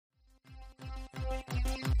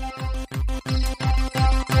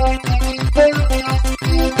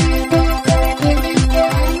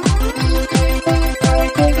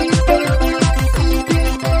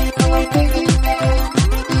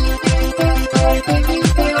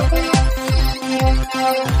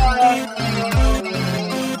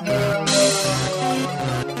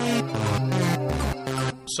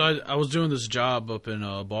I was doing this job up in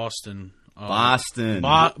Boston. Boston.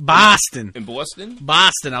 Boston. In Boston?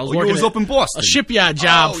 Boston. I was working up in Boston. A shipyard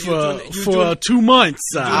job for 2 months.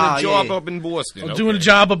 Doing a job up in Boston. I'm doing a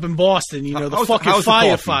job up in Boston. You know, the fucking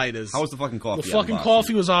firefighters. How was the fucking coffee? The fucking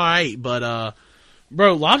coffee was all right, but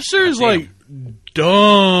bro, lobster is like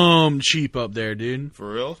dumb cheap up there, dude.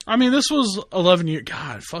 For real? I mean, this was 11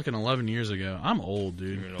 years ago. I'm old,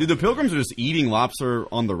 dude. Dude, the Pilgrims are just eating lobster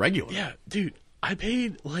on the regular. Yeah, dude. I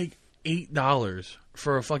paid like $8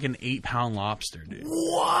 for a fucking 8-pound lobster, dude.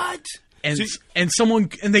 What? And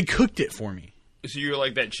they cooked it for me. So you're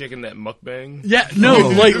like that chicken that mukbang? Yeah, no,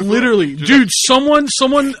 like literally, dude. Someone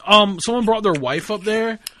brought their wife up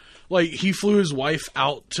there. Like he flew his wife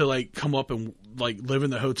out to like come up and like live in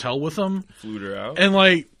the hotel with him. Flew her out. And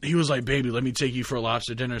like he was like, "Baby, let me take you for a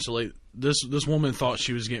lobster dinner." So like this woman thought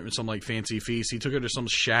she was getting some like fancy feast. He took her to some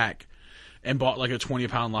shack and bought like a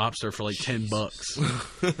 20-pound lobster for like $10.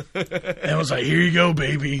 And I was like, "Here you go,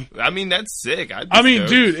 baby." I mean, that's sick.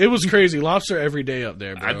 Dude, it was crazy. Lobster every day up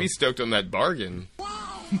there, bro. I'd be stoked on that bargain.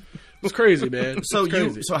 It's crazy, man. So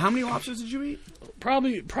how many lobsters did you eat?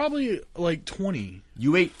 Probably like 20.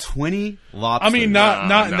 You ate 20 lobsters? I mean,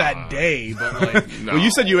 not in that day, but like... Well, you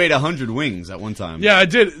said you ate 100 wings at one time. Yeah, I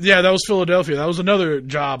did. Yeah, that was Philadelphia. That was another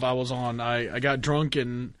job I was on. I got drunk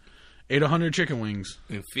and ate 100 chicken wings.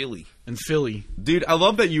 In Philly. Dude, I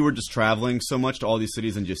love that you were just traveling so much to all these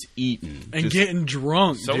cities and just eating. And getting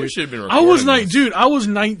drunk, Someone dude. should have been recording Dude, I was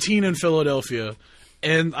 19 in Philadelphia,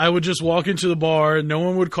 and I would just walk into the bar. No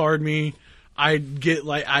one would card me. I'd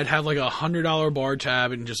have like $100 bar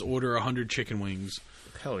tab and just order 100 chicken wings.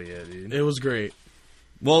 Hell yeah, dude. It was great.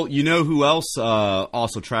 Well, you know who else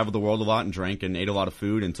also traveled the world a lot and drank and ate a lot of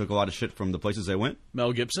food and took a lot of shit from the places they went?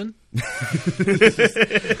 Mel Gibson?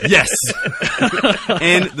 Yes.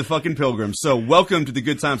 And the fucking Pilgrims. So welcome to the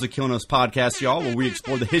Good Times of Killing Us podcast, y'all, where we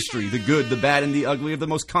explore the history, the good, the bad, and the ugly of the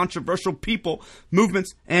most controversial people,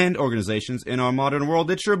 movements, and organizations in our modern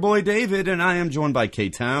world. It's your boy David, and I am joined by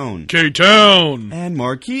K-Town. K-Town! And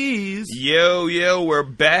Marquise. Yo, we're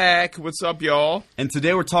back. What's up, y'all? And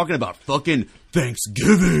today we're talking about fucking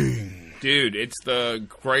Thanksgiving. Dude, it's the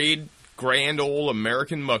grand old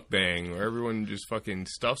American mukbang where everyone just fucking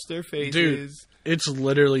stuffs their faces. Dude, it's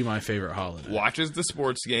literally my favorite holiday. Watches the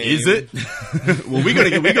sports game. Is it? Well, we're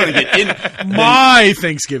gonna get in. My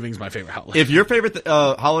Thanksgiving's my favorite holiday. If your favorite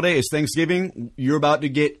holiday is Thanksgiving, you're about to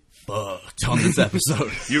get fucked on this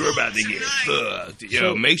episode. You're about to get fucked.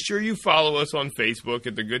 Yo, make sure you follow us on Facebook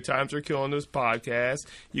at the Good Times Are Killing Us podcast.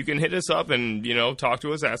 You can hit us up and, talk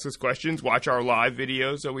to us, ask us questions, watch our live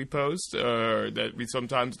videos that we post, that we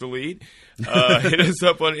sometimes delete. Hit us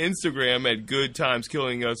up on Instagram at Good Times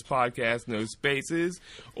Killing Us podcast, no spaces,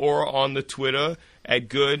 or on the Twitter at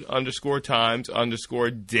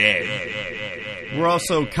good_times_dead. We're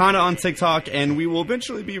also kind of on TikTok, and we will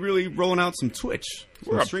eventually be really rolling out some Twitch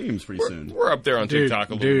streams pretty soon. We're up there on TikTok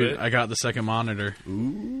a little bit. I got the second monitor.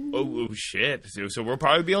 Ooh. Oh shit. So we'll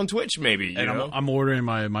probably be on Twitch maybe, And I'm ordering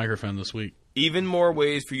my microphone this week. Even more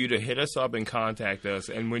ways for you to hit us up and contact us.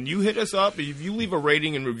 And when you hit us up, if you leave a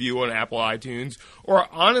rating and review on Apple iTunes, or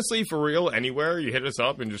honestly, for real, anywhere, you hit us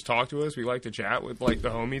up and just talk to us. We like to chat with, like, the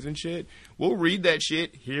homies and shit. We'll read that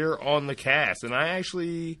shit here on the cast. And I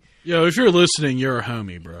actually... Yo, if you're listening, you're a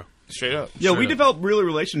homie, bro. Straight up. Yeah, we develop real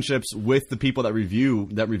relationships with the people that review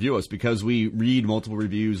us because we read multiple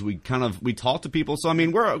reviews. We talk to people. So I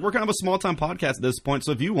mean, we're kind of a small time podcast at this point.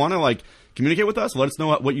 So if you want to communicate with us, let us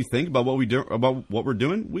know what you think about what we do, about what we're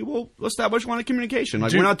doing. We will establish line of communication.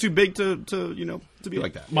 Dude, we're not too big to be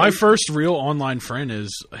like that. My first real online friend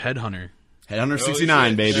is Headhunter. Headhunter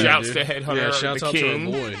 69, baby. Shouts to Headhunter, yeah, shouts the out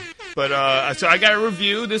king. to our boy. But so I got a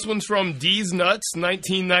review. This one's from D's Nuts,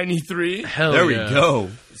 1993. Hell there yeah. we go.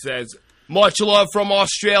 It says, "Much love from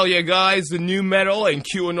Australia, guys. The new metal and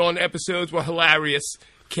QAnon episodes were hilarious.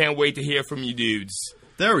 Can't wait to hear from you dudes."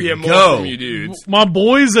 There we go. More from you dudes. My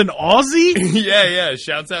boy's an Aussie? yeah.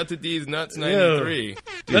 Shouts out to D's Nuts, 93. Yeah.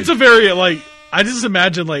 That's a very, I just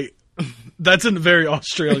imagine, that's a very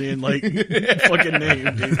Australian, fucking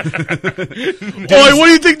name, dude. Oi, what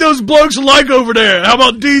do you think those blokes are like over there? How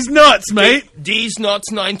about D's Nuts, mate? D's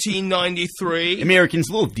Nuts, 1993. Americans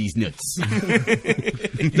love these nuts.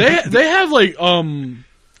 They have,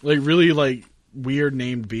 really, weird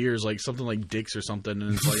named beers, like something like Dick's or something,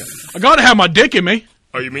 and it's like, I gotta have my dick in me.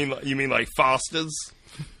 Oh, you mean like Foster's?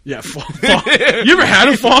 Yeah, you ever had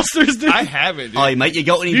a Foster's, dude? I haven't, dude. Oh, mate, you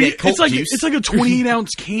got any of that Coke juice? It's like a 28-ounce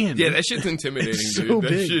can. Yeah, that shit's intimidating, it's dude. so that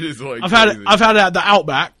big. Shit is I've had it at the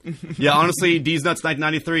Outback. Yeah, honestly, D's Nuts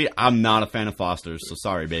 1993, I'm not a fan of Foster's, so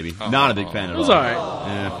sorry, baby. Not a big fan at all. It was alright.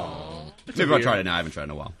 Yeah. Maybe I'll try it now. I haven't tried it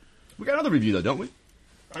in a while. We got another review, though, don't we?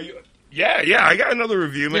 Yeah, I got another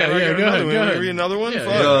review, man. Yeah, I got go another ahead, one. go ahead. Read another one? Yeah,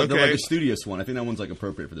 Fuck, yeah. The okay. like a studious one. I think that one's like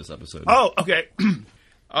appropriate for this episode. Oh, okay.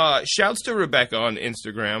 Shouts to Rebecca on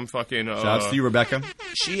Instagram. Fucking. Shouts to you, Rebecca.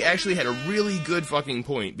 She actually had a really good fucking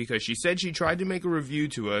point because she said she tried to make a review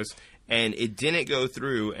to us and it didn't go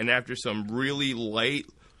through. And after some really light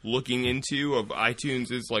looking into of iTunes'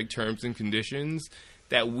 like terms and conditions,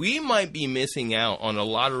 that we might be missing out on a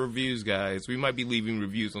lot of reviews, guys. We might be leaving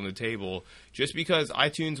reviews on the table just because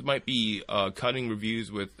iTunes might be cutting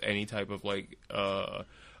reviews with any type of like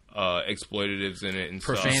exploitatives in it and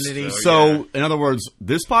Profanity. Stuff. So, in other words,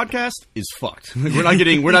 this podcast is fucked. We're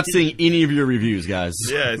not seeing any of your reviews, guys.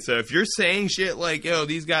 yeah. So if you're saying shit like, "Yo,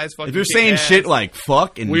 these guys fucking," If you're kick saying ass, shit like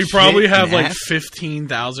fuck and We shit probably have and like ass,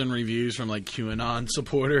 15,000 reviews from like QAnon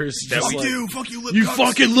supporters. That Just we like, do. fuck you, lip You cocks.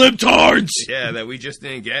 fucking libtards! yeah, that we just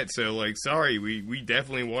didn't get. So, like, sorry, we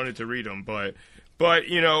definitely wanted to read them, but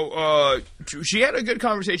you know, she had a good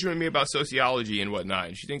conversation with me about sociology and whatnot,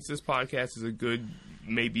 and she thinks this podcast is a good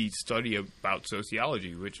maybe study about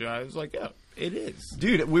sociology, which I was like, yeah, it is.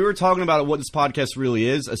 Dude, we were talking about what this podcast really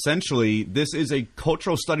is. Essentially, this is a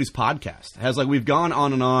cultural studies podcast. It has like we've gone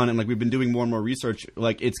on and like we've been doing more and more research.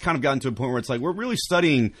 Like it's kind of gotten to a point where it's like we're really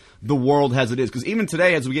studying the world as it is. Because even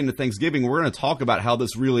today, as we get into Thanksgiving, we're going to talk about how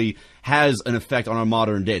this really has an effect on our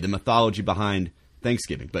modern day, the mythology behind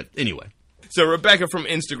Thanksgiving. But anyway. So Rebecca from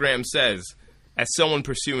Instagram says, as someone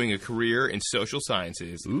pursuing a career in social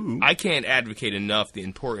sciences, I can't advocate enough the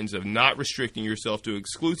importance of not restricting yourself to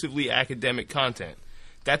exclusively academic content.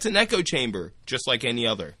 That's an echo chamber, just like any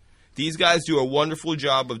other. These guys do a wonderful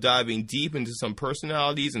job of diving deep into some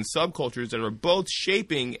personalities and subcultures that are both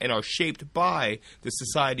shaping and are shaped by the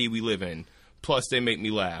society we live in. Plus, they make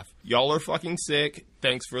me laugh. Y'all are fucking sick.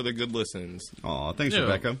 Thanks for the good listens. Aw, thanks, Yeah.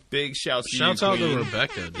 Rebecca. Big shouts to Shouts you, out to Queen.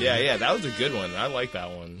 Rebecca. Dude. Yeah, that was a good one. I like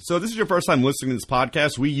that one. So this is your first time listening to this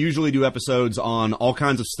podcast. We usually do episodes on all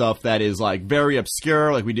kinds of stuff that is like very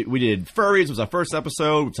obscure. Like we did Furries was our first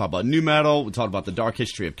episode. We talked about nu metal. We talked about the dark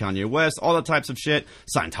history of Kanye West, all that types of shit.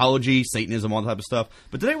 Scientology, Satanism, all that type of stuff.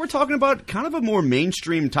 But today we're talking about kind of a more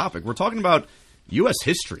mainstream topic. We're talking about U.S.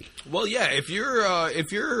 history. Well, yeah, if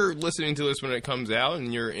you're listening to this when it comes out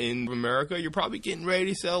and you're in America, you're probably getting ready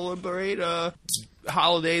to celebrate a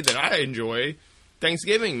holiday that I enjoy,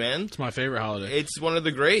 Thanksgiving, man. It's my favorite holiday. It's one of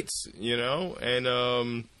the greats, you know.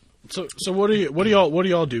 And So what do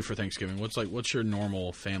y'all do for Thanksgiving? What's your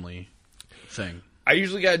normal family thing? I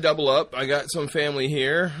usually got to double up. I got some family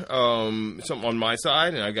here, some on my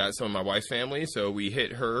side, and I got some of my wife's family. So we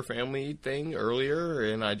hit her family thing earlier,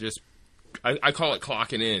 and I call it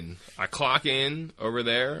clocking in. I clock in over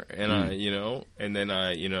there, and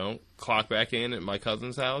I clock back in at my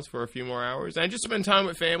cousin's house for a few more hours. And I just spend time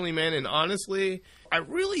with family, man. And honestly, I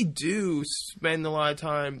really do spend a lot of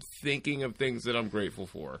time thinking of things that I'm grateful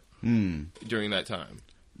for during that time.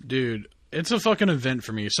 Dude, it's a fucking event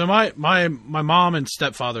for me. So my mom and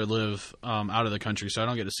stepfather live out of the country, so I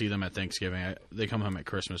don't get to see them at Thanksgiving. They come home at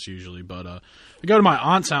Christmas usually, but I go to my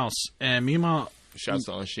aunt's house, and me and my Shouts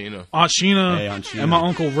to Aunt Sheena. Aunt Sheena, Hey, Aunt Sheena. and my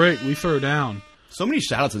Uncle Rick, we throw down. So many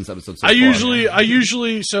shout-outs in this episode so I far.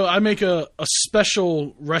 usually so I make a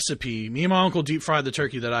special recipe. Me and my uncle deep fry the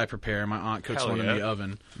turkey that I prepare. My aunt cooks Hell one yeah. in the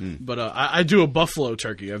oven. But I do a buffalo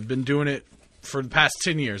turkey. I've been doing it for the past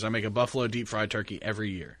 10 years. I make a buffalo deep fried turkey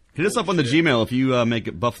every year. Hit us up on the Gmail if you make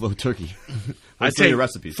a buffalo turkey. I Let's see take your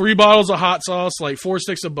recipes. 3 bottles of hot sauce, like 4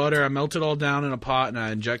 sticks of butter. I melt it all down in a pot, and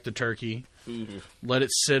I inject the turkey. Let it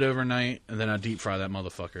sit overnight, and then I deep fry that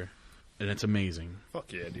motherfucker. And it's amazing.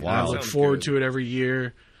 Fuck yeah, dude. Wow. I look forward to it every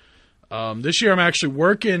year. This year I'm actually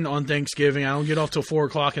working on Thanksgiving. I don't get off till 4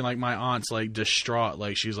 o'clock, and like my aunt's like distraught.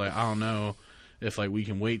 Like she's like, I don't know if like we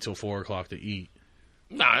can wait till 4 o'clock to eat.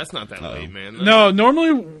 Nah, that's not that late, man. No,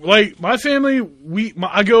 normally like my family,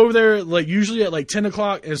 I go over there like usually at like 10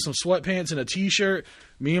 o'clock in some sweatpants and a t-shirt.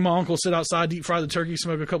 Me and my uncle sit outside, deep fry the turkey,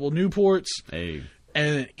 smoke a couple of Newports, Hey. and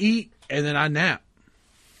then eat, and then I nap.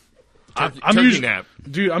 I'm turkey usually, nap.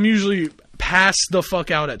 dude. I'm usually passed the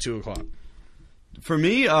fuck out at 2 o'clock. For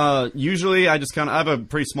me, usually I just I have a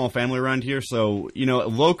pretty small family around here, so,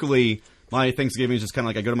 locally, my Thanksgiving is just kind of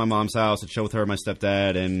like I go to my mom's house, I chill with her and my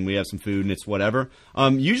stepdad, and we have some food, and it's whatever.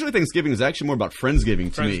 Usually Thanksgiving is actually more about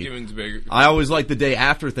Friendsgiving to me. Friendsgiving's bigger. I always like the day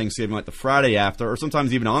after Thanksgiving, like the Friday after, or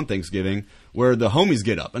sometimes even on Thanksgiving, where the homies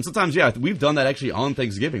get up. And sometimes, yeah, we've done that actually on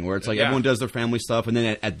Thanksgiving, where it's like Yeah. everyone does their family stuff, and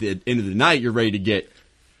then at the end of the night, you're ready to get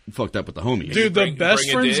fucked up with the homies. Dude, the Bring best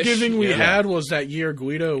a dish. Friendsgiving we Yeah. had was that year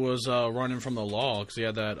Guido was running from the law because he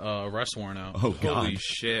had that arrest warrant out. Oh god. Holy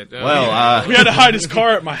shit. Oh, Well, yeah. We had to hide his car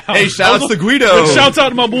at my house. hey, shouts to Guido. Shouts out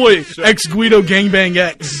to my boy, ex Guido Gangbang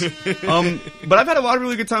X. But I've had a lot of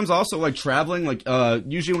really good times also, like traveling. Like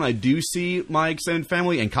usually when I do see my extended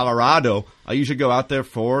family in Colorado, I usually go out there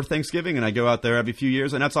for Thanksgiving, and I go out there every few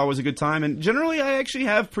years, and that's always a good time. And generally, I actually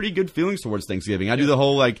have pretty good feelings towards Thanksgiving. I do the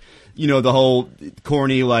whole like, the whole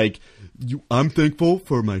corny like, I'm thankful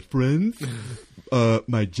for my friends,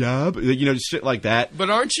 my job, shit like that. But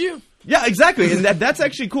aren't you? Yeah, exactly, and that's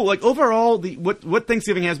actually cool. Like overall, what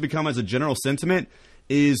Thanksgiving has become as a general sentiment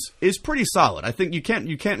is pretty solid. I think you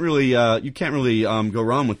can't really go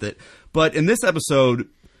wrong with it. But in this episode,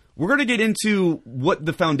 we're going to get into what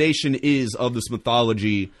the foundation is of this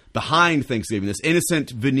mythology behind Thanksgiving. This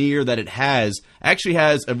innocent veneer that it actually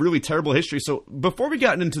has a really terrible history. So before we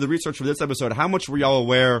got into the research for this episode, how much were y'all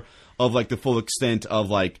aware of like the full extent of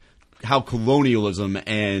like how colonialism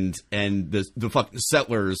and the fucking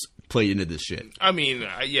settlers played into this shit? I mean,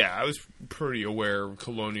 I was pretty aware of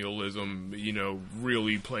colonialism,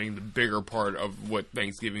 really playing the bigger part of what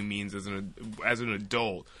Thanksgiving means as an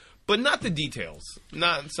adult. But not the details.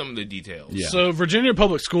 Not some of the details. Yeah. So Virginia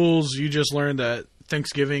Public Schools, you just learned that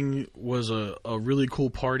Thanksgiving was a really cool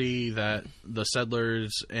party that the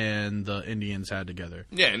settlers and the Indians had together.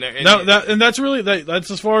 Yeah, And that's really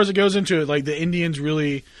that's as far as it goes into it. Like the Indians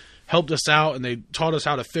really helped us out, and they taught us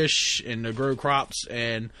how to fish and to grow crops,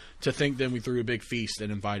 and to think then we threw a big feast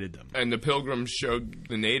and invited them. And the Pilgrims showed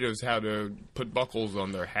the natives how to put buckles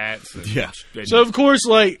on their hats. And, Yeah. and So of course,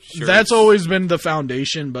 like Sure. that's always been the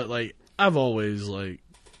foundation. But like I've always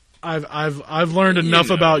I've learned enough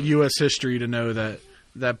about U.S. history to know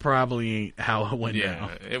that probably ain't how it went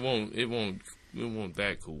down. it won't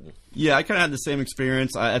that cool. Yeah, I kind of had the same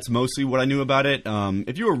experience. That's mostly what I knew about it.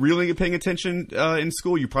 If you were really paying attention in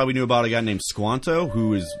school, you probably knew about a guy named Squanto,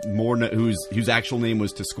 whose actual name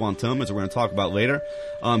was Tisquantum, as we're going to talk about later.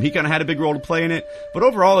 He kind of had a big role to play in it, but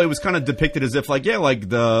overall, it was kind of depicted as if, like,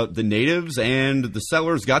 the natives and the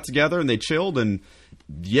settlers got together and they chilled, and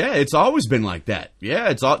yeah, it's always been like that.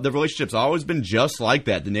 Yeah, the relationship's always been just like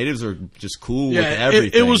that. The natives are just cool with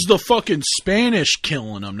everything. It was the fucking Spanish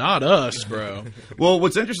killing them, not us, bro. Well,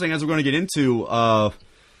 what's interesting, as we're going to get into,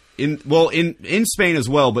 in Spain as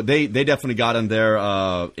well, but they definitely got on their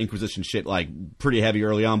Inquisition shit like pretty heavy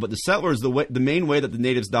early on. But the settlers, the main way that the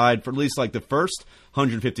natives died for at least like the first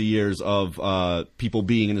 150 years of people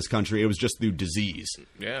being in this country, it was just through disease.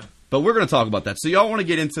 Yeah. But we're going to talk about that. So y'all want to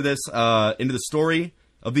get into this, into the story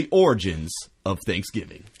of the origins of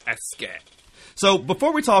Thanksgiving. That's scat. So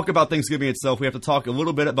before we talk about Thanksgiving itself, we have to talk a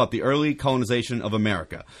little bit about the early colonization of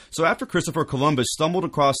America. So after Christopher Columbus stumbled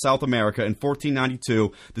across South America in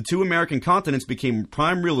 1492, the two American continents became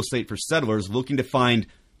prime real estate for settlers looking to find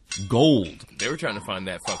gold. They were trying to find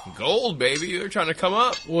that fucking gold, baby. They were trying to come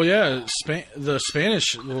up. Well, yeah, the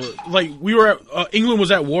Spanish, like we were, England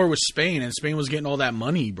was at war with Spain, and Spain was getting all that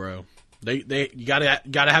money, bro. You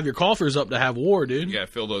gotta have your coffers up to have war, dude. You gotta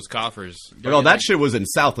fill those coffers. But all that shit was in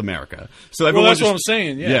South America. So everyone Well, that's what I'm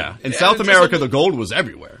saying. Yeah. In Yeah, South just America, a- the gold was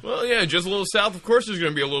everywhere. Well, yeah, just a little south. Of course, there's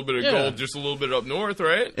going to be a little bit of Yeah. gold, just a little bit up north,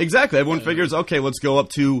 right? Exactly. Everyone figures, okay, let's go up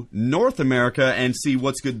to North America and see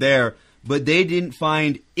what's good there. But they didn't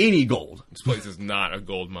find any gold. This place is not a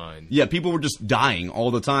gold mine. Yeah, people were just dying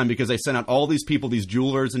all the time because they sent out all these people, these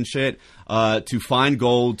jewelers and shit, to find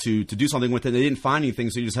gold, to do something with it. They didn't find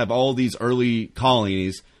anything, so you just have all these early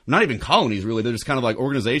colonies. Not even colonies, really. They're just kind of like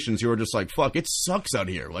organizations who are just like, fuck, it sucks out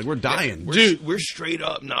here. Like, we're dying. Dude. We're straight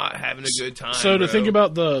up not having a good time. So to bro. think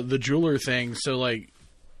about the jeweler thing, so like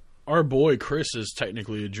our boy Chris is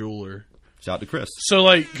technically a jeweler. Shout out to Chris. So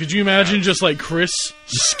like, could you imagine just like Chris,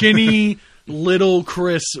 skinny little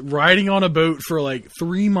Chris, riding on a boat for like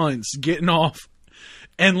 3 months, getting off,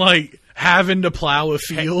 and like having to plow a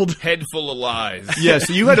field? head full of lies. Yeah,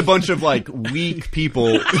 so you had a bunch of like weak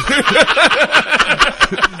people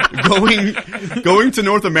going to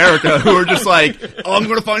North America who are just like, oh, I'm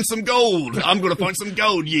going to find some gold. I'm going to find some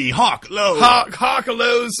gold, ye hawk low. Hawk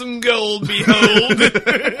alow, some gold, behold.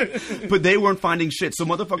 But they weren't finding shit, so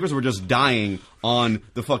motherfuckers were just dying on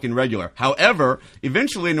the fucking regular. However,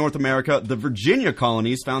 eventually in North America, the Virginia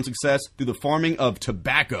colonies found success through the farming of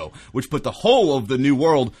tobacco, which put the whole of the New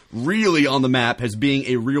World really on the map as being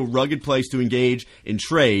a real rugged place to engage in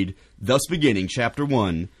trade, thus beginning Chapter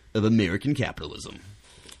 1 of American capitalism.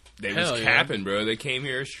 They Hell was yeah. capping, bro. They came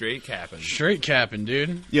here straight capping. Straight capping,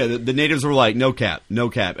 dude. Yeah, the natives were like, no cap,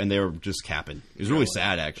 and they were just capping. It was really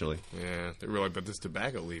sad, actually. Yeah, they were like, but this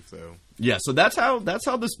tobacco leaf, though. Yeah, so that's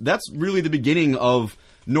really the beginning of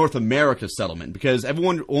North America's settlement, because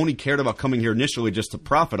everyone only cared about coming here initially just to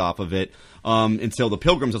profit off of it until the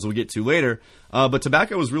Pilgrims, as we'll get to later. But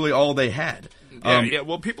tobacco was really all they had. Yeah,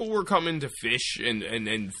 well, people were coming to fish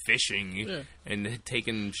and fishing and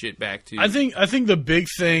taking shit back to. I think the big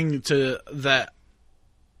thing that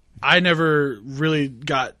I never really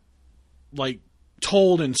got like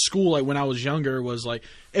told in school, like when I was younger, was like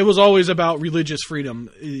it was always about religious freedom.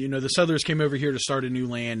 You know, the settlers came over here to start a new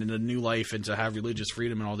land and a new life and to have religious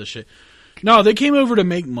freedom and all this shit. No, they came over to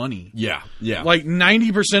make money. Yeah. Like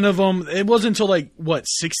 90% of them, it wasn't until like,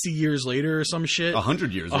 60 years later or some shit?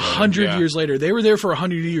 100 years later. 100 years later. They were there for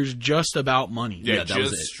 100 years just about money. Yeah, that just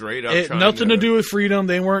was it. straight up. Nothing to do with freedom.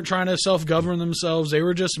 They weren't trying to self-govern themselves. They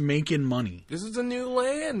were just making money. This is a new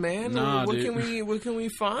land, man. Nah, what dude. can we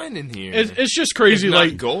find in here? It's just crazy, If not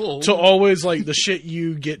like, gold. to always, like, the shit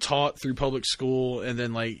you get taught through public school and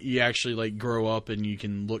then, like, you actually, like, grow up and you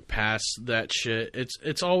can look past that shit.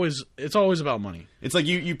 It's always about money. It's like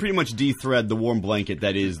you pretty much de-thread the warm blanket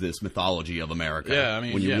that is this mythology of America. Yeah, I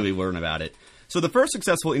mean, when you yeah. really learn about it. So the first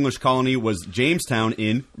successful English colony was Jamestown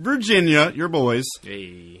in Virginia, your boys,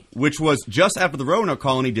 Hey. which was just after the Roanoke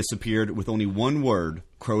colony disappeared with only one word,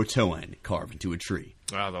 Croatoan, carved into a tree.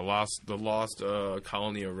 Wow, the lost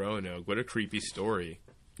colony of Roanoke. What a creepy story.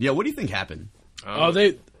 Yeah, what do you think happened?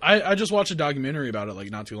 I just watched a documentary about it, like,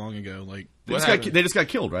 not too long ago. Like, They just got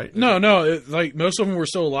killed, right? no, like, most of them were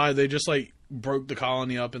still alive. They just, like, broke the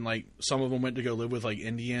colony up, and, like, some of them went to go live with, like,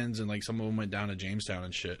 Indians, and, like, some of them went down to Jamestown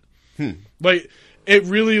and shit. Like, it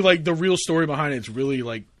really, like, the real story behind it's really,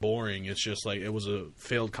 like, boring. It's just, like, it was a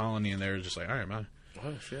failed colony, and they were just like, all right, man.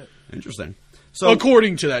 Oh, shit. Interesting. So,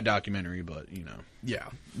 According to that documentary, but, you know. yeah.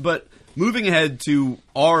 But moving ahead to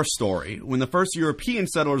our story, when the first European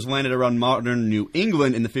settlers landed around modern New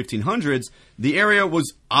England in the 1500s, the area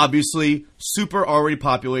was obviously super already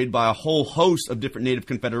populated by a whole host of different native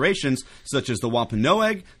confederations, such as the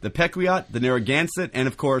Wampanoag, the Pequot, the Narragansett, and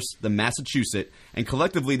of course, the Massachusetts. And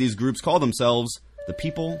collectively, these groups call themselves the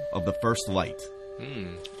People of the First Light.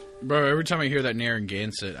 Bro, every time I hear that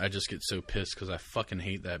Narragansett, I just get so pissed because I fucking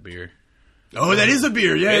hate that beer. Oh, that is a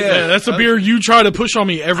beer. Yeah, Yeah, that's a beer you try to push on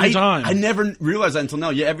me every time. I never realized that until now.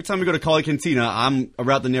 Yeah, every time we go to Cali Cantina, I'm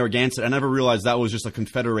around the Narragansett. I never realized that was just a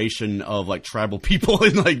confederation of, like, tribal people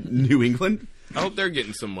in, like, New England. I hope they're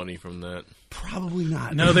getting some money from that. Probably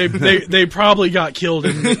not. No, they probably got killed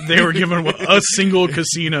and they were given a single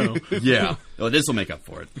casino. Yeah. Oh, this will make up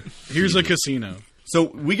for it. Here's a casino. So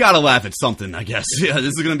we got to laugh at something, I guess. Yeah,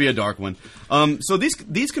 this is going to be a dark one. So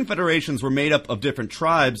these confederations were made up of different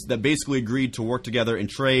tribes that basically agreed to work together and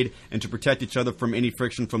trade and to protect each other from any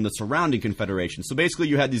friction from the surrounding confederations. So basically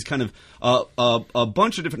you had these kind of a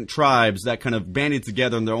bunch of different tribes that kind of banded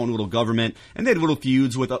together in their own little government, and they had little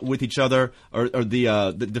feuds with each other, or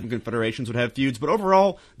the different confederations would have feuds. But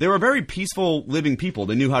overall, they were very peaceful living people.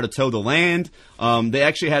 They knew how to toe the land. They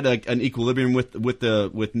actually had an equilibrium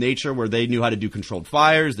with nature, where they knew how to do controlled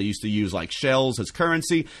fires. They used to use, like, shells as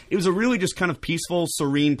currency. It was a really just kind of peaceful,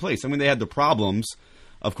 serene place. I mean, they had the problems,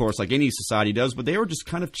 of course, like any society does, but they were just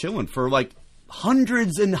kind of chilling for, like,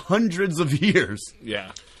 hundreds and hundreds of years.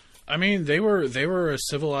 Yeah. I mean, they were a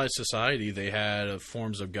civilized society. They had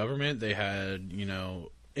forms of government. They had,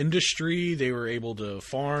 industry. They were able to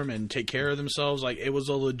farm and take care of themselves. Like, it was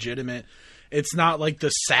a legitimate. It's not like the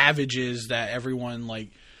savages that everyone, like,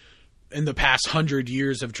 in the past 100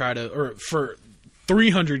 years have tried to, or for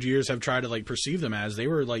 300 years have tried to, like, perceive them as. They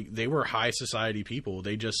were high society people.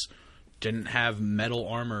 They just didn't have metal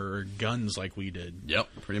armor or guns like we did. Yep,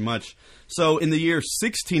 pretty much. So in the year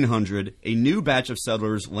 1600, a new batch of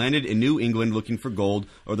settlers landed in New England looking for gold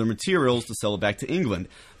or the materials to sell it back to England.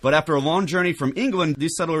 But after a long journey from England,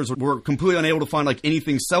 these settlers were completely unable to find, like,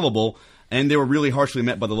 anything sellable, and they were really harshly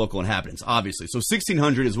met by the local inhabitants, obviously. So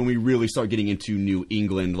 1600 is when we really start getting into New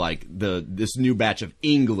England, like this new batch of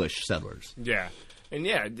English settlers. Yeah. And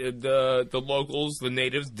yeah, the locals, the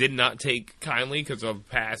natives, did not take kindly because of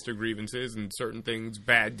past grievances and certain things,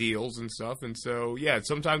 bad deals and stuff. And so, yeah,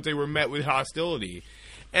 sometimes they were met with hostility.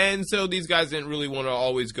 And so these guys didn't really want to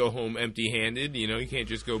always go home empty-handed. You can't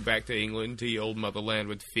just go back to England, to your old motherland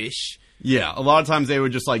with fish Yeah, a lot of times they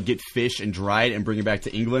would just like get fish and dry it and bring it back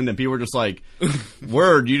to England, and people were just like,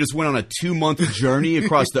 "Word, you just went on a 2-month journey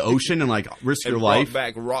across the ocean and like risk your life."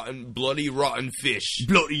 Brought back bloody rotten fish.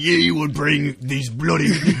 Bloody, you would bring these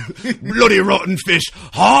bloody rotten fish,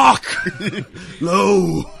 hawk,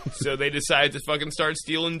 low. So they decided to fucking start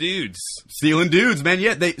stealing dudes. Stealing dudes, man.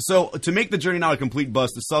 Yeah, so to make the journey not a complete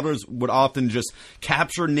bust, the settlers would often just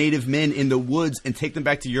capture native men in the woods and take them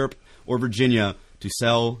back to Europe or Virginia to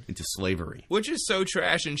sell into slavery. Which is so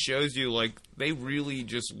trash and shows you, like, they really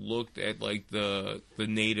just looked at, like, the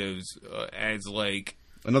natives as, like...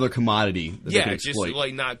 Another commodity that they could exploit. Just,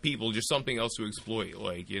 like, not people, just something else to exploit.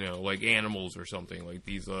 Like, you know, like animals or something. Like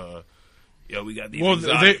these, we got these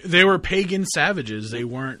exotic... they were pagan savages. They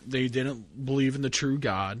didn't believe in the true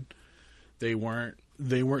God. They weren't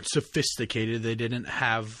sophisticated. They didn't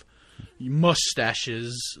have...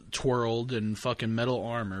 mustaches twirled and fucking metal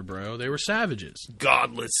armor, bro. They were savages.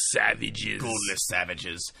 Godless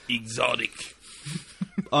savages. Exotic.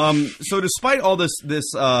 So despite all this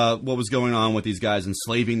what was going on with these guys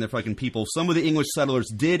enslaving their fucking people, some of the English settlers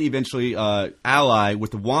did eventually ally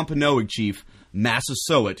with the Wampanoag chief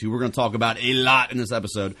Massasoit, who we're going to talk about a lot in this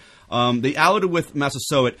episode. They allied with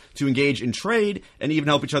Massasoit to engage in trade and even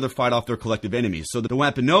help each other fight off their collective enemies. So the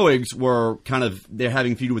Wampanoags were they're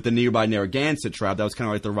having feud with the nearby Narragansett tribe. That was kind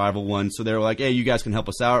of like the rival one. So they were like, hey, you guys can help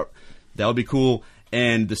us out. That would be cool.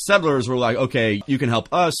 And the settlers were like, okay, you can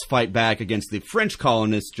help us fight back against the French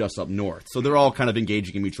colonists just up north. So they're all kind of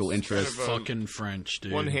engaging in mutual interest. Kind of, fucking French,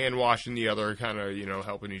 dude. One hand washing the other, kind of,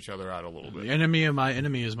 helping each other out a little bit. The enemy of my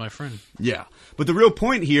enemy is my friend. Yeah. But the real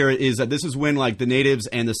point here is that this is when, like, the natives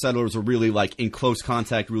and the settlers were really, like, in close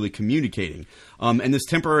contact, really communicating. And this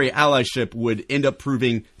temporary allyship would end up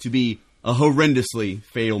proving to be a horrendously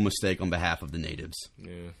fatal mistake on behalf of the natives.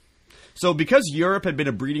 Yeah. So because Europe had been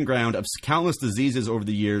a breeding ground of countless diseases over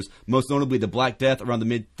the years, most notably the Black Death around the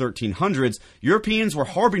mid-1300s, Europeans were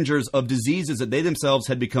harbingers of diseases that they themselves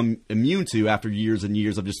had become immune to after years and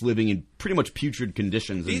years of just living in pretty much putrid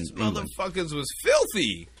conditions. These in England. motherfuckers was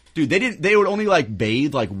filthy. Dude, they would only like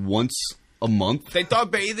bathe like once a month. They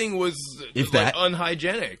thought bathing was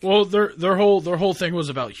unhygienic. Well, their whole thing was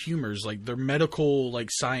about humors. Like their medical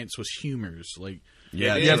science was humors. Like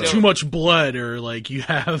yeah, you have too much blood, or like you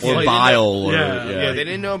have or bile, or they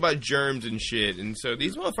didn't know about germs and shit, and so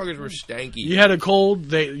these motherfuckers were stanky. You had a cold,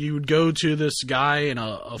 you would go to this guy in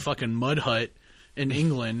a fucking mud hut in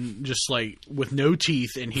England, just like with no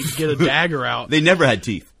teeth, and he'd get a dagger out. They never had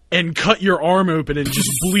teeth. And cut your arm open and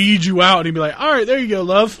just bleed you out. And he'd be like, all right, there you go,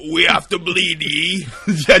 love. We have to bleed ye.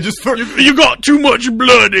 Yeah, just for... You got too much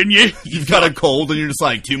blood in you. You've got a cold and you're just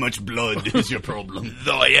like, too much blood is your problem.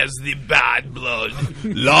 Thy has the bad blood.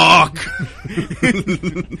 Lock.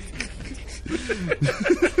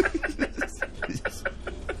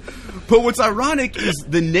 But what's ironic is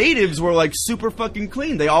the natives were like super fucking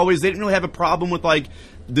clean. They didn't really have a problem with like...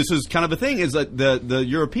 This is kind of a thing, is that the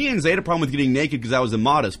Europeans, they had a problem with getting naked because that was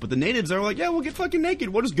immodest. But the natives, they were like, yeah, we'll get fucking naked.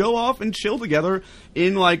 We'll just go off and chill together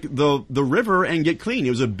in, like, the river and get clean.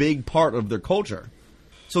 It was a big part of their culture.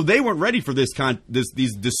 So they weren't ready for these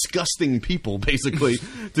disgusting people, basically,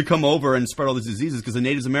 to come over and spread all these diseases because the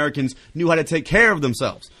Native Americans knew how to take care of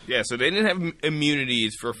themselves. Yeah, so they didn't have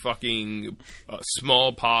immunities for fucking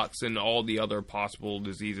smallpox and all the other possible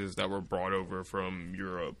diseases that were brought over from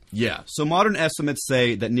Europe. Yeah, so modern estimates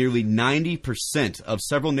say that nearly 90% of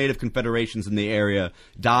several Native confederations in the area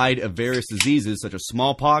died of various diseases such as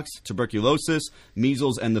smallpox, tuberculosis,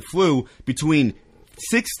 measles, and the flu between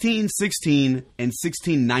 1616 and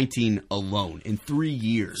 1619 alone in 3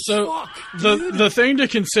 years. So the thing to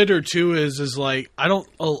consider too is like a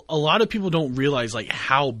lot of people don't realize like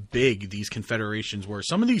how big these confederations were.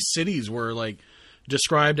 Some of these cities were like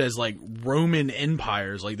described as like Roman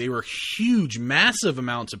empires. Like they were huge, massive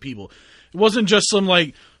amounts of people. It wasn't just some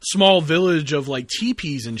like small village of like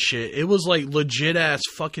teepees and shit. It was like legit ass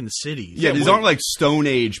fucking cities. Yeah, these aren't like Stone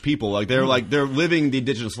Age people. Like they're living the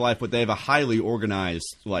indigenous life, but they have a highly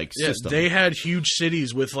organized system. They had huge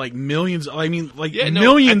cities with like millions. I mean,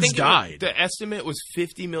 millions died. The estimate was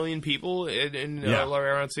 50 million people in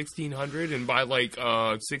around 1600, and by like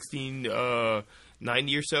 1690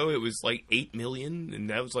 or so, it was like 8 million, and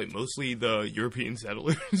that was like mostly the European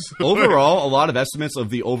settlers. Overall, a lot of estimates of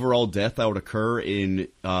the overall death that would occur in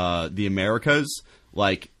the Americas,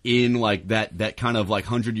 like in like that kind of like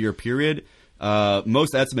 100-year period,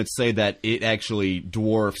 most estimates say that it actually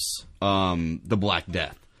dwarfs the Black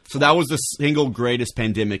Death. So that was the single greatest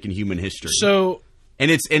pandemic in human history. So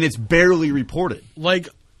and it's barely reported. Like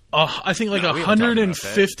I think like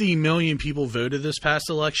 150 million people voted this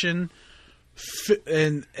past election.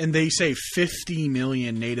 and they say 50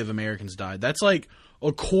 million Native Americans died. That's like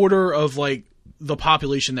a quarter of like the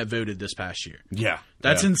population that voted this past year. Yeah.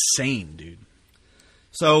 That's insane, dude.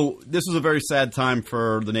 So this was a very sad time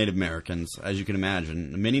for the Native Americans, as you can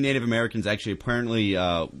imagine. Many Native Americans actually apparently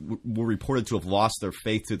were reported to have lost their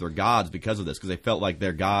faith to their gods because of this, because they felt like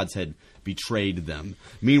their gods had betrayed them.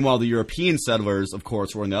 Meanwhile, the European settlers, of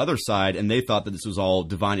course, were on the other side, and they thought that this was all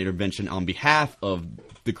divine intervention on behalf of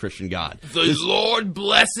the Christian God. The Lord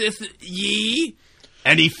blesseth ye.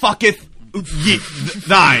 And he fucketh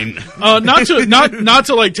thine. Not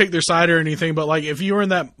to like take their side or anything, but like if you were in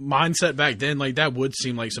that mindset back then, like that would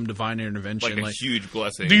seem like some divine intervention, Like a huge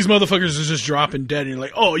blessing. These motherfuckers are just dropping dead, and you're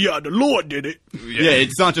like, oh yeah, the Lord did it. Yeah,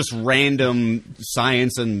 it's not just random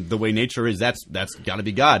science and the way nature is. That's got to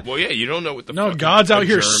be God. Well, yeah, you don't know what the No, fucking God's out a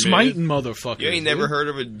here germ smiting is. motherfuckers. You ain't never heard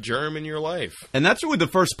of a germ in your life. And that's really the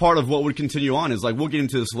first part of what would continue on. Is like we'll get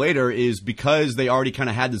into this later. Is because they already kind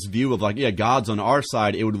of had this view of like, yeah, God's on our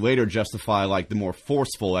side. It would later justify like the more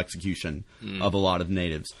forceful execution of a lot of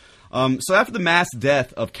natives. So after the mass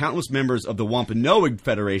death of countless members of the Wampanoag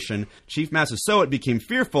Federation, Chief Massasoit became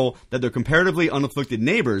fearful that their comparatively unafflicted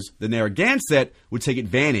neighbors, the Narragansett, would take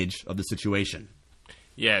advantage of the situation.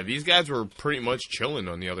 Yeah, these guys were pretty much chilling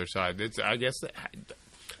on the other side.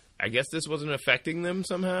 I guess this wasn't affecting them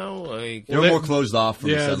somehow. Like They were more closed off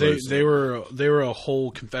from the Yeah, settlers. they were a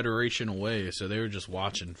whole confederation away, so they were just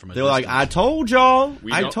watching from a They were like, distance. I told y'all.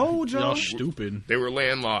 I don't- told y'all. Y'all stupid. they were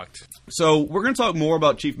landlocked. So we're going to talk more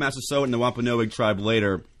about Chief Massasoit and the Wampanoag tribe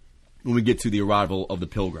later when we get to the arrival of the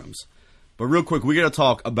Pilgrims. But real quick, we got to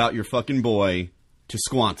talk about your fucking boy,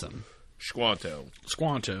 Tisquantum. Squanto.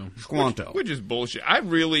 Squanto. Which is bullshit. I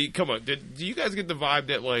really, come on, do you guys get the vibe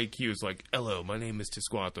that, like, he was like, hello, my name is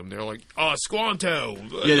Tisquantum. They're like, oh, Squanto.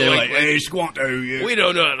 Yeah, they're like, hey, Squanto, yeah. We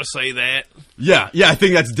don't know how to say that. Yeah, I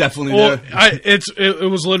think that's definitely Well, there. it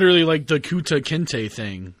was literally like the Kuta Kinte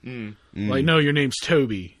thing. Like, no, your name's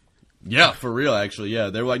Toby. Yeah, for real, actually, yeah.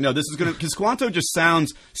 They were like, no, this is going to... Because Squanto just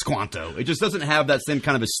sounds Squanto. It just doesn't have that same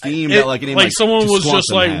kind of esteem that, like, a name like someone was just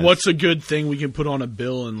Tisquantum like, has. what's a good thing we can put on a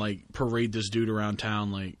bill and, like, parade this dude around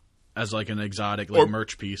town, like, as, like, an exotic, like,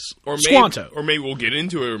 merch piece. Or Squanto. Maybe we'll get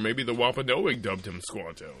into it, or maybe the Wampanoag dubbed him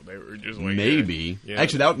Squanto. They were just like... Maybe. Yeah.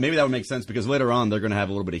 Actually, maybe that would make sense, because later on, they're going to have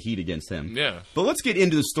a little bit of heat against him. Yeah. But let's get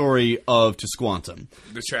into the story of Tisquantum.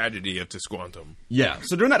 The tragedy of Tisquantum. Yeah.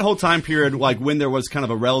 So during that whole time period, like when there was kind of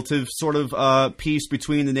a relative sort of peace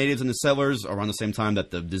between the natives and the settlers, around the same time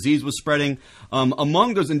that the disease was spreading,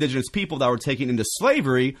 among those indigenous people that were taken into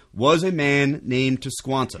slavery was a man named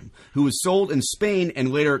Tisquantum, who was sold in Spain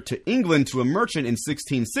and later to England to a merchant in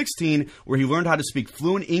 1616, where he learned how to speak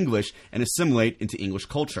fluent English and assimilate into English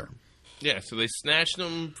culture. Yeah, so they snatched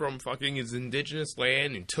him from fucking his indigenous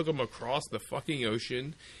land and took him across the fucking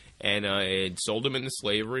ocean and sold him into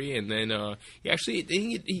slavery. And then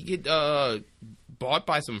he get bought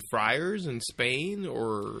by some friars in Spain,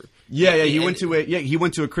 or He went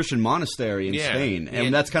to a Christian monastery in Spain, and Yeah.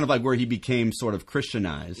 that's kind of like where he became sort of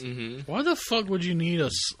Christianized. Why the fuck would you need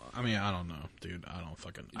I mean, I don't know, dude. I don't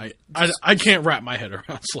fucking... I can't wrap my head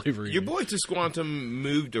around slavery. Your boy Tisquantum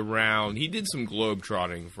moved around. He did some globe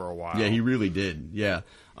trotting for a while. Yeah, he really did. Yeah.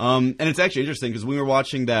 And it's actually interesting because we were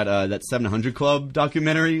watching that 700 Club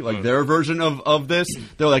documentary, like their version of this.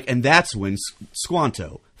 They're like, and that's when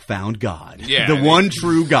Squanto found God. Yeah, the one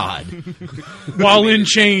true God. While in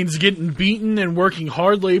chains, getting beaten and working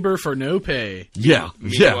hard labor for no pay. Yeah.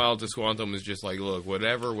 Meanwhile, Tisquantum is just like, look,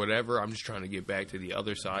 whatever. I'm just trying to get back to the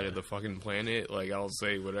other side of the fucking planet. Like, I'll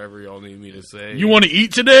say whatever y'all need me to say. You want to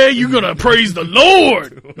eat today? You're gonna praise the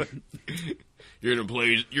Lord. You're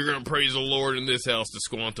gonna praise the Lord in this house,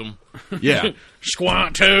 Tisquantum. Yeah.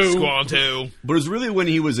 Squanto. Squanto. But it was really when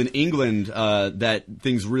he was in England that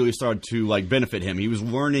things really started to like benefit him. He was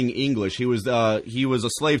learning English. He was a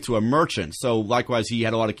slave to a merchant, so likewise he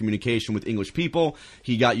had a lot of communication with English people.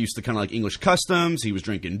 He got used to kind of like English customs. He was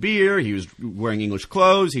drinking beer. He was wearing English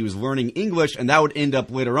clothes. He was learning English, and that would end up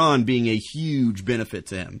later on being a huge benefit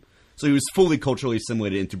to him. So he was fully culturally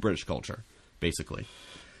assimilated into British culture, basically.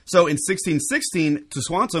 So in 1616,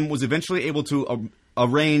 Tisquantum was eventually able to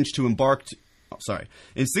arrange to embark.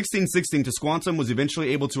 In 1616, Tisquantum was eventually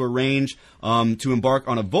able to arrange to embark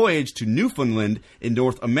on a voyage to Newfoundland in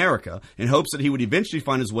North America in hopes that he would eventually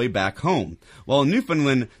find his way back home. While in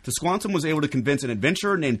Newfoundland, Tisquantum was able to convince an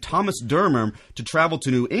adventurer named Thomas Dermer to travel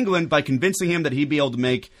to New England by convincing him that he'd be able to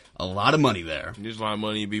make a lot of money there. There's a lot of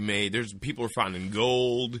money to be made. There's people are finding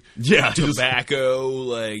gold, Yeah. tobacco.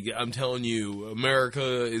 Like, I'm telling you,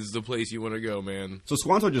 America is the place you want to go, man. So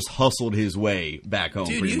Squanto just hustled his way back home,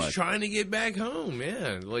 Dude, pretty he was much. trying to get back home,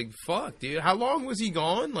 man. Like, fuck, dude. How long was he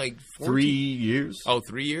gone? Like 14? 3 years. Oh,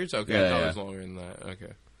 3 years? Okay, Yeah, I thought yeah. it was longer than that.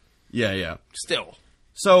 Okay. Yeah. Still.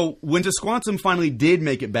 So when Tisquantum finally did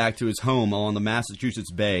make it back to his home along the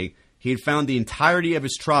Massachusetts Bay, he had found the entirety of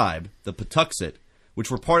his tribe, the Patuxet, which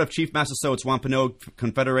were part of Chief Massasoit's Wampanoag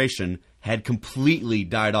Confederation, had completely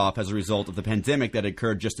died off as a result of the pandemic that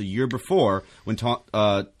occurred just a year before when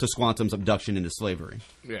Tisquantum's abduction into slavery.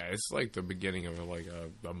 Yeah, it's like the beginning of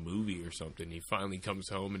a movie or something. He finally comes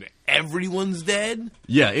home and everyone's dead.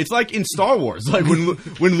 Yeah, it's like in Star Wars, like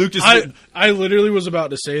when Luke just I literally was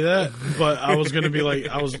about to say that, but I was gonna be like,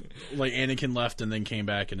 Anakin left and then came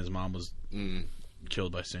back and his mom was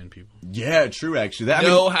killed by sand people. Yeah, true. Actually,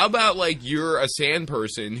 No, how about like you're a sand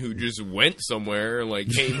person who just went somewhere, like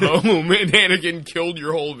came home, and Anakin killed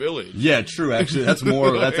your whole village. Yeah, true. Actually, that's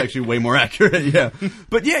actually way more accurate. Yeah,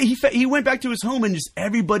 but yeah, he went back to his home and just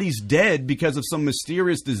everybody's dead because of some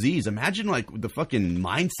mysterious disease. Imagine like the fucking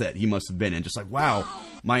mindset he must have been in. Just like, wow,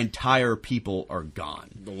 my entire people are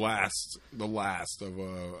gone. The last of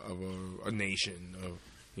a nation.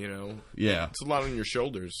 Yeah. It's a lot on your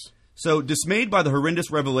shoulders. So, dismayed by the horrendous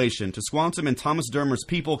revelation, Tisquantum and Thomas Dermer's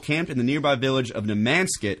people camped in the nearby village of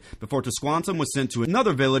Nemansket before Tisquantum was sent to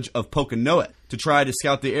another village of Pokanoet to try to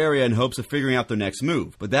scout the area in hopes of figuring out their next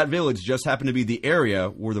move. But that village just happened to be the area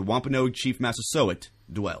where the Wampanoag Chief Massasoit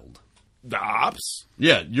dwelled. The ops?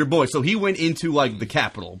 Yeah, your boy. So he went into, like, the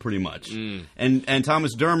capital, pretty much. And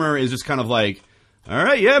Thomas Dermer is just kind of like, all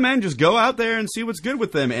right, yeah, man, just go out there and see what's good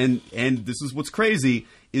with them. And this is what's crazy,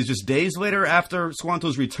 is just days later after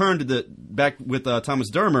Squanto's return to back with Thomas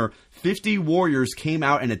Dermer, 50 warriors came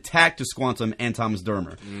out and attacked Tisquantum and Thomas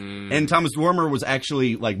Dermer. And Thomas Dermer was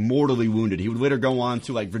actually, like, mortally wounded. He would later go on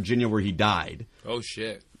to, like, Virginia where he died. Oh,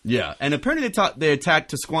 shit. Yeah, and apparently they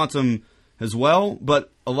attacked Tisquantum as well,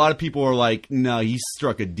 but a lot of people are like, no, he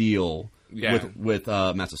struck a deal with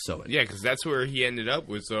Massasoit. Yeah, because that's where he ended up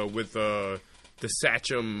with the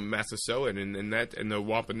Sachem Massasoit and the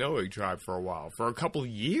Wampanoag tribe for a while, for a couple of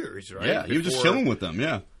years, right? Yeah, he was just chilling with them,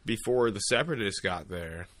 yeah. Before the Separatists got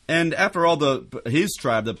there. And after all, his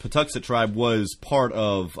tribe, the Patuxet tribe, was part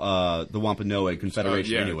of the Wampanoag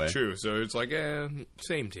Confederation anyway. True. So it's like,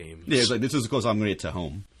 same team. Yeah, it's like, this is as close as I'm going to get to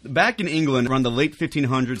home. Back in England, around the late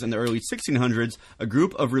 1500s and the early 1600s, a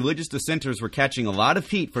group of religious dissenters were catching a lot of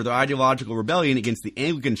heat for their ideological rebellion against the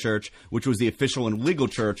Anglican Church, which was the official and legal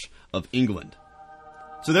church of England.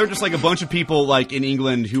 So there were just like a bunch of people like in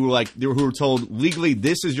England who were told legally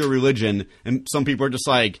this is your religion, and some people are just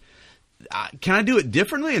like, can I do it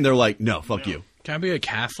differently? And they're like, no, fuck you. Can I be a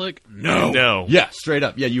Catholic? No. No. Yeah, straight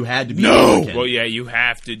up. Yeah, you had to be. No. Well, yeah, you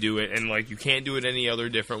have to do it, and like you can't do it any other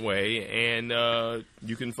different way, and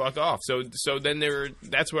you can fuck off. So then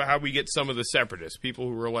that's how we get some of the separatists, people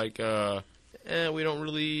who were like, we're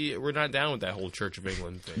not down with that whole Church of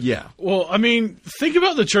England thing. Yeah. Well, I mean, think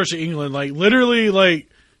about the Church of England. Like, literally, like,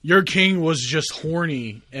 your king was just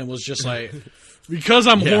horny and was just like, because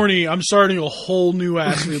I'm horny, I'm starting a whole new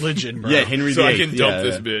ass religion, bro. Yeah, Henry So VIII. I can dump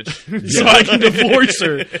this bitch. So I can divorce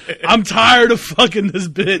her. I'm tired of fucking this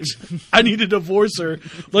bitch. I need to divorce her.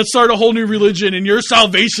 Let's start a whole new religion, and your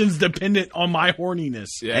salvation's dependent on my horniness.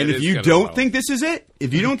 Yeah, And it if is you kinda don't wild. think this is it,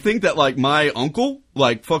 if you don't think that like my uncle,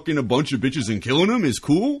 like fucking a bunch of bitches and killing them is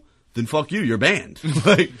cool, then fuck you, you're banned.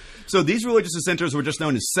 So these religious dissenters were just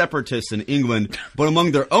known as separatists in England, but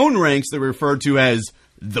among their own ranks they were referred to as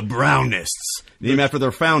the Brownists, named after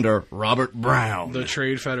their founder, Robert Brown. The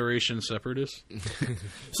Trade Federation separatists.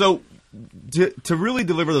 So, to really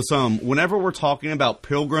deliver the sum, whenever we're talking about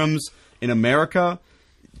pilgrims in America,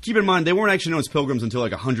 keep in mind they weren't actually known as pilgrims until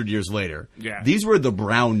like 100 years later. Yeah. These were the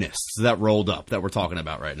Brownists that rolled up that we're talking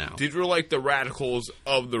about right now. These were like the radicals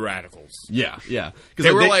of the radicals. Yeah.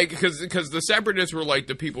 They were like, because the separatists were like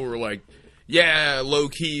the people who were like, yeah, low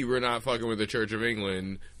key, we're not fucking with the Church of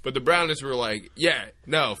England. But the Brownists were like, yeah,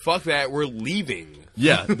 no, fuck that, we're leaving.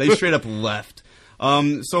 Yeah, they straight up left.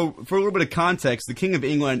 So, for a little bit of context, the King of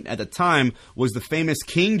England at the time was the famous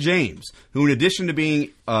King James, who, in addition to being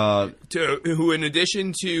In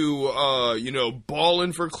addition to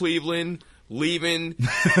balling for Cleveland, leaving,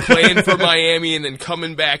 playing for Miami, and then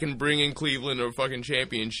coming back and bringing Cleveland a fucking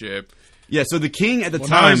championship. yeah. So the king at the Well,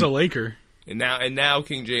 now time. he's a Laker. And now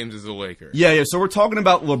King James is a Laker. Yeah. So we're talking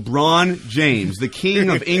about LeBron James, the King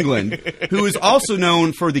of England, who is also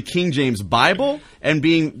known for the King James Bible and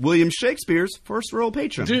being William Shakespeare's first royal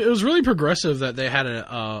patron. Dude, it was really progressive that they had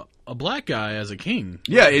a a black guy as a king.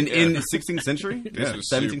 Yeah, in the 16th century, This was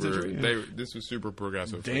 17th super, century. this was super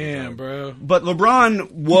progressive. Damn, bro. But LeBron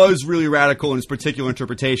was really radical in his particular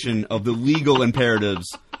interpretation of the legal imperatives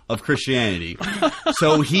of Christianity.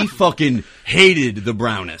 So he fucking hated the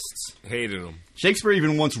Brownists. Hated him. Shakespeare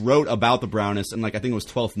even once wrote about the Brownists in, like, I think it was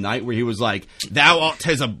Twelfth Night, where he was like, "Thou art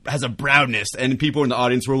has a Brownist," and people in the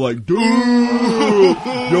audience were like, "Dude,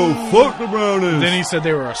 yo, fuck the Brownists." Then he said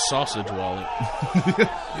they were a sausage wallet.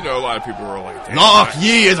 You know, a lot of people were like, damn, Knock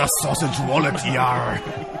ye is a sausage wallet, yar.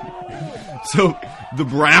 So the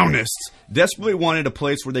Brownists desperately wanted a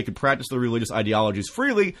place where they could practice their religious ideologies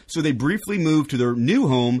freely, so they briefly moved to their new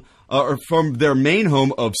home, or from their main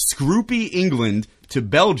home of Scroopy, England, to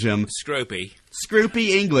Belgium. Scroopy,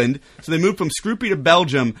 England. So they moved from Scroopy to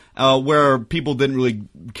Belgium, where people didn't really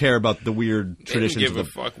care about the weird They traditions. didn't give a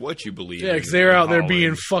fuck what you believe. Yeah, because they're out there Holland.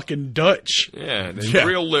 being fucking Dutch. Yeah, they're Yeah.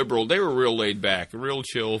 real liberal. They were real laid back, real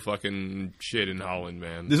chill fucking shit in Holland,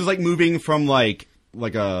 man. This is like moving from like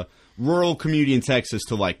a rural community in Texas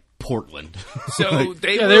to like Portland. So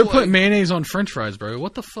they Yeah, were they were like, putting mayonnaise on French fries, bro.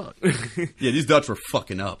 What the fuck? Yeah, these Dutch were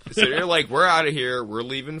fucking up. So they're like, we're out of here. We're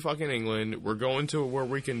leaving fucking England. We're going to where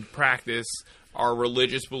we can practice our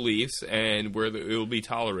religious beliefs and where it will be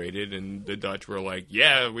tolerated. And the Dutch were like,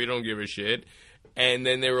 yeah, we don't give a shit. And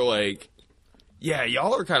then they were like, yeah,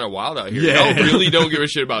 y'all are kind of wild out here. Yeah. Y'all really don't give a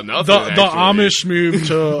shit about nothing. The actually. Amish moved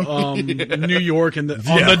to New York on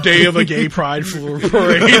the day of a gay pride parade.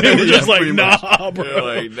 They were just like, pretty much. nah, bro. They're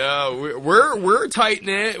like, no, we're tight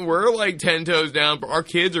knit. We're like 10 toes down. But our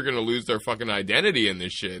kids are gonna lose their fucking identity in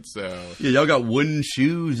this shit. So Yeah, y'all got wooden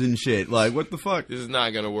shoes and shit. Like, what the fuck? this is not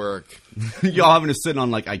gonna work. Y'all having to sit on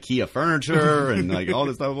like IKEA furniture and like all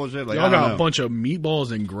this type of bullshit. Like, Y'all I don't got know. a bunch of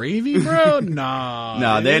meatballs and gravy, bro? Nah.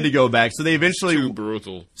 Nah, dude. they had to go back. So they eventually Too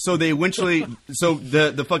brutal. So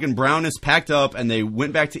the fucking Brownists packed up and they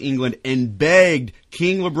went back to England and begged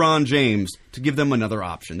King LeBron James to give them another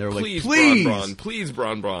option. They were Please, like, please. Bron, please,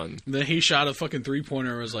 Bron. Then he shot a fucking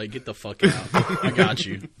 3-pointer and was like, get the fuck out. I got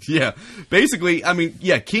you. Yeah. Basically, I mean,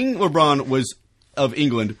 yeah, King LeBron of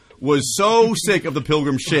England was so sick of the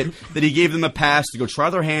pilgrim shit that he gave them a pass to go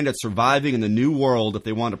try their hand at surviving in the new world if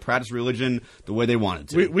they wanted to practice religion the way they wanted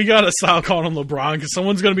to. We got to stop calling him LeBron because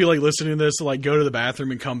someone's going to be like listening to this to like go to the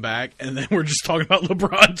bathroom and come back. And then we're just talking about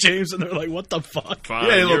LeBron James and they're like, what the fuck? Fine,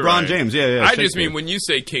 Yeah, you're LeBron right. James. Yeah. I just Shakespeare. mean when you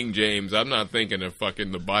say King James, I'm not thinking of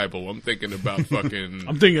fucking the Bible. I'm thinking about fucking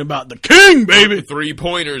I'm thinking about the king, baby.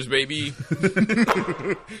 3-pointers, baby.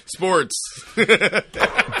 Sports.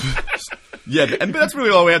 Yeah, and that's really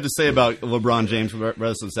all we have to say about LeBron James for the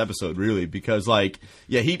rest of this episode, really, because, like,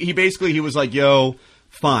 yeah, he basically, he was like, yo,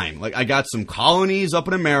 fine, like, I got some colonies up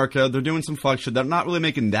in America, they're doing some fuck shit, they're not really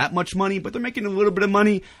making that much money, but they're making a little bit of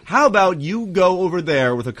money. How about you go over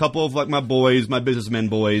there with a couple of, like, my boys, my businessmen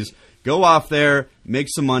boys, go off there, make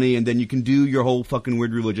some money, and then you can do your whole fucking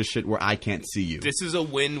weird religious shit where I can't see you. This is a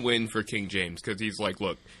win-win for King James because he's like,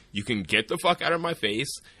 look, you can get the fuck out of my face,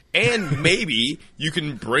 and maybe you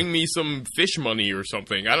can bring me some fish money or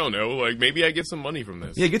something. I don't know. Like, maybe I get some money from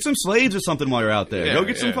this. Yeah, get some slaves or something while you're out there. Yeah, Go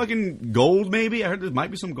get some yeah. fucking gold, maybe. I heard there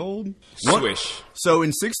might be some gold. Swish. So in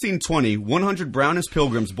 1620, 100 Brownist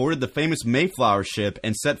pilgrims boarded the famous Mayflower ship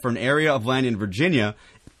and set for an area of land in Virginia.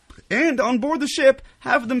 And on board the ship,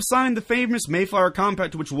 have them sign the famous Mayflower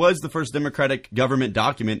Compact, which was the first democratic government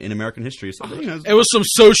document in American history. So, you know, It was some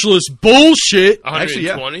socialist bullshit. Actually,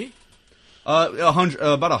 yeah. 120? 100,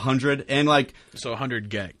 about 100, and like, So 100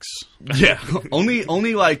 gex. yeah,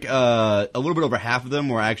 only like a little bit over half of them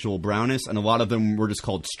were actual Brownists, and a lot of them were just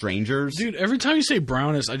called strangers. Dude, every time you say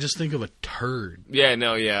brownist, I just think of a turd. Yeah,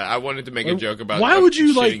 no, yeah. I wanted to make a joke about Why would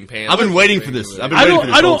you, like- shitting pants I've been or waiting something, for this. but- I've been waiting for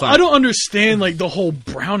this whole time. I don't understand like the whole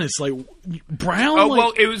brownist. Like brown. Oh, like,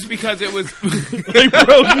 well, it was because it was... like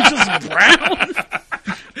bro, you just brown.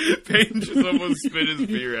 Peyton just almost spit his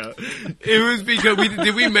beer out. It was because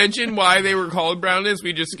did we mention why they were called Brownists?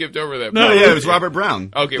 We just skipped over that. No, Oh, part. yeah, it was Robert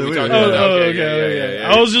Brown. Okay, we So, talked yeah. about that. Okay, okay.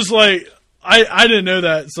 yeah. I was just like, I didn't know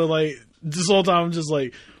that. So like this whole time, I'm just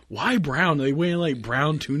like, why brown? Are they wearing like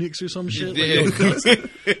brown tunics or some shit?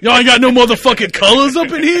 Like, y'all ain't got no motherfucking colors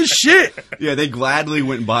up in here. Shit. Yeah, they gladly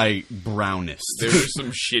went by Brownist. There was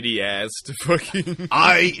some shitty ass to fucking.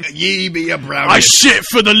 Ye be a Brownist. I shit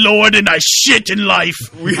for the Lord and I shit in life.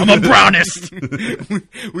 I'm a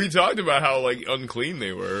brownist. We talked about how like unclean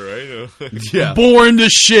they were, right? Yeah. Born to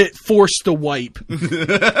shit, forced to wipe. Is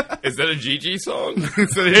that a GG song?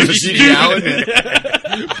 Is that a Gigi Allen?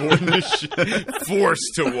 Born to shit,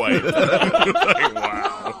 forced to wipe. Like,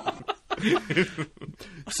 wow.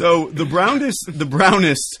 So the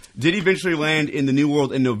Brownists did eventually land in the New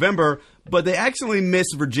World in November, but they accidentally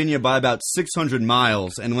missed Virginia by about 600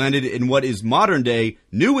 miles and landed in what is modern-day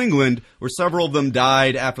New England, where several of them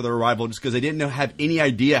died after their arrival just because they didn't have any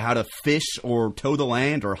idea how to fish or tow the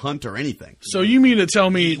land or hunt or anything. So you mean to tell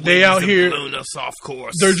me they out here, blown us off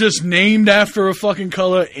course. they're just named after a fucking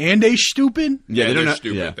color and they stupid? Yeah, they don't they're know-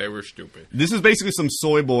 stupid. yeah. They were stupid. This is basically some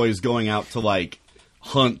soy boys going out to, like,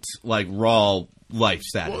 hunt, like, raw life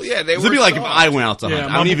status. Well, yeah, they This would were be like if soft. I went out to hunt. Yeah,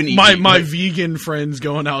 I don't even eat my meat. vegan friends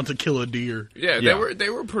going out to kill a deer. Yeah, Yeah. they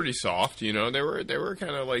were pretty soft, you know. They were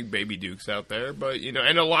kind of like baby dukes out there, but you know,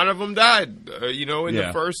 and a lot of them died, you know, in Yeah.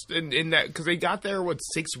 the first in that because they got there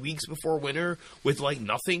 6 weeks before winter with like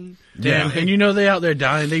nothing. Damn, Yeah. and you know they out there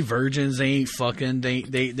dying. They virgins. They ain't fucking.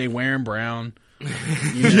 They wearing brown.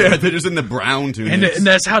 Yeah, they're just in the brown tunics. And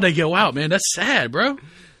that's how they go out, man. That's sad, bro.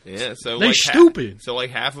 Yeah, so They like stupid. so like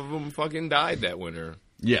half of them fucking died that winter.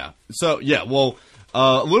 Yeah. So yeah. Well,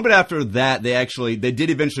 a little bit after that, they did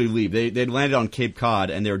eventually leave. They landed on Cape Cod,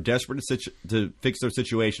 and they were desperate to fix their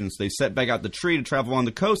situation. So they set back out the tree to travel on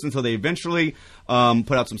the coast until they eventually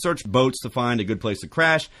put out some search boats to find a good place to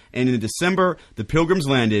crash. And in December, the Pilgrims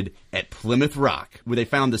landed at Plymouth Rock, where they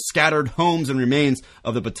found the scattered homes and remains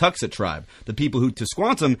of the Patuxet tribe, the people who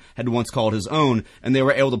Tisquantum had once called his own, and they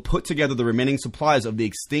were able to put together the remaining supplies of the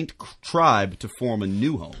extinct tribe to form a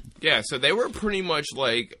new home. Yeah, so they were pretty much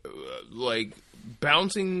like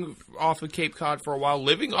bouncing off of Cape Cod for a while,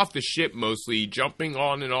 living off the ship mostly, jumping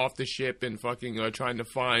on and off the ship and fucking trying to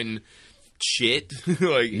find shit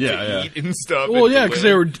like to eat and stuff. Well, and yeah, to because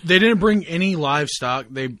live. they didn't bring any livestock.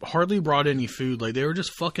 They hardly brought any food. Like they were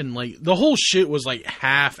just fucking like the whole shit was like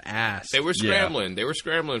half-assed. They were scrambling. They were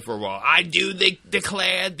scrambling for a while. I do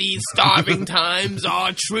declare these starving times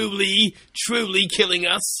are truly killing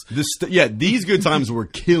us. These good times were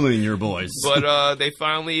killing your boys. But they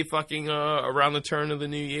finally fucking around the turn of the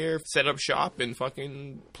new year set up shop in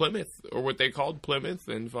fucking Plymouth, or what they called Plymouth,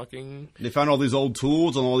 and fucking They found all these old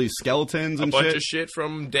tools and all these skeletons a and bunch shit. of shit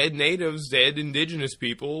from dead natives, dead indigenous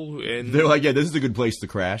people, and They're like, yeah, this is a good place to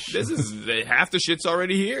crash. this is half the shit's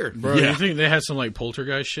already here. Bro, Yeah. you think they had some like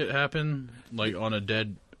poltergeist shit happen, like on a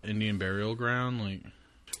dead Indian burial ground? Like,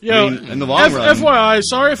 yo, in the long run- FYI,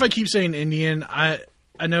 sorry if I keep saying Indian. I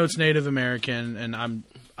know it's Native American, and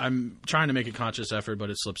I'm trying to make a conscious effort, but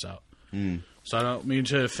it slips out. So I don't mean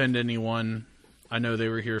to offend anyone. I know they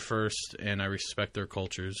were here first, and I respect their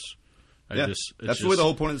cultures. That's really the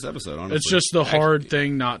whole point of this episode, honestly. It's just the hard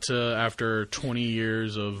thing not to, after 20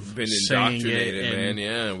 years of Been saying it indoctrinated, and man.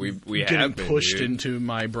 Yeah, we getting have been, pushed dude. into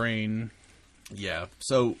my brain. Yeah.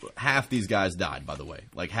 So half these guys died, by the way.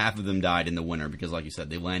 Like half of them died in the winter because, like you said,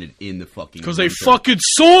 they landed in the fucking Because they winter. fucking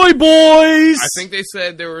soy boys! I think they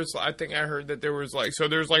said there was. I think I heard that there was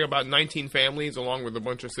there's about 19 families along with a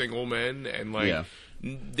bunch of single men, and Yeah.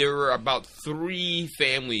 there were about 3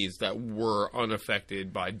 families that were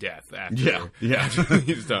unaffected by death after Yeah.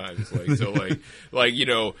 these times. Like you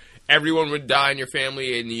know, everyone would die in your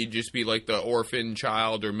family, and you'd just be like the orphan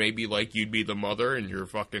child, or maybe like you'd be the mother, and your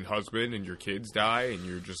fucking husband and your kids die, and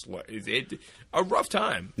you're just like, is it a rough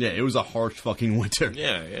time? Yeah, it was a harsh fucking winter.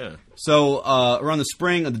 Yeah. So around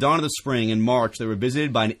the dawn of the spring in March, they were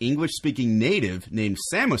visited by an English-speaking native named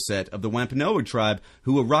Samoset of the Wampanoag tribe,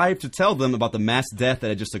 who arrived to tell them about the mass death that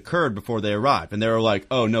had just occurred before they arrived. And they were like,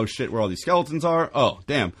 "Oh no, shit! Where all these skeletons are? Oh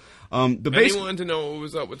damn!" And he wanted to know what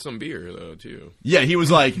was up with some beer though too. Yeah, he was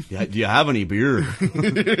like, yeah, "Do you have any beer?"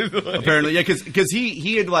 Apparently, yeah, because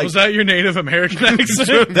he had like. Was that your Native American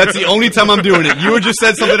accent? That's the only time I'm doing it. You had just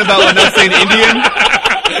said something about like, not saying Indian.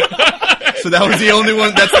 So that was the only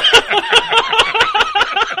one. That's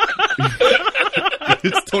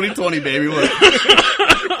it's 2020, baby. Look.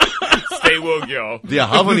 Stay woke, y'all. Do you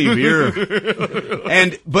have any beer?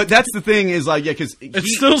 But that's the thing is like, yeah, because It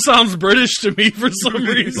still sounds British to me for some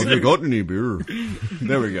reason. have you got any beer?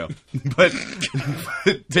 There we go. But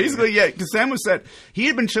basically, yeah, because Sam was said he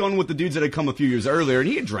had been chilling with the dudes that had come a few years earlier, and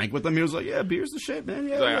he had drank with them. He was like, "Yeah, beer's the shit, man.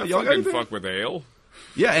 Yeah, Like, I y'all got any fucking beer?" fuck with ale.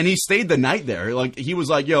 Yeah, and he stayed the night there. Like he was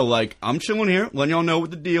like, "Yo, like I'm chilling here, letting y'all know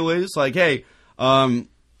what the deal is. Like, hey,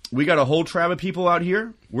 we got a whole tribe of people out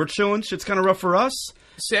here. We're chilling. Shit's kind of rough for us."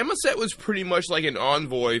 Samoset was pretty much like an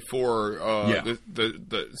envoy for Yeah.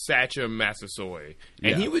 the Sachem Massasoit,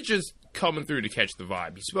 and Yeah. he was just coming through to catch the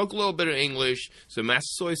vibe. He spoke a little bit of English, so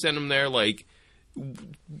Massasoit sent him there. Like,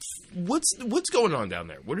 what's going on down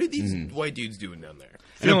there? What are these white dudes doing down there?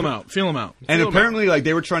 Feel him out. Feel him out. And apparently, like,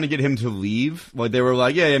 they were trying to get him to leave. Like, they were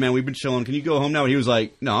like, yeah, man, we've been chilling. Can you go home now? And he was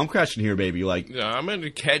like, no, I'm crashing here, baby. Like, No, I'm going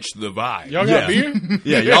to catch the vibe. Y'all got beer?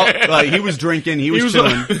 yeah, y'all, like, he was drinking. He was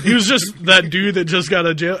chilling. He was just that dude that just got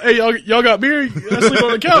out of jail. Hey, y'all got beer? I sleep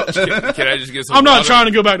on the couch. Can I just get some I'm not water? trying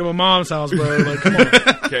to go back to my mom's house, bro. Like, come on.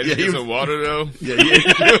 Can I just get some water, though?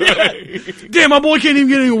 Damn, my boy can't even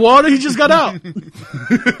get any water. He just got out.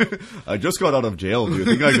 I just got out of jail, dude.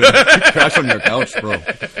 I think I could crash on your couch, bro.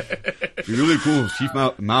 Be really cool. Chief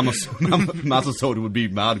Masasoda would be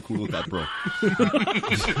mad cool with that, bro.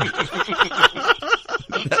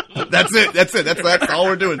 That's it. That's all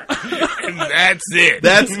we're doing. And that's it.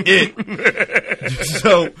 That's it.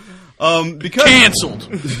 So, because Canceled.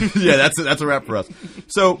 yeah, that's a wrap for us.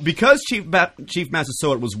 So, because Chief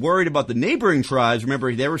Massasoit was worried about the neighboring tribes,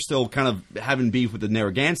 remember they were still kind of having beef with the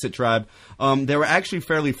Narragansett tribe. They were actually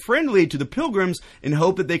fairly friendly to the Pilgrims in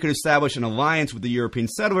hope that they could establish an alliance with the European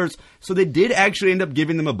settlers. So they did actually end up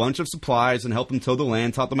giving them a bunch of supplies and help them till the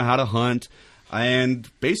land, taught them how to hunt, and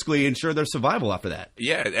basically ensure their survival after that.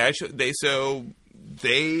 Yeah, actually,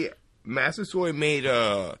 Massasoit made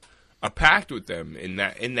a pact with them in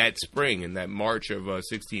that spring, in that March of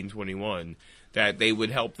 1621, that they would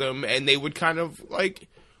help them, and they would kind of like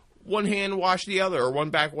one hand wash the other, or one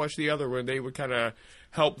back wash the other, where they would kind of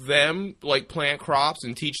help them like plant crops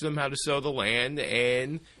and teach them how to sow the land,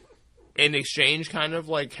 and in exchange kind of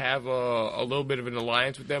like have a little bit of an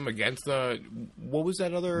alliance with them against what was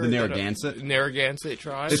that other... The Narragansett? Narragansett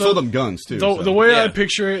tribe. They sold them guns, too. The way Yeah. I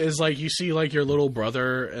picture it is like you see like your little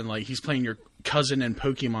brother and like he's playing your cousin in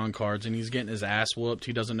Pokemon cards and he's getting his ass whooped.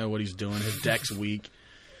 He doesn't know what he's doing. His deck's weak.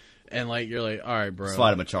 And like you're like, all right, bro.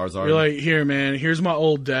 Slide him a Charizard. You're like, here, man. Here's my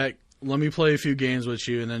old deck. Let me play a few games with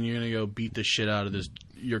you, and then you're gonna go beat the shit out of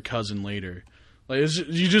your cousin later. Like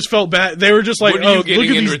you just felt bad. They were just like, what are you look getting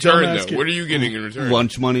at in these return, dumbass though? kids. What are you getting in return?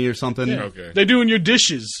 lunch money or something. Yeah. Okay. They're doing your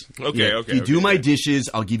dishes. Okay, Yeah. okay. If you do okay. my dishes,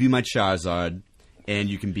 I'll give you my Charizard, and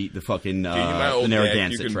you can beat the fucking Give you my the old deck,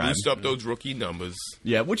 Narragansett you can tribe. boost up those rookie numbers.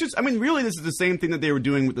 Yeah, which is, I mean, really, this is the same thing that they were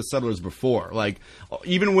doing with the settlers before. Like,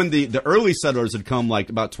 even when the early settlers had come, like,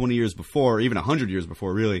 about 20 years before, or even 100 years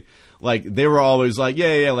before, really, like, they were always like,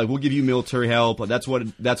 yeah, like, we'll give you military help. That's what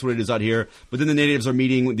it is out here. But then the natives are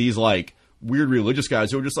meeting with these, like, weird religious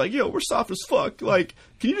guys who are just like, yo, we're soft as fuck. Like,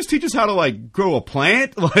 can you just teach us how to, like, grow a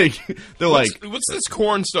plant? Like, they're What's this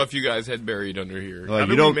corn stuff you guys had buried under here? How like,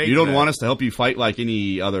 did you we make don't that? want us to help you fight, like,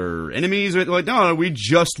 any other enemies? Like, no, we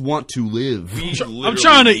just want to live. We I'm literally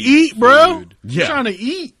trying to eat, bro. food. Yeah. I'm trying to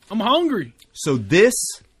eat. I'm hungry. So this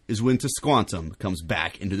is when Tisquantum comes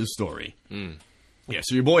back into the story. Yeah,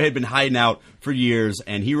 so your boy had been hiding out for years,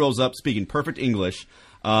 and he rolls up speaking perfect English.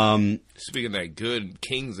 Speaking of that good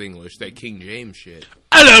King's English, that King James shit.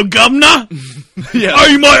 Hello, governor. Yeah. Are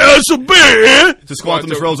you my ass a beer? Tisquantum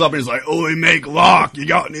just rolls up and is like, "Oi, make lock, you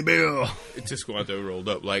got any beer?" Tisquanto rolled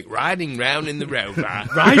up like riding round in the rover.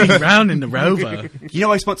 Riding round in the rover. You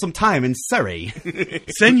know, I spent some time in Surrey.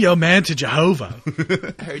 Send your man to Jehovah.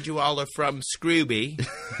 Heard you all are from Scrooby.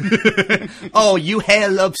 Oh, you hair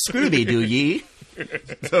love Scrooby, do ye?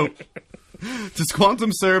 So,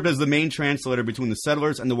 Tisquantum served as the main translator between the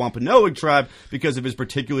settlers and the Wampanoag tribe because of his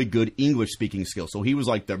particularly good English-speaking skills. So he was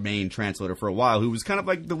like their main translator for a while, who was kind of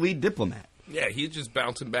like the lead diplomat. Yeah, he's just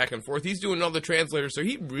bouncing back and forth. He's doing all the translators, so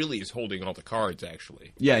he really is holding all the cards,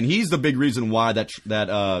 actually. Yeah, and he's the big reason why that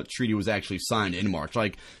treaty was actually signed in March.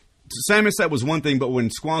 Like, Samoset was one thing, but when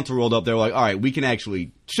Squanto rolled up, they were like, all right, we can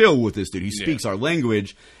actually chill with this dude. He speaks our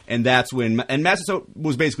language, and that's when... And Massasoit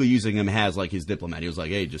was basically using him as, like, his diplomat. He was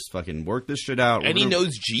like, hey, just fucking work this shit out. And he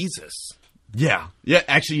knows Jesus. Yeah. Yeah,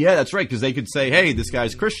 actually, yeah, that's right, because they could say, hey, this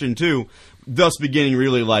guy's Christian, too, thus beginning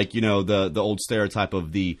really, like, you know, the old stereotype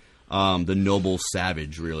of the noble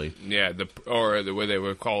savage, really. Yeah, the way they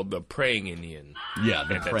were called the praying Indian. Yeah,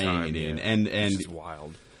 the At that praying time, Indian. yeah. And This is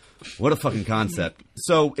wild. what a fucking concept.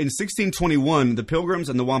 So, in 1621, the Pilgrims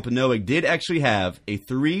and the Wampanoag did actually have a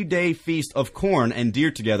 3-day feast of corn and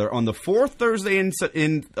deer together on the 4th Thursday in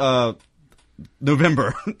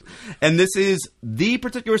November. And this is the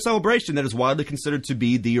particular celebration that is widely considered to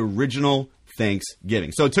be the original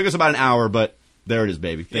Thanksgiving. So, it took us about an hour, but there it is,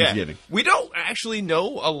 baby. Thanksgiving. Yeah. We don't actually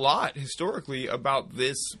know a lot historically about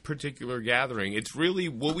this particular gathering. It's really,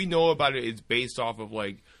 what we know about it is based off of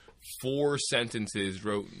like 4 sentences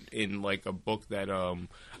wrote in like a book that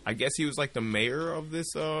I guess he was like the mayor of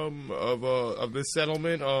this of this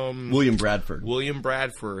settlement. William Bradford. William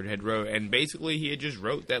Bradford had wrote, and basically he had just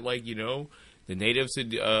wrote that, like, you know, the natives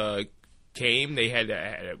had came, they had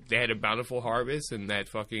a bountiful harvest, and that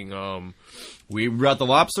fucking We brought the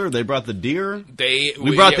lobster. They brought the deer.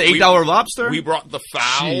 we brought the $8 lobster. We brought the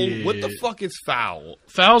fowl. Shit. What the fuck is fowl?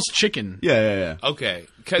 Fowl's chicken. Yeah. Okay,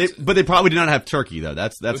 But they probably did not have turkey though.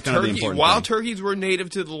 That's kind of the turkey, important wild thing. turkeys were native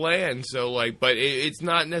to the land, so but it's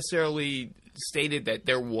not necessarily stated that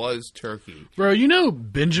there was turkey. Bro, you know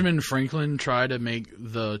Benjamin Franklin tried to make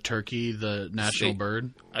the turkey the national State.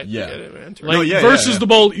 bird? I Yeah. get it, man. Like, yeah, versus yeah. the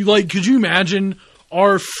bald. Like, could you imagine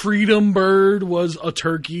our freedom bird was a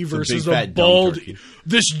turkey versus big, a fat, dumb bald, turkey.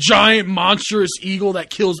 this giant monstrous eagle that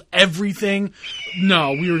kills everything?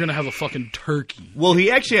 No, we were gonna have a fucking turkey. Well,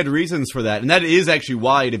 he actually had reasons for that, and that is actually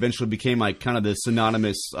why it eventually became like kind of the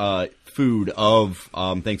synonymous food of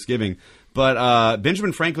Thanksgiving. But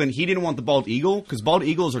Benjamin Franklin, he didn't want the bald eagle because bald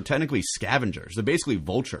eagles are technically scavengers. They're basically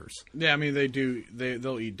vultures. Yeah, I mean they do.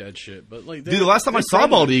 They'll eat dead shit. But like, Dude, the last time I saw a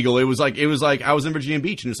bald eagle, it was like I was in Virginia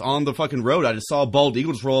Beach and just on the fucking road. I just saw a bald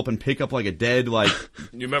eagle just roll up and pick up like a dead like.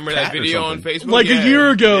 You remember cat that or video on something. Facebook? like Yeah. a year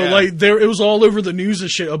ago, Yeah. like it was all over the news and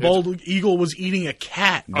shit. A bald eagle was eating a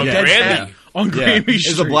cat, a Yeah. dead Grammy. cat on Yeah, Grammy it's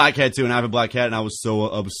Street. a black cat too, and I have a black cat, and I was so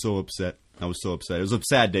upset. I was so upset. It was a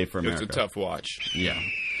sad day for It America. was a tough watch. Yeah.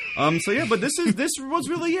 So yeah, but this was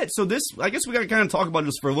really it. So this, I guess we got to kind of talk about it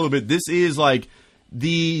just for a little bit. This is like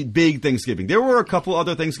the big Thanksgiving. There were a couple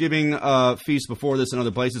other Thanksgiving feasts before this in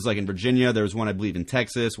other places, like in Virginia. There was one, I believe, in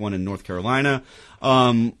Texas, one in North Carolina.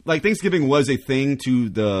 Like Thanksgiving was a thing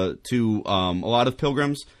to a lot of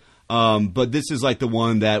pilgrims. But this is like the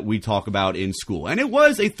one that we talk about in school. And it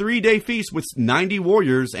was a 3-day feast with 90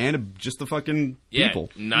 warriors and just the fucking Yeah, people.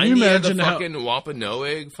 90 of the imagine how- fucking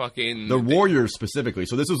Wampanoag, fucking The warriors specifically.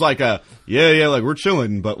 So this was like like we're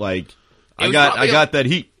chilling, but like I was got probably that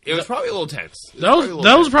heat. It was probably a little tense. That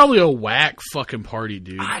was probably a whack fucking party,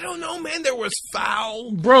 dude. I don't know, man. There was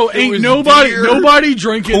fowl, Bro, There ain't was nobody deer,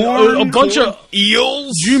 drinking corn, a bunch of.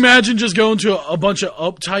 eels. Do you imagine just going to a bunch of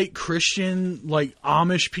uptight Christian like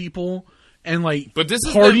Amish people and like But this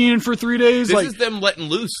is partying for 3 days? This like, is them letting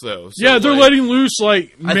loose, though. So, yeah, they're like, letting loose.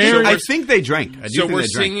 Like Mary, I think they drank. I do So think we're they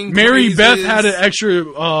drank. singing. Mary praises. Beth had an extra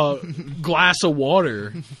glass of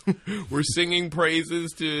water, We're singing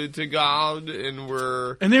praises to God, and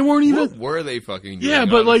we're. and they weren't even. What were they fucking doing? Yeah,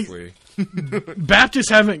 but, like, honestly? Baptists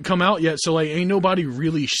haven't come out yet, so like ain't nobody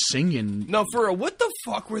really singing. No, for real, what the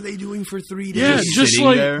fuck were they doing for 3 days? Yeah, Just just sitting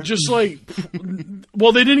like, there? just like,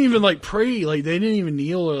 well, they didn't even like pray, like they didn't even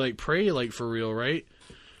kneel or like pray, like for real, right?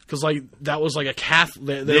 Because like that was like a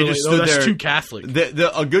Catholic. They were just like, oh, stood that's there. too Catholic.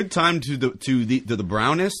 A good time to the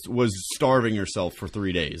brownest was starving yourself for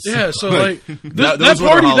 3 days. Yeah, so like That- that those were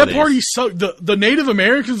the party, that holidays. party sucked. The Native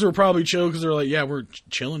Americans were probably chill because they're like, yeah, we're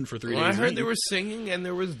chilling for 3 Well, I days. heard they were singing and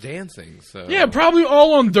there was dancing. So Yeah, probably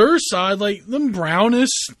all on their side. Like them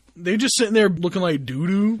brownists, they just sitting there looking like doo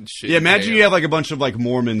doo. Shit, Yeah, imagine damn. you have like a bunch of like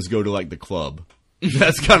Mormons go to like the club.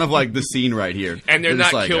 That's kind of like the scene right here. And they're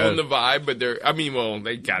just not like, killing the vibe, but they're. I mean, well,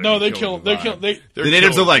 they got. No, they kill. They kill. They The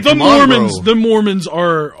natives are like, the "Come on, Mormons. bro." The Mormons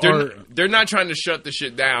are. They're not trying to shut the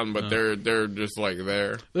shit down, but they're just like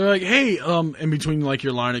there. They're like, hey, in between like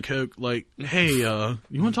your line of coke, like, hey, you want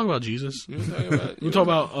to talk about Jesus? You want to talk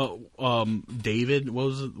about David? What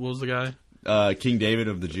was the guy? King David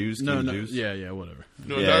of the Jews. King of the Jews. yeah, whatever.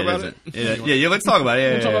 You want to talk about it? Yeah, let's talk about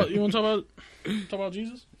it. Yeah, You want to talk about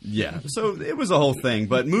Jesus? Yeah, so it was a whole thing.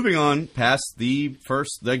 But moving on past the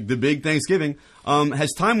big Thanksgiving,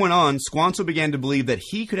 as time went on, Squanto began to believe that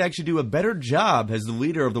he could actually do a better job as the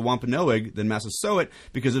leader of the Wampanoag than Massasoit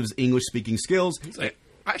because of his English-speaking skills. It's like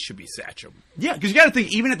I should be Sachem. Yeah, because you got to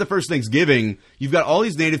think, even at the first Thanksgiving, you've got all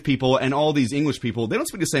these native people and all these English people. They don't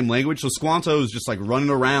speak the same language, so Squanto's just like running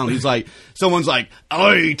around. He's like, someone's like,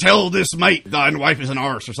 "I tell this mate, thine wife is an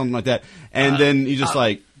arse," or something like that, and then he's just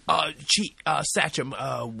like. Sachem,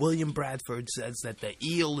 William Bradford says that the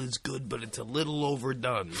eel is good, but it's a little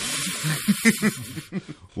overdone.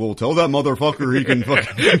 Well, tell that motherfucker he can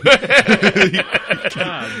fucking.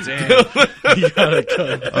 God damn! You gotta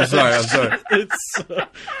cut. I'm sorry.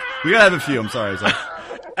 We gotta have a few. I'm sorry.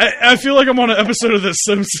 I feel like I'm on an episode of The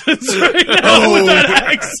Simpsons right now with that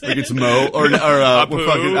accent. Like it's Mo or we're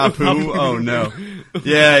fucking Apu. Oh no.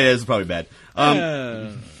 Yeah, it's probably bad.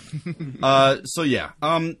 So yeah.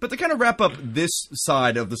 But to kind of wrap up this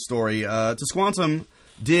side of the story, Tisquantum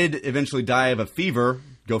did eventually die of a fever.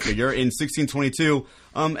 Go figure. In 1622.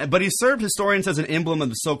 But he served historians as an emblem of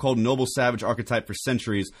the so-called noble savage archetype for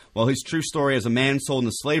centuries, while his true story as a man sold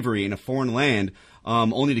into slavery in a foreign land,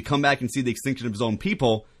 only to come back and see the extinction of his own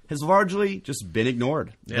people, has largely just been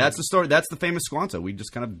ignored. Yeah. That's the story. That's the famous Squanto. We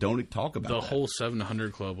just kind of don't talk about The that. whole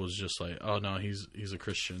 700 Club was just like, oh no, he's a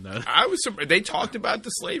Christian. That, I was surprised. They talked about the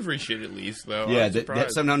slavery shit at least, though. Yeah, I was that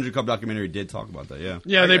surprised. 700 Club documentary did talk about that. Yeah.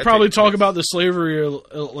 yeah, I they take probably the talk piss. about the slavery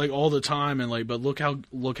like all the time, and like, but look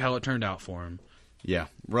how it turned out for him. Yeah,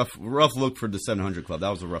 rough look for the 700 Club. That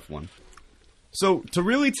was a rough one. So, to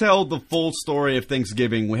really tell the full story of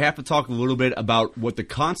Thanksgiving, we have to talk a little bit about what the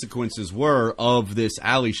consequences were of this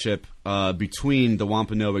allyship between the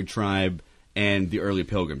Wampanoag tribe and the early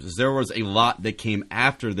Pilgrims. As there was a lot that came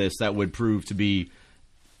after this that would prove to be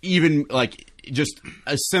even, like, just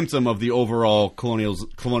a symptom of the overall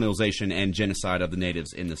colonialization and genocide of the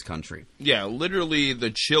natives in this country. Yeah, literally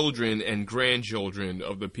the children and grandchildren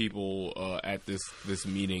of the people at this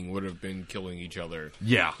meeting would have been killing each other.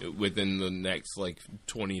 Yeah. Within the next,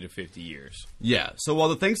 20 to 50 years. Yeah, so while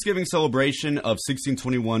the Thanksgiving celebration of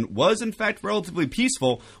 1621 was in fact relatively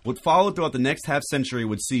peaceful, what followed throughout the next half-century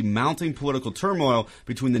would see mounting political turmoil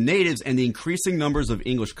between the natives and the increasing numbers of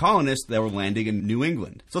English colonists that were landing in New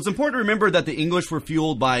England. So it's important to remember that the English were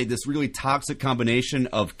fueled by this really toxic combination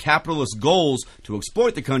of capitalist goals to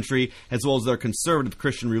exploit the country, as well as their conservative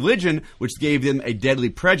Christian religion, which gave them a deadly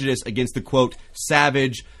prejudice against the, quote,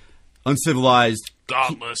 savage, uncivilized,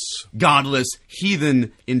 godless,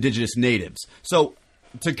 heathen indigenous natives. So,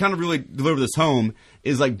 to kind of really deliver this home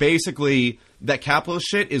is basically that capitalist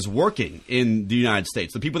shit is working in the United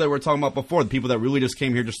States. The people that we were talking about before, the people that really just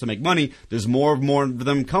came here just to make money, there's more of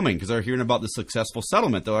them coming because they're hearing about the successful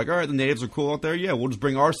settlement. They're like, all right, the natives are cool out there. Yeah, we'll just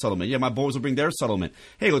bring our settlement. Yeah, my boys will bring their settlement.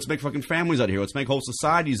 Hey, let's make fucking families out here. Let's make whole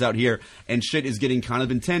societies out here. And shit is getting kind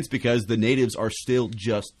of intense because the natives are still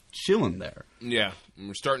just chilling there. Yeah,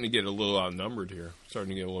 we're starting to get a little outnumbered here. Starting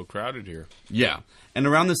to get a little crowded here. Yeah. And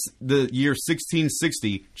around the year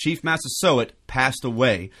 1660, Chief Massasoit passed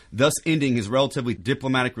away, thus ending his relatively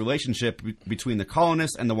diplomatic relationship between the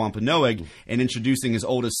colonists and the Wampanoag and introducing his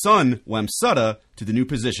oldest son, Wamsutta, to the new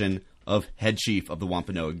position of head chief of the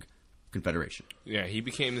Wampanoag Confederation. Yeah, he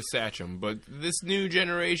became the sachem, but this new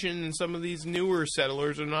generation and some of these newer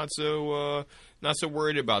settlers are not so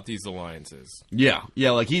worried about these alliances. Yeah,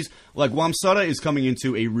 Wamsutta is coming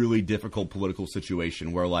into a really difficult political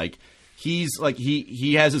situation where he's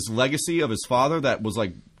he has this legacy of his father that was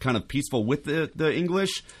kind of peaceful with the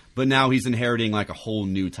English, but now he's inheriting a whole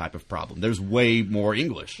new type of problem. There's way more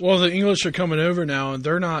English. Well, the English are coming over now, and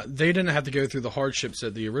they didn't have to go through the hardships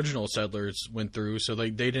that the original settlers went through, so they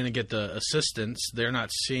didn't get the assistance. They're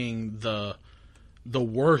not seeing the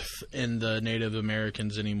worth in the Native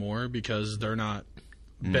Americans anymore because they're not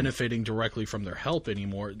benefiting directly from their help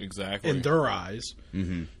anymore. Exactly. In their eyes.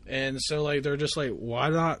 Mm-hmm. And so they're just why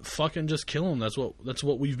not fucking just kill them? That's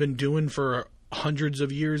what we've been doing for hundreds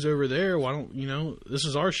of years over there. Why don't this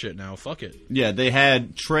is our shit now? Fuck it. Yeah, they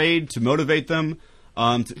had trade to motivate them.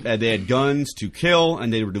 They had guns to kill,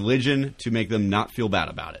 and they had religion to make them not feel bad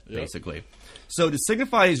about it. Yep. Basically. So to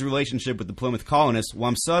signify his relationship with the Plymouth colonists,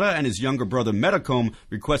 Wamsutta and his younger brother Metacomb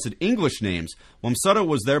requested English names. Wamsutta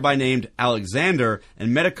was thereby named Alexander,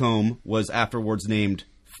 and Metacomb was afterwards named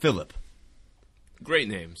Philip. Great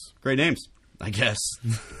names. Great names, I guess.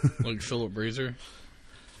 Like Philip Breezer.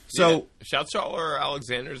 So, shouts to all our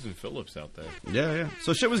Alexanders and Phillips out there. Yeah.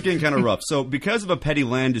 So shit was getting kind of rough. So because of a petty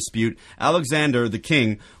land dispute, Alexander, the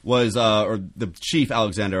king, was, or the chief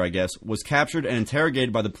Alexander, I guess, was captured and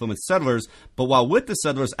interrogated by the Plymouth settlers. But while with the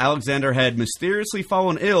settlers, Alexander had mysteriously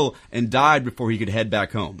fallen ill and died before he could head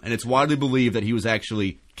back home. And it's widely believed that he was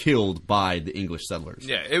actually killed by the English settlers.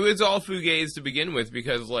 Yeah, it was all fugazi to begin with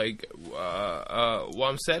because, Wamsutta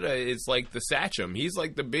is the sachem. He's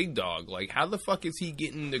the big dog. How the fuck is he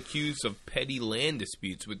getting accused of petty land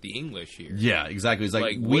disputes with the English here? Yeah, exactly. He's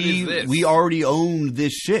what is this? We already own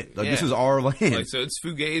this shit. This is our land. So it's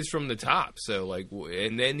fugazi from the top. So,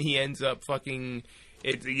 and then he ends up fucking...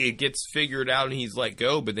 It gets figured out and he's let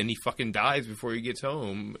go, but then he fucking dies before he gets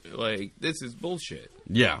home. This is bullshit.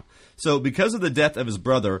 Yeah. So, because of the death of his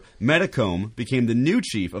brother, Metacomb became the new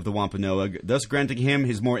chief of the Wampanoag, thus granting him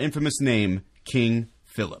his more infamous name, King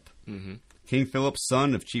Philip. Mm-hmm. King Philip,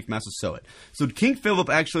 son of Chief Massasoit. So King Philip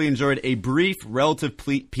actually enjoyed a brief relative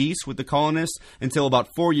peace with the colonists until about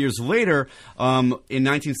 4 years later, in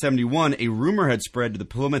 1971, a rumor had spread to the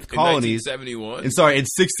Plymouth colonies. In 1971? In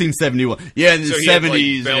 1671. Yeah, in the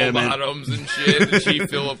 70s. Bell bottoms and shit. And Chief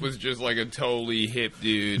Philip was just a totally hip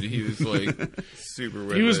dude. He was super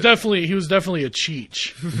with He was definitely a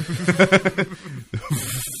cheech.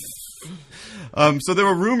 So there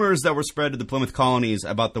were rumors that were spread to the Plymouth colonies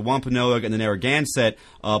about the Wampanoag and the Narragansett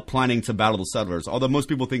planning to battle the settlers. Although most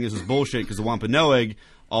people think this is bullshit because the Wampanoag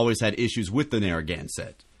always had issues with the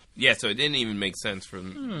Narragansett. Yeah, so it didn't even make sense to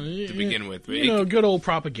begin with. You know, good old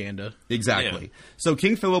propaganda. Exactly. Yeah. So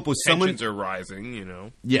King Philip was summoned. Tensions are rising, you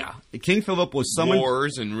know. Yeah, King Philip was summoned.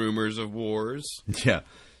 Wars and rumors of wars. Yeah.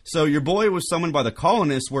 So your boy was summoned by the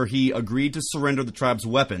colonists, where he agreed to surrender the tribe's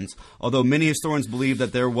weapons. Although many historians believe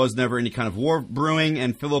that there was never any kind of war brewing,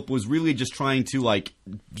 and Philip was really just trying to like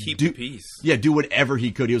Keep the peace. Yeah, do whatever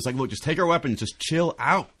he could. He was like, "Look, just take our weapons, just chill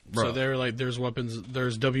out, bro." So they're like, there's weapons,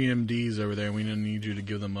 there's WMDs over there, and we don't need you to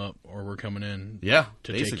give them up, or we're coming in Yeah,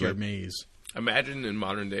 to basically. take your maze. Imagine in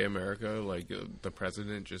modern day America, like the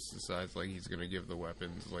president just decides like he's going to give the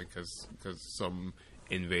weapons, like because some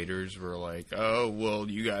invaders were like, "Oh, well,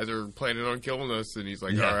 you guys are planning on killing us," and he's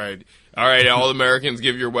like, Yeah. all right, all Americans,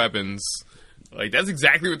 give your weapons." Like that's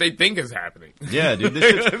exactly what they think is happening. Yeah, dude.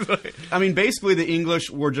 This shit's- I mean, basically, the English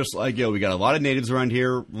were just like, "Yo, we got a lot of natives around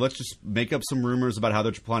here. Let's just make up some rumors about how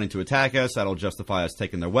they're planning to attack us. That'll justify us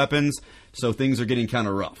taking their weapons." So things are getting kind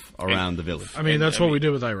of rough around the village. I mean, that's what we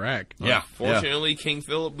did with Iraq. Yeah. Fortunately, King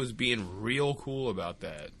Philip was being real cool about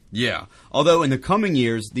that. Yeah. Although in the coming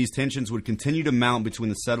years, these tensions would continue to mount between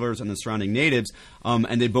the settlers and the surrounding natives,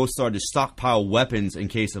 and they both started to stockpile weapons in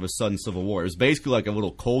case of a sudden civil war. It was basically like a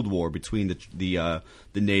little Cold War between the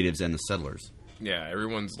natives and the settlers. Yeah,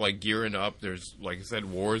 everyone's like gearing up. There's, like I said,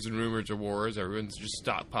 wars and rumors of wars. Everyone's just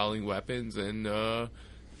stockpiling weapons, and the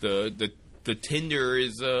tinder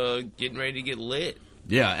is getting ready to get lit.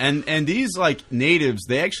 Yeah, and these like natives,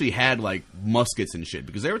 they actually had like muskets and shit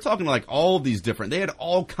because they were talking like all of these different. They had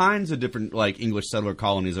all kinds of different like English settler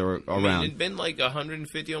colonies around. I mean, it'd been like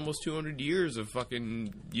 150, almost 200 years of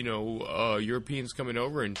fucking Europeans coming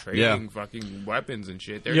over and trading fucking weapons and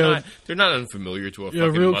shit. They're not unfamiliar to a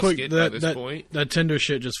fucking real musket quick, by this point. that Tinder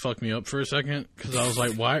shit just fucked me up for a second because I was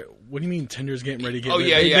like, why? What do you mean Tinder's getting ready to get? Oh, ready?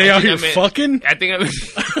 yeah. They I out think here I meant- fucking. I think I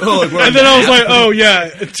was. And then I was like, oh yeah,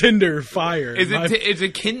 Tinder fire. Is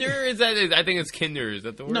it Kinder? Is that? I think it's Kinder. Is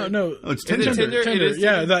that the word? No. Oh, it's Is it Tinder. Tinder? It Tinder. is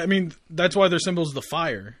Yeah, Tinder? that's why their symbol's the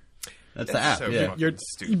fire. That's the app. so Yeah. fucking You're,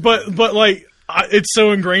 stupid. but like, it's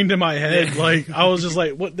so ingrained in my head. Like, I was just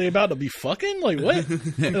like, what? They about to be fucking? Like, what?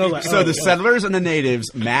 And I was like, So oh, the settlers and the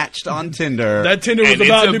natives matched on Tinder. that Tinder was And it's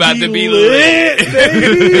about to be lit.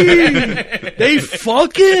 baby. They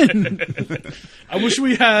fucking. I wish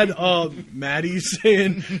we had Maddie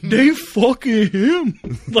saying they fucking him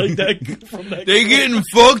like that from that. They getting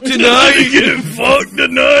fucked tonight. They getting fucked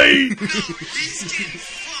tonight.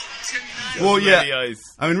 well, yeah. Matty Ice.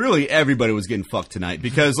 I mean, really, everybody was getting fucked tonight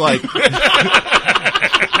because, like, the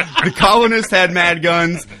colonists had mad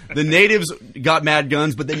guns, the natives got mad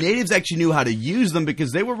guns, but the natives actually knew how to use them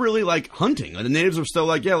because they were really, like, hunting. Like, the natives were still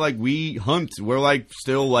like, yeah, like, we hunt. We're, like,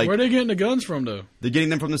 still, like, Where are they getting the guns from, though? they're getting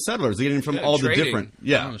them from the settlers. They're getting them from Yeah, all trading. the different,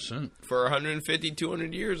 yeah. 100%. For 150,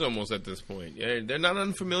 200 years almost at this point. Yeah, they're not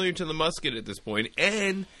unfamiliar to the musket at this point,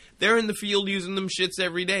 and they're in the field using them shits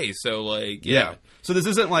every day. So, like, Yeah. So this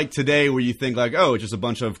isn't like today where you think like, oh, it's just a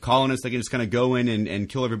bunch of colonists that can just kind of go in and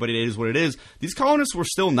kill everybody. It is what it is. These colonists were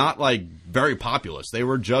still not like very populous. They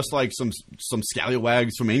were just like some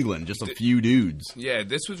scallywags from England, just a few dudes. Yeah,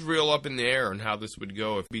 this was real up in the air on how this would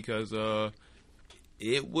go because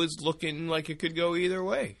it was looking like it could go either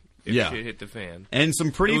way if Yeah. shit hit the fan. And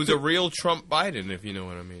some pretty It was a real Trump Biden, if you know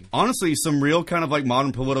what I mean. honestly, some real kind of like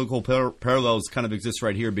modern political parallels kind of exist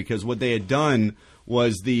right here because what they had done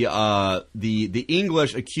was the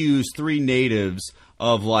English accused 3 natives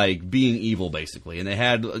of like being evil basically, and they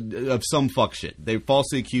had of some fuck shit. They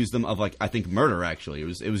falsely accused them of like I think murder. Actually, it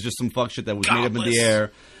was just some fuck shit that was made up in Godless. the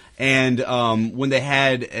air. And when they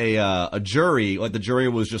had a jury, like the jury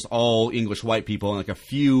was just all English white people and like a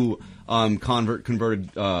few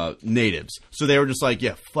converted natives. So they were just like,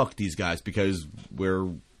 yeah, fuck these guys because they're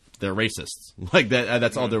racists. Like that.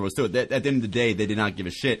 That's all there was to it. At the end of the day, they did not give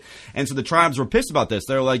a shit. And so the tribes were pissed about this.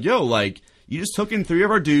 They were like, yo, like you just took in 3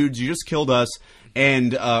 of our dudes. You just killed us,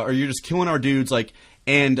 and or you're just killing our dudes. Like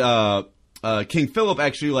and. King Philip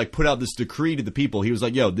actually like put out this decree to the people. He was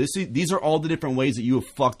like, "Yo, these are all the different ways that you have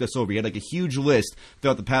fucked us over." He had like a huge list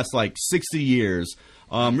throughout the past like 60 years,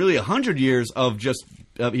 really 100 years of just.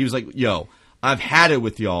 He was like, "Yo, I've had it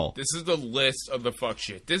with y'all." This is the list of the fuck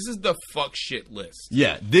shit. This is the fuck shit list.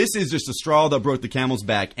 Yeah, this is just a straw that broke the camel's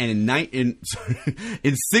back. And in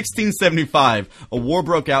 1675, a war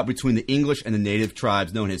broke out between the English and the native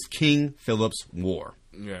tribes, known as King Philip's War.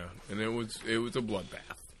 Yeah, and it was a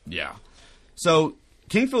bloodbath. Yeah. So,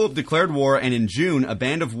 King Philip declared war, and in June, a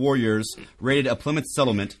band of warriors raided a Plymouth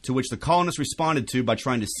settlement, to which the colonists responded to by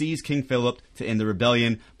trying to seize King Philip to end the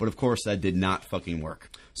rebellion, but of course that did not fucking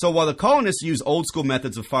work. So while the colonists used old-school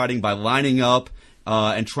methods of fighting by lining up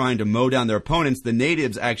and trying to mow down their opponents, the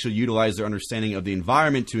natives actually utilized their understanding of the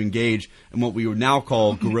environment to engage in what we would now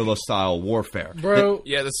call guerrilla-style warfare. Bro,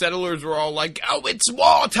 Yeah, the settlers were all like, "Oh, it's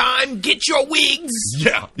wartime! Get your wigs!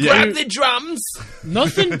 Yeah, Grab the drums!"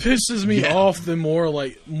 nothing pisses me Yeah. off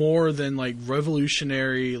more than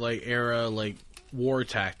revolutionary era war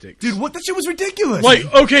tactics. Dude, what? That shit was ridiculous.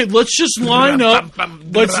 Okay, let's just line up.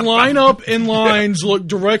 Let's line up in lines, look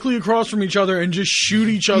directly across from each other, and just shoot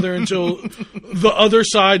each other until the other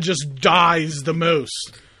side just dies the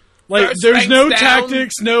most. First There's no ranks down.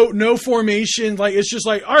 tactics, no formation. It's just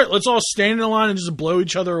all right, let's all stand in a line and just blow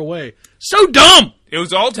each other away. So dumb. It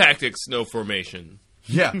was all tactics, no formation.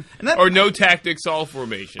 yeah, and that, Or no tactics, all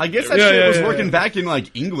formation. I guess that shit was working back in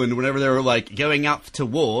England whenever they were going out to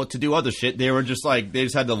war to do other shit. They were just they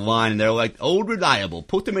just had the line and they were like, old reliable,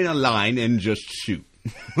 put them in a line and just shoot.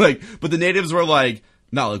 But the natives were like,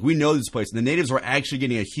 no, we know this place. And the natives were actually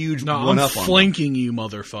getting a huge No, one I'm up on them. flanking you,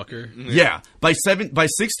 motherfucker. Yeah. By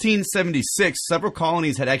 1676, several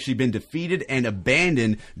colonies had actually been defeated and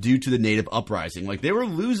abandoned due to the native uprising. They were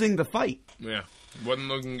losing the fight. Yeah, wasn't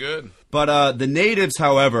looking good. But the natives,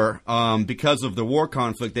 however, because of the war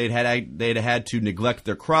conflict, they'd had to neglect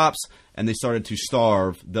their crops, and they started to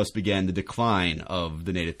starve. Thus began the decline of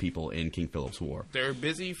the native people in King Philip's War. They were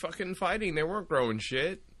busy fucking fighting. They weren't growing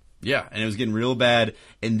shit. Yeah, and it was getting real bad.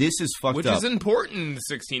 And this is fucked Which up. is important in the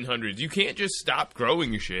 1600s. You can't just stop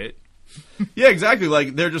growing shit. Yeah, exactly.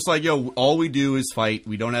 They're just yo, all we do is fight.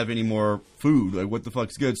 We don't have any more food. What the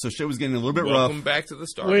fuck's good? So shit was getting a little bit Welcome rough. back to the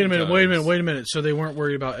start. Wait a minute. So they weren't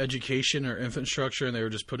worried about education or infrastructure, and they were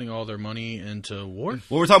just putting all their money into war?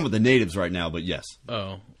 Well, we're talking about the natives right now, but yes.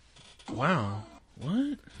 Oh. Wow.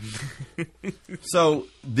 What? So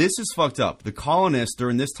this is fucked up. The colonists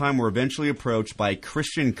during this time were eventually approached by a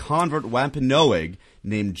Christian convert Wampanoag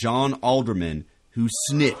named John Alderman, who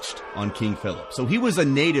snitched on King Philip. So he was a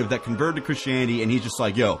native that converted to Christianity, and he's just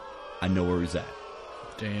yo, I know where he's at.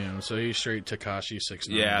 Damn, so he's straight Tekashi 6ix9ine.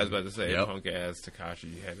 Yeah, I was about to say, Yep. punk ass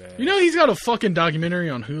Tekashi had ass. You know he's got a fucking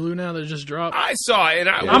documentary on Hulu now that just dropped. I saw it, and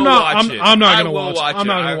I will I'm not- watch I'm- it. I'm not I gonna will watch it. watch I'm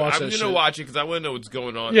not gonna it. watch I'm that gonna shit. watch it because I want to know what's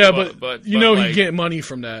going on. Yeah, but you know like, he get money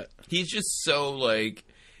from that. he's just so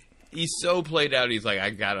he's so played out. He's like,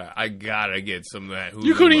 I gotta get some of that. Hulu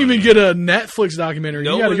You couldn't money. even get a Netflix documentary.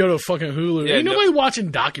 No you got to one- go to fucking Hulu. Yeah, Ain't no- nobody watching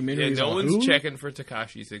Yeah, documentaries no on one's Hulu. checking for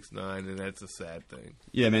Tekashi 6ix9ine, and that's a sad thing.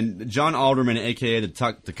 Yeah, man. John Alderman, a.k.a. the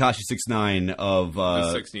Tekashi 6ix9ine of The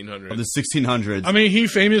 1600s. of the 1600s. I mean, he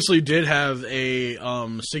famously did have a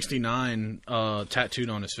 69 tattooed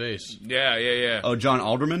on his face. Yeah. Oh, John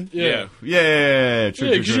Alderman? Yeah. Yeah, true,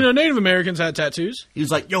 Yeah, because true. Native Americans had tattoos. He was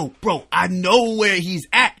like, yo, bro, I know where he's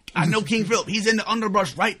at. I know King Philip. He's in the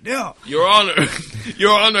underbrush right there. Your Honor,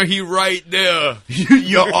 Your Honor, he right there.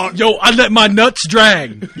 Yo, Yo, I let my nuts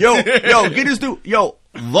drag. yo, get this dude. Yo,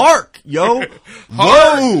 Lark, yo.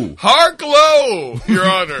 Whoa. Hark low, Your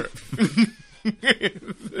Honor.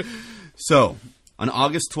 So, on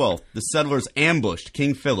August 12th, the settlers ambushed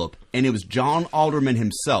King Philip, and it was John Alderman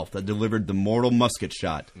himself that delivered the mortal musket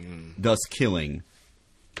shot, thus killing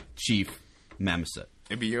Chief Mamiset.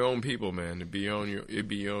 It'd be your own people, man. It'd be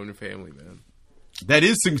your own family, man. That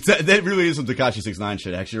really is some Tekashi 6ix9ine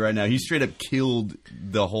shit, actually, right now. He straight up killed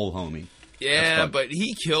the whole homie. Yeah, fucked. but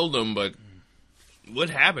he killed him, but what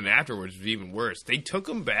happened afterwards was even worse. They took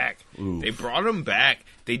him back. Oof. They brought him back.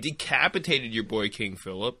 They decapitated your boy King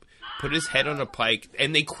Philip, put his head on a pike,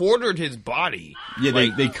 and they quartered his body. Yeah,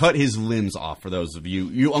 Like, they cut his limbs off, for those of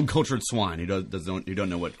you uncultured swine who don't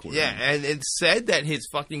know what quarter yeah, means. and it said that his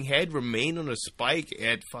fucking head remained on a spike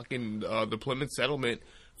at fucking the Plymouth settlement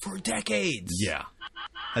for decades. Yeah.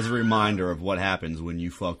 As a reminder of what happens when you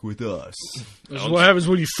fuck with us. This is what happens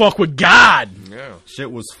when you fuck with God. Yeah.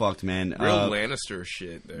 Shit was fucked, man. Real Lannister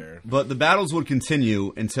shit there. But the battles would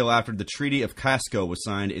continue until after the Treaty of Casco was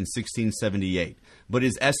signed in 1678. But it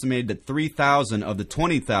is estimated that 3,000 of the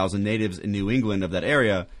 20,000 natives in New England of that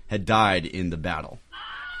area had died in the battle.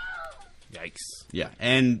 Yikes. Yeah,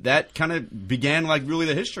 and that kind of began really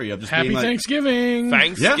the history of just Happy being Thanksgiving.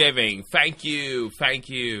 Thanksgiving. Thank you.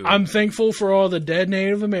 I'm thankful for all the dead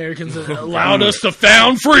Native Americans that allowed us to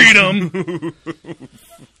found freedom.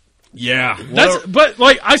 Yeah, But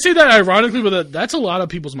I say that ironically, but that's a lot of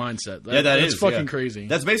people's mindset. That's fucking crazy.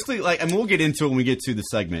 That's basically and we'll get into it when we get to the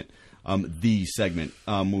segment.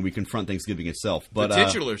 When we confront Thanksgiving itself. But the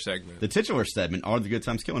titular segment. The titular segment, Are the Good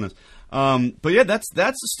Times Killing Us? But yeah, that's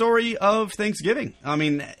the story of Thanksgiving. I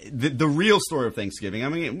mean, the real story of Thanksgiving. I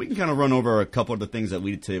mean, we can kind of run over a couple of the things that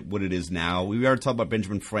lead to what it is now. We already talked about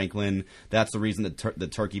Benjamin Franklin. That's the reason that the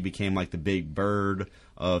turkey became the big bird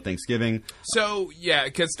of Thanksgiving. So, yeah,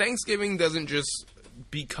 because Thanksgiving doesn't just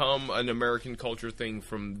become an American culture thing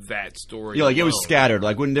from that story. Yeah, like it was alone. scattered.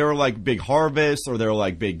 Like when there were like big harvests or there were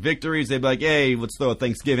like big victories, they'd be like, "Hey, let's throw a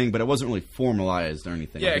Thanksgiving," but it wasn't really formalized or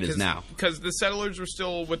anything like it is now. Because the settlers were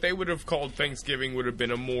still what they would have called Thanksgiving would have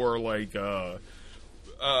been a more like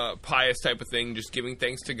pious type of thing, just giving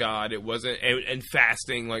thanks to God. It wasn't and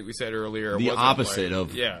fasting, like we said earlier. The wasn't opposite like,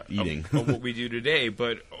 of eating. of what we do today.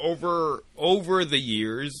 But over the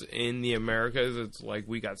years in the Americas, it's like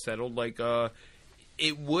we got settled. Like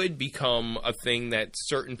it would become a thing that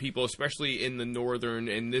certain people, especially in the northern,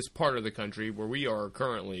 in this part of the country where we are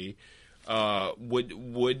currently, would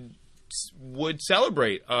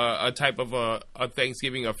celebrate a type of a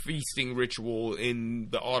Thanksgiving, a feasting ritual in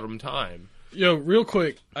the autumn time. Yo, real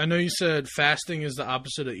quick, I know you said fasting is the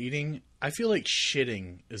opposite of eating. I feel like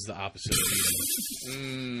shitting is the opposite of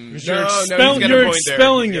eating. You're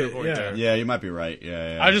expelling it. Yeah. Yeah, you might be right.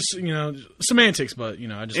 Yeah. I just, semantics, but,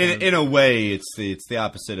 I just... In a way, it's the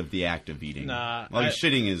opposite of the act of eating. Nah.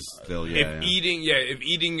 Shitting is still, If eating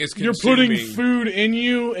is consuming... You're putting food in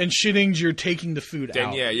you, and shitting, you're taking the food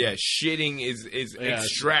out. Shitting is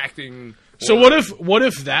extracting... So what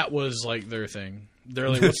if that was, like, their thing? They're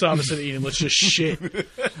like, what's the opposite of eating? Let's just shit.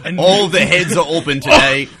 And all the heads are open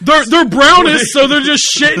today. They're brownest, so they're just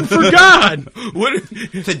shitting for God.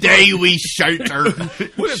 Today we shatter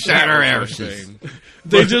our asses.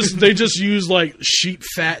 They just use like sheep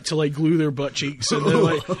fat to like glue their butt cheeks, and they're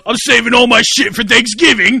like, I'm saving all my shit for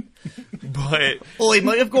Thanksgiving. But you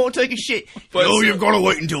might have got to take a shit. You've got to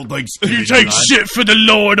wait until Thanksgiving. You take shit for the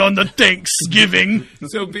Lord on the Thanksgiving.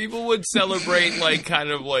 So people would celebrate like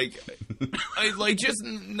kind of like just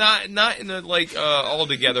not in a like all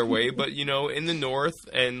together way, but in the North,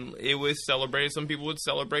 and it was celebrated. Some people would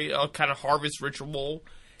celebrate a kind of harvest ritual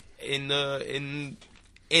in the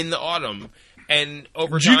autumn. And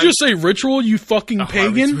over Did time, you just say ritual, you fucking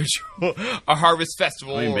pagan? A harvest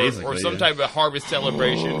festival or some yeah. type of harvest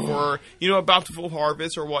celebration for, a bountiful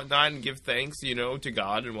harvest or whatnot, and give thanks, to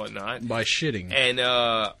God and whatnot. By shitting. And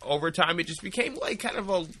over time, it just became like kind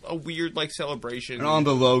of a weird like celebration. And on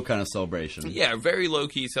the low kind of celebration. Yeah, very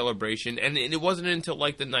low-key celebration. And it wasn't until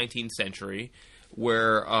like the 19th century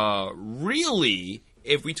where really...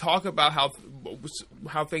 If we talk about how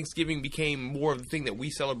Thanksgiving became more of the thing that we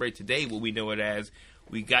celebrate today, what we know it as,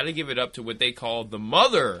 we got to give it up to what they call the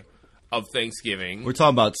mother of Thanksgiving. We're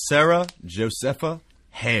talking about Sarah Josepha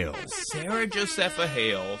Hale. Sarah Josepha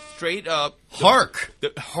Hale, straight up. Hark!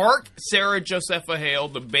 Hark, Sarah Josepha Hale,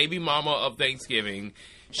 the baby mama of Thanksgiving.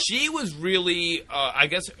 She was really, I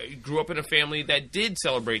guess, grew up in a family that did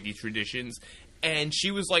celebrate these traditions. And she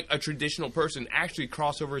was like a traditional person. Actually,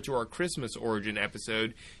 crossover to our Christmas origin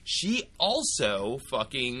episode. She also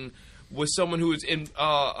fucking was someone who was in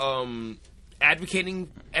advocating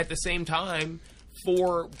at the same time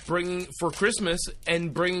for Christmas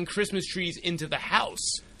and bringing Christmas trees into the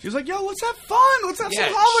house. She was like, "Yo, let's have fun. Let's have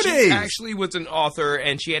some holidays." She actually was an author,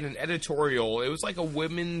 and she had an editorial. It was like a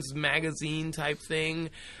women's magazine type thing.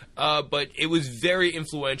 But it was very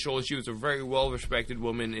influential. She was a very well-respected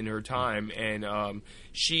woman in her time, and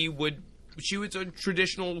she was a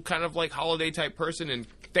traditional kind of like holiday type person, and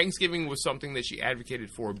Thanksgiving was something that she advocated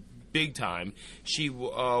for big time. She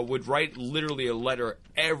would write literally a letter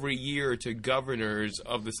every year to governors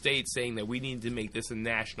of the state saying that we need to make this a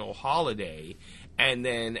national holiday. And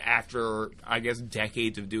then after, I guess,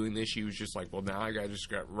 decades of doing this, she was just like, well, now I got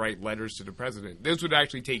to write letters to the president. This would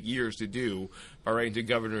actually take years to do by writing to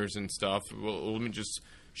governors and stuff. Well, let me just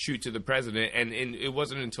shoot to the president. And it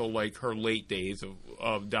wasn't until, like, her late days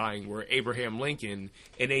of dying where Abraham Lincoln,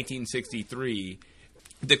 in 1863,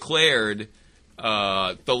 declared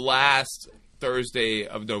the last Thursday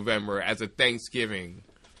of November as a Thanksgiving.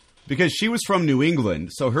 Because she was from New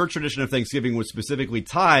England, so her tradition of Thanksgiving was specifically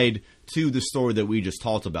tied to the story that we just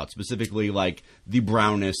talked about, specifically like the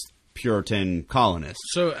brownest Puritan colonists.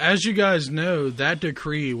 So, as you guys know, that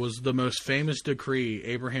decree was the most famous decree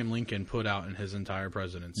Abraham Lincoln put out in his entire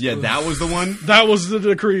presidency. Yeah, that was the one? That was the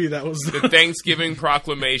decree. That was the Thanksgiving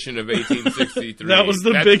Proclamation of 1863. That was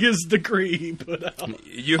the biggest decree he put out.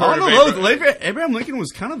 You heard of Abraham Lincoln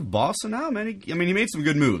was kind of bossing out, man. He made some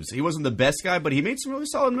good moves. He wasn't the best guy, but he made some really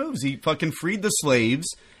solid moves. He fucking freed the slaves.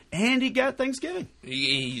 And he got Thanksgiving.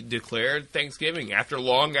 He declared Thanksgiving after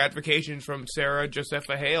long advocations from Sarah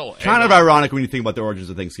Josepha Hale. Kind of ironic when you think about the origins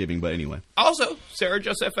of Thanksgiving, but anyway. Also, Sarah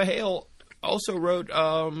Josepha Hale also wrote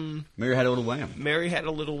Mary Had a Little Lamb. Mary Had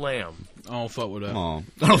a Little Lamb. I don't fuck with that. Oh.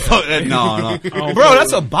 I don't fuck with that. No. Bro,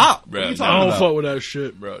 that's a bop. Bro, I don't fuck with that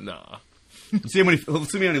shit. Bro, nah. Let's see how many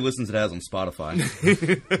listens it has on Spotify.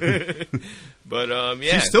 But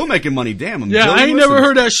yeah, She's still making money. Damn. Yeah, I ain't never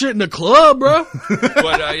heard that shit in the club, bro.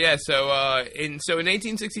 but yeah, so in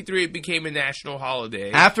 1863 it became a national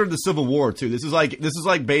holiday. After the Civil War too. This is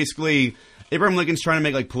like basically Abraham Lincoln's trying to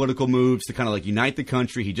make like political moves to kind of like unite the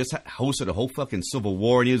country. He just hosted a whole fucking Civil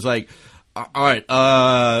War, and he was like, "All right,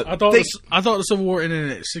 I thought the Civil War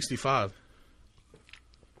ended at 65.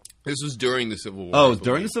 This was during the Civil War. Oh,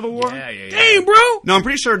 during the Civil War? Yeah. Damn, bro. No, I'm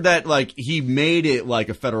pretty sure that like he made it like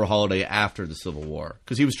a federal holiday after the Civil War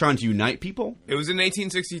because he was trying to unite people. It was in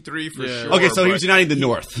 1863 for sure. Okay, so he was uniting the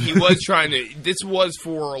North. He was trying to. This was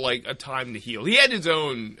for like a time to heal. He had his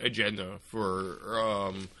own agenda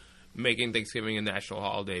for making Thanksgiving a national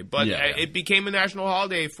holiday, but it became a national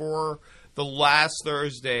holiday for the last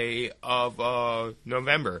Thursday of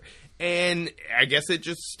November, and I guess it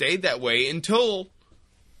just stayed that way until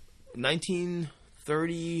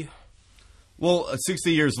 1930. Well,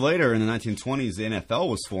 60 years later, in the 1920s, the NFL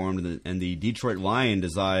was formed, and the Detroit Lion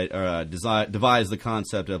devised the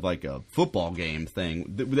concept of like a football game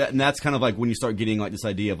thing. And that's kind of like when you start getting like this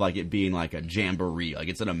idea of like it being like a jamboree, like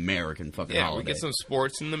it's an American fucking holiday. We get some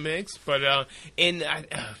sports in the mix, but it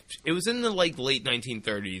was in the like late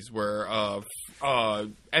 1930s where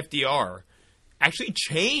FDR actually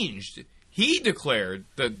changed. He declared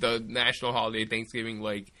the national holiday Thanksgiving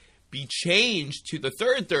like be changed to the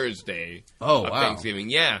third Thursday of Thanksgiving.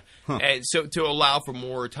 Yeah. Huh. And so to allow for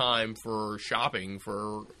more time for shopping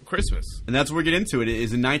for Christmas. And that's where we get into it. It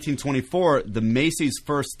is in 1924, the Macy's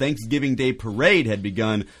first Thanksgiving Day parade had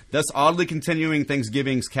begun, thus oddly continuing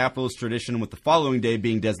Thanksgiving's capitalist tradition, with the following day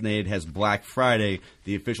being designated as Black Friday,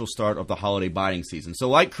 the official start of the holiday buying season. So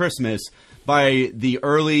like Christmas, by the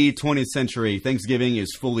early 20th century, Thanksgiving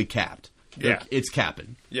is fully capped. Yeah, it's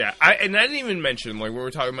capping. Yeah, I didn't even mention like when we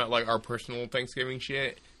were talking about like our personal Thanksgiving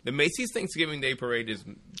shit. The Macy's Thanksgiving Day Parade is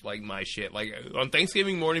like my shit. Like on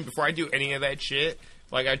Thanksgiving morning, before I do any of that shit,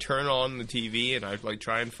 like I turn on the TV and I like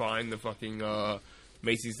try and find the fucking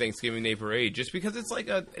Macy's Thanksgiving Day Parade, just because it's like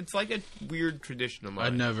a weird tradition of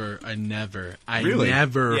mine. I never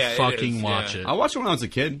fucking watch it. I watched it when I was a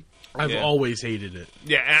kid. I've always hated it.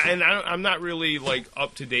 Yeah, and I'm not really like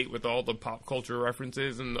up to date with all the pop culture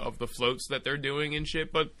references and of the floats that they're doing and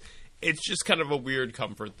shit, but it's just kind of a weird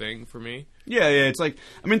comfort thing for me. Yeah, it's like,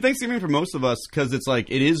 I mean, Thanksgiving for most of us, because it's like,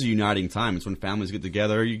 it is a uniting time. It's when families get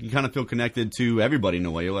together. You can kind of feel connected to everybody in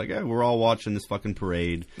a way. You're like, hey, we're all watching this fucking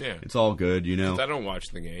parade. Yeah. It's all good, you know? I don't watch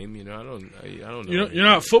the game, you know? I don't know. You're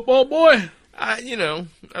not a football boy? I'm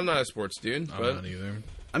not a sports dude. I'm not either.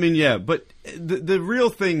 I mean, yeah, but the real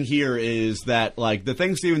thing here is that, like, the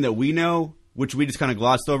Thanksgiving that we know, which we just kind of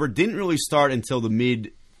glossed over, didn't really start until the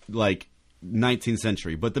mid, like, 19th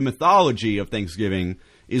century. But the mythology of Thanksgiving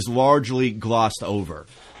is largely glossed over.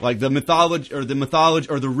 Like, the mythology or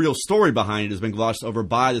the real story behind it has been glossed over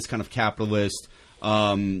by this kind of capitalist,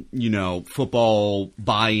 football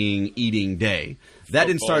buying, eating day. That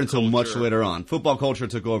didn't start until much later on. Football culture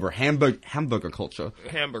took over. Hamburger culture.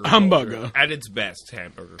 Hamburger. At its best,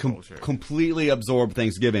 hamburger culture. Completely absorbed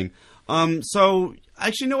Thanksgiving. So,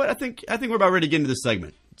 actually, you know what? I think we're about ready to get into this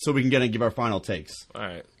segment. So we can give our final takes. All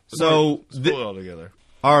right. So, let's pull it all together.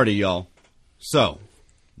 Alrighty, y'all. So,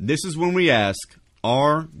 this is when we ask,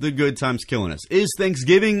 are the good times killing us? Is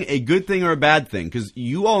Thanksgiving a good thing or a bad thing? Because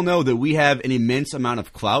you all know that we have an immense amount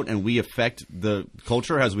of clout and we affect the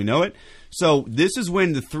culture as we know it. So this is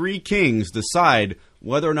when the three kings decide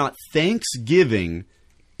whether or not Thanksgiving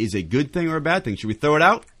is a good thing or a bad thing. Should we throw it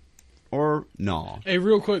out or no? Hey,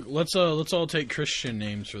 real quick, let's all take Christian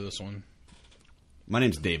names for this one. My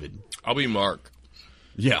name's David. I'll be Mark.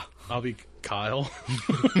 Yeah. I'll be Kyle.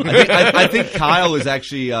 I think Kyle is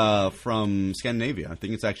actually from Scandinavia. I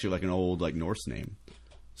think it's actually like an old like Norse name.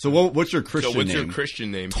 So what's your Christian name? So what's your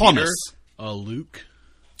Christian name? Thomas. Luke.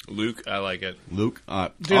 Luke, I like it. Luke,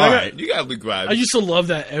 dude, you got Luke vibes. I used to love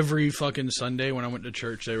that every fucking Sunday when I went to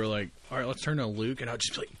church. They were like, "All right, let's turn to Luke," and I'd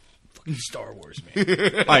just be like, "Fucking Star Wars, man."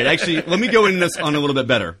 All right, actually, let me go into this on a little bit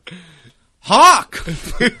better. Hawk,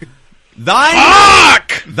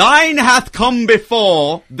 thine hath come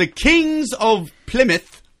before the kings of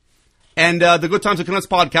Plymouth and the Good Times of Connects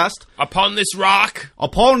podcast. Upon this rock,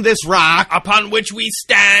 upon which we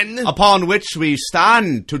stand,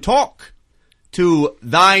 to talk. To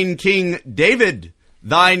thine King David,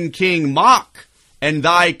 thine King Mark, and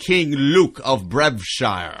thy King Luke of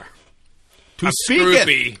Brevshire. To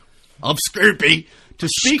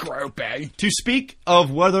speak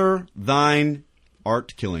of whether thine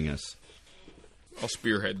art killing us. I'll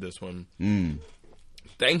spearhead this one.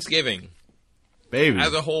 Thanksgiving. Baby.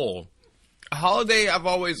 As a whole. A holiday I've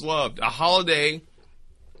always loved. A holiday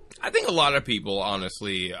I think a lot of people,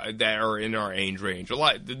 honestly, that are in our age range, the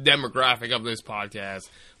demographic of this podcast,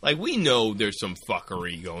 like, we know there's some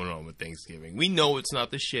fuckery going on with Thanksgiving. We know it's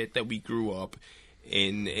not the shit that we grew up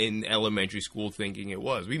in elementary school thinking it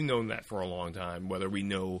was. We've known that for a long time, whether we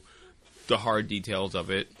know the hard details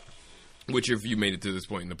of it, which if you made it to this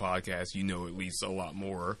point in the podcast, you know at least a lot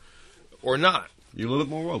more, or not. You're a little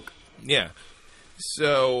bit more woke. Yeah.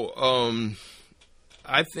 So,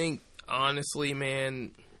 I think, honestly,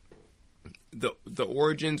 man, the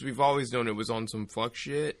origins, we've always known it was on some fuck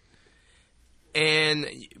shit. And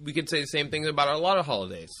we could say the same thing about a lot of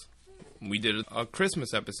holidays. We did a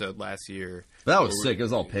Christmas episode last year. That was sick. It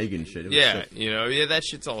was all pagan shit. It was yeah, sick. that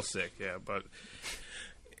shit's all sick, yeah, but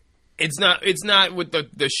it's not with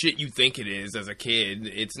the shit you think it is as a kid.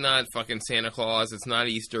 It's not fucking Santa Claus, it's not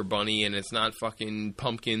Easter Bunny, and it's not fucking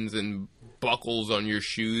pumpkins and buckles on your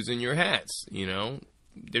shoes and your hats,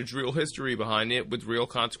 There's real history behind it with real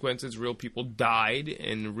consequences. Real people died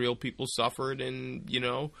and real people suffered, and,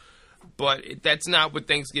 but that's not what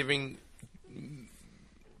Thanksgiving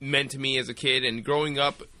meant to me as a kid. And growing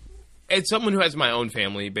up, as someone who has my own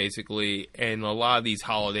family, basically, and a lot of these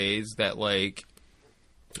holidays that, like,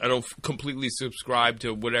 I don't completely subscribe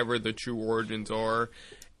to whatever the true origins are,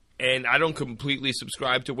 and I don't completely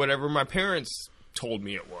subscribe to whatever my parents told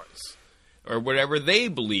me it was, or whatever they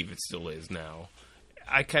believe it still is now.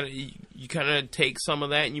 You kind of take some of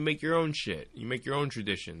that and you make your own shit. You make your own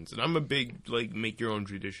traditions. And I'm a big, like, make your own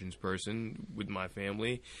traditions person with my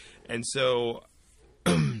family. And so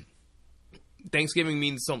Thanksgiving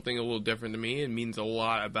means something a little different to me. It means a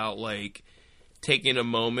lot about, like, taking a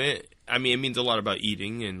moment. I mean, it means a lot about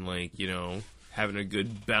eating and, like, having a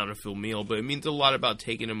good, bountiful meal. But it means a lot about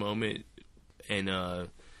taking a moment and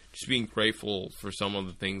just being grateful for some of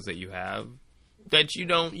the things that you have. That you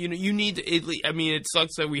don't, you need to, I mean, it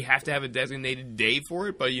sucks that we have to have a designated day for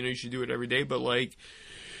it, but, you should do it every day. But, like,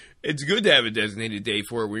 it's good to have a designated day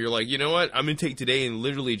for it where you're like, you know what, I'm going to take today and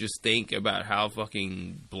literally just think about how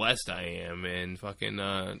fucking blessed I am. And fucking,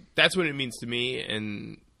 that's what it means to me.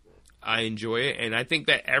 And I enjoy it. And I think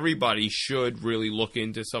that everybody should really look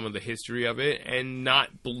into some of the history of it and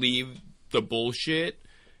not believe the bullshit.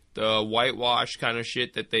 The whitewash kind of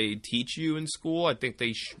shit that they teach you in school. I think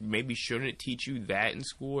they maybe shouldn't teach you that in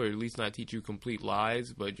school, or at least not teach you complete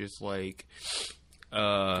lies, but just like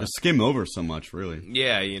just skim over so much, really.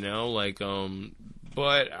 Yeah,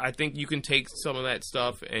 but I think you can take some of that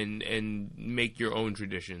stuff and make your own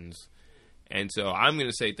traditions. And so I'm going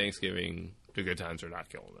to say Thanksgiving, the good times are not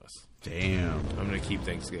killing us. Damn. I'm going to keep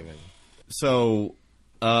Thanksgiving. So,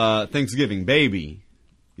 Thanksgiving, baby.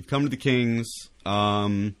 You've come to the Kings.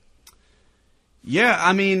 Yeah,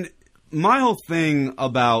 I mean, my whole thing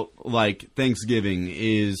about, like, Thanksgiving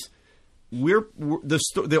is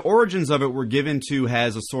the origins of it were given to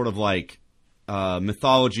as a sort of, like,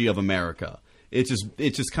 mythology of America. It's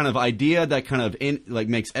just kind of idea that kind of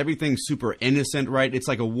makes everything super innocent, right? It's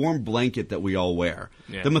like a warm blanket that we all wear.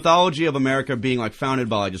 Yeah. The mythology of America being, like, founded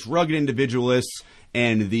by, like, just rugged individualists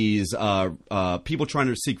and these people trying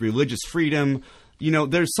to seek religious freedom.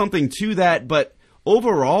 There's something to that, but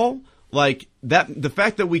overall, like, the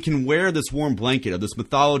fact that we can wear this warm blanket of this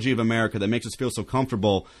mythology of America that makes us feel so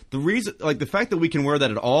comfortable, the fact that we can wear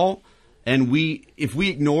that at all, and if we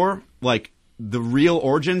ignore, like, the real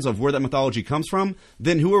origins of where that mythology comes from,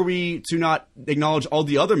 then who are we to not acknowledge all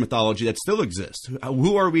the other mythology that still exists?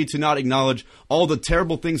 Who are we to not acknowledge all the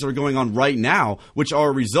terrible things that are going on right now, which are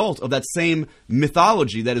a result of that same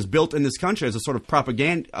mythology that is built in this country as a sort of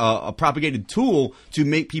a propagated tool to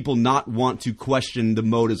make people not want to question the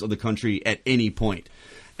motives of the country at any point.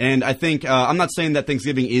 And I think, I'm not saying that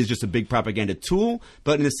Thanksgiving is just a big propaganda tool,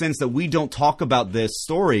 but in the sense that we don't talk about this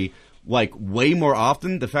story, like, way more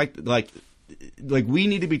often. The fact that, like, we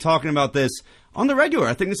need to be talking about this on the regular.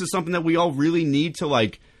 I think this is something that we all really need to,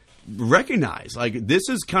 like, recognize. Like, this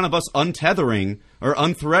is kind of us untethering or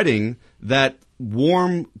unthreading that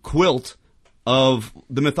warm quilt of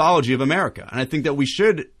the mythology of America. And I think that we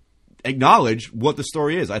should acknowledge what the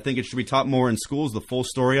story is. I think it should be taught more in schools, the full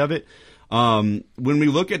story of it. When we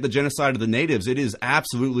look at the genocide of the natives, it is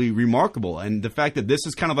absolutely remarkable. And the fact that this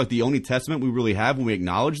is kind of like the only testament we really have when we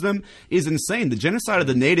acknowledge them is insane. The genocide of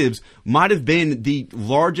the natives might have been the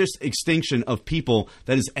largest extinction of people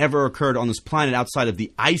that has ever occurred on this planet outside of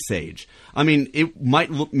the Ice Age. I mean, it might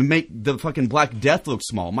make the fucking Black Death look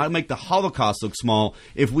small, might make the Holocaust look small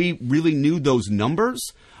if we really knew those numbers.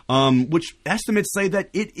 Which estimates say that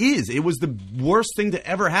it was the worst thing to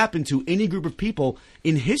ever happen to any group of people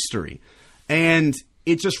in history. And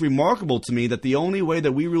it's just remarkable to me that the only way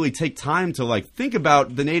that we really take time to, like, think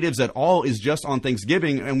about the natives at all is just on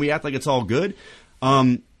Thanksgiving, and we act like it's all good.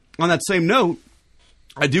 on that same note,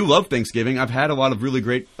 I do love Thanksgiving. I've had a lot of really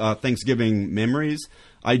great Thanksgiving memories.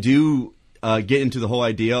 I do get into the whole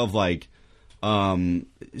idea of like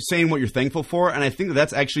saying what you're thankful for, and I think that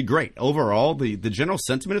that's actually great. Overall, the general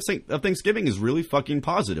sentiment of Thanksgiving is really fucking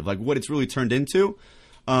positive, like what it's really turned into.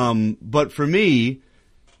 But for me,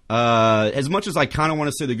 as much as I kind of want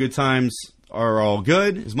to say the good times are all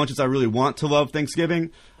good, as much as I really want to love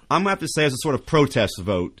Thanksgiving, I'm going to have to say as a sort of protest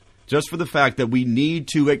vote, just for the fact that we need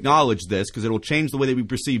to acknowledge this, because it'll change the way that we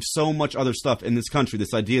perceive so much other stuff in this country.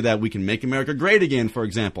 This idea that we can make America great again, for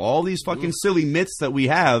example. All these fucking silly myths that we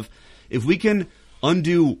have. If we can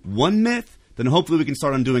undo one myth, then hopefully we can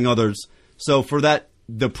start undoing others. So for that,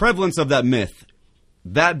 the prevalence of that myth,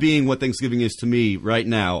 that being what Thanksgiving is to me right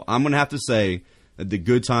now, I'm going to have to say that the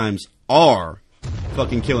good times are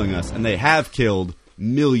fucking killing us, and they have killed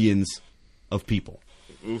millions of people.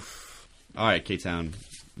 Oof. All right, K-Town.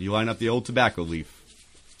 You line up the old tobacco leaf.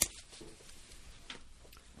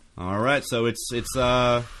 All right, so it's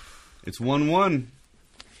 1-1.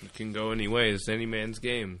 It can go any way. It's any man's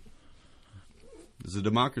game. This is a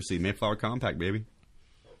democracy. Mayflower Compact, baby.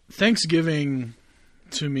 Thanksgiving,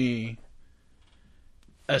 to me,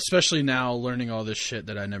 especially now learning all this shit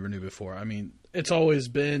that I never knew before. I mean, it's always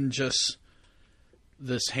been just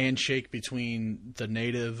this handshake between the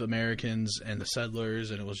Native Americans and the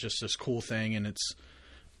settlers, and it was just this cool thing, and it's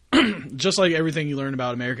just like everything you learn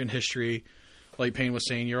about American history, like Payne was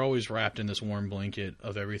saying, you're always wrapped in this warm blanket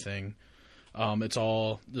of everything. It's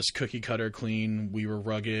all this cookie cutter clean. We were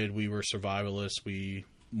rugged. We were survivalists. We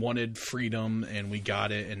wanted freedom, and we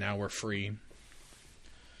got it, and now we're free.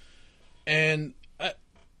 And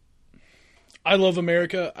I love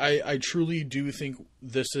America. I truly do think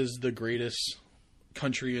this is the greatest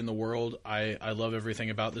country in the world. I love everything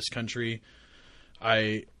about this country.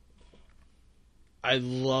 I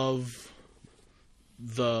love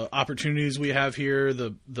the opportunities we have here,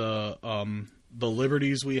 the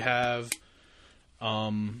liberties we have.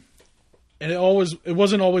 And it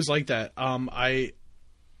wasn't always like that.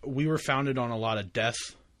 We were founded on a lot of death,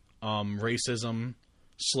 racism,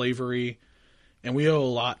 slavery, and we owe a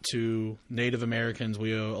lot to Native Americans.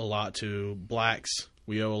 We owe a lot to blacks.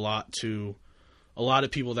 We owe a lot to a lot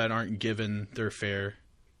of people that aren't given their fair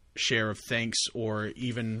share of thanks or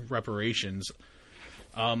even reparations.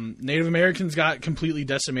 Native Americans got completely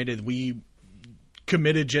decimated. We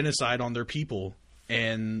committed genocide on their people,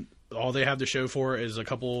 and all they have to show for it is a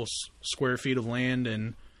couple square feet of land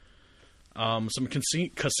and some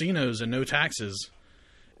casinos and no taxes.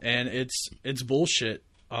 And it's bullshit.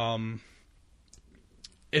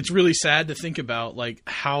 It's really sad to think about like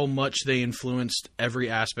how much they influenced every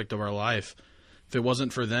aspect of our life. If it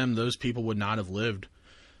wasn't for them, those people would not have lived.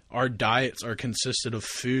 Our diets are consisted of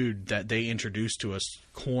food that they introduced to us.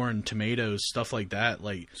 Corn, tomatoes, stuff like that.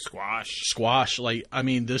 Like squash. Like, I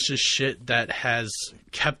mean, this is shit that has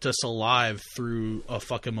kept us alive through a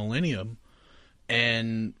fucking millennium.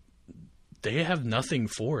 And they have nothing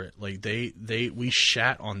for it. Like, we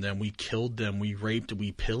shat on them. We killed them. We raped.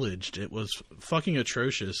 We pillaged. It was fucking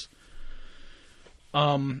atrocious.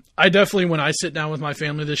 I definitely, when I sit down with my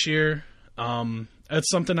family this year, that's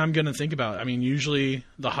something I'm going to think about. I mean, usually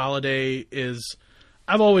the holiday is...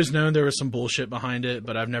 I've always known there was some bullshit behind it,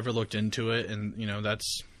 but I've never looked into it. And, you know,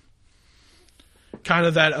 that's kind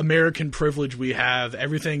of that American privilege we have.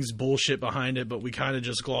 Everything's bullshit behind it, but we kind of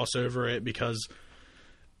just gloss over it because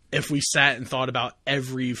if we sat and thought about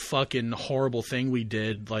every fucking horrible thing we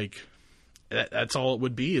did, like, that's all it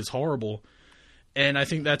would be, is horrible. And I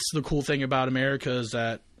think that's the cool thing about America is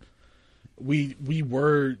that we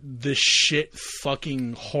were this shit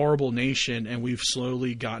fucking horrible nation, and we've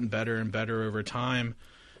slowly gotten better and better over time.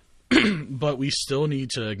 But we still need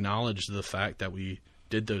to acknowledge the fact that we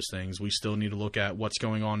did those things. We still need to look at what's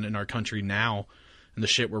going on in our country now and the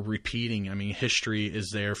shit we're repeating. I mean, history is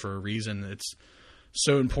there for a reason. It's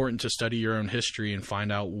so important to study your own history and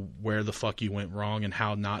find out where the fuck you went wrong and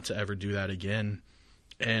how not to ever do that again.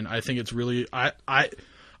 And I think it's really...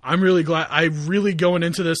 I'm really glad. I really going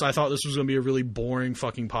into this, I thought this was going to be a really boring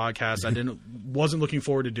fucking podcast. Wasn't looking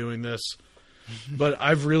forward to doing this, but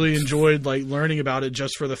I've really enjoyed like learning about it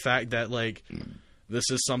just for the fact that like this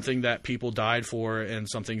is something that people died for and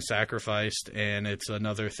something sacrificed, and it's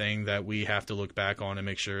another thing that we have to look back on and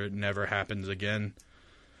make sure it never happens again.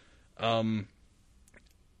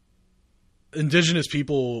 Indigenous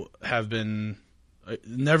people have been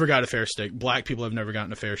never got a fair shtick. Black people have never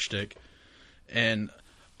gotten a fair shtick, and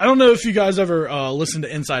I don't know if you guys ever listened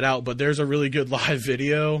to Inside Out, but there's a really good live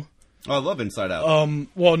video. Oh, I love Inside Out.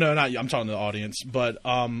 Well, no, not I'm talking to the audience, but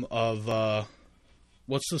of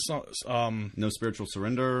what's the song? No Spiritual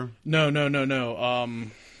Surrender. No.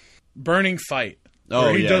 Burning Fight. Oh,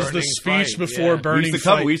 where he yeah. does the Burning speech Fight, before yeah. Burning we used to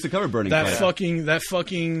cover, Fight. We used to cover Burning that Fight.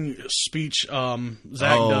 fucking speech Zach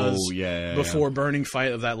does before Burning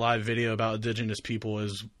Fight of that live video about indigenous people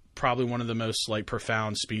is probably one of the most like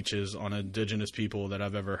profound speeches on indigenous people that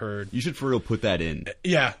I've ever heard. You should for real put that in.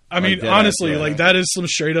 Yeah, I mean, dead honestly, ass, yeah. like that is some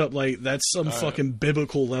straight up like that's some fucking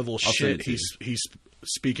biblical level send shit it to he's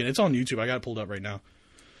speaking. It's on YouTube. I got it pulled up right now.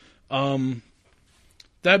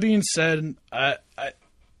 That being said,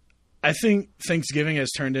 I think Thanksgiving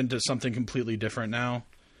has turned into something completely different now.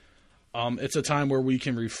 It's a time where we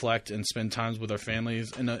can reflect and spend times with our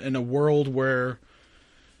families in a world where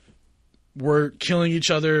we're killing each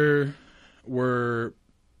other, where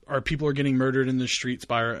our people are getting murdered in the streets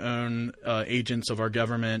by our own agents of our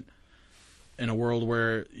government, in a world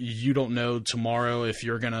where you don't know tomorrow if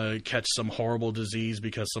you're going to catch some horrible disease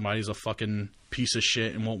because somebody's a fucking piece of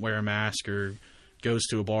shit and won't wear a mask or goes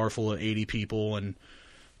to a bar full of 80 people and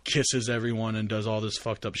kisses everyone and does all this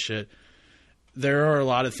fucked up shit. There are a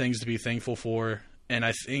lot of things to be thankful for, and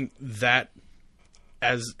I think that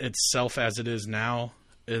as itself as it is now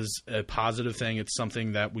is a positive thing. It's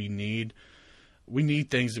something that we need. We need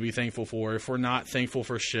things to be thankful for. If we're not thankful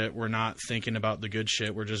for shit, we're not thinking about the good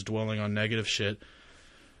shit. We're just dwelling on negative shit.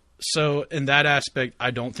 So in that aspect,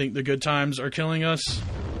 I don't think the good times are killing us.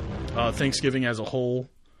 Thanksgiving as a whole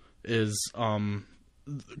is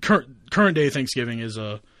current day Thanksgiving is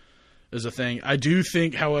a thing. I do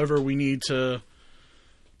think, however, we need to,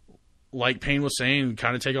 like Payne was saying,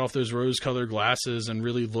 kind of take off those rose-colored glasses and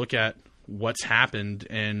really look at what's happened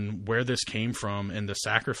and where this came from and the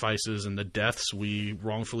sacrifices and the deaths we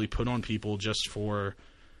wrongfully put on people just for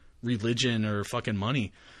religion or fucking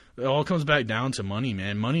money. It all comes back down to money,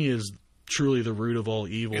 man. Money is truly the root of all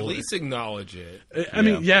evil. At least acknowledge it. I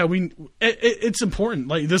mean, yeah, it's important.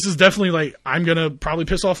 Like, this is definitely like, I'm going to probably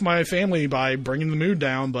piss off my family by bringing the mood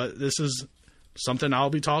down, but this is something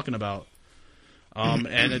I'll be talking about.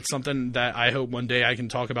 And it's something that I hope one day I can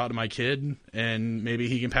talk about to my kid and maybe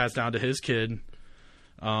he can pass down to his kid.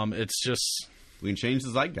 It's just, We can change the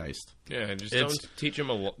zeitgeist. Yeah, just don't teach him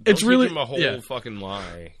a whole fucking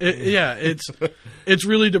lie. It's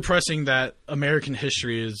really depressing that American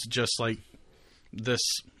history is just like this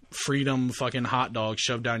freedom fucking hot dog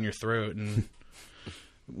shoved down your throat, and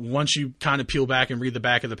once you kind of peel back and read the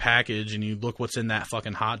back of the package and you look what's in that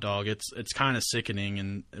fucking hot dog, it's kind of sickening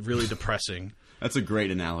and really depressing. That's a great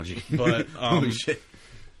analogy. But holy shit.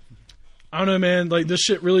 I don't know, man. Like, this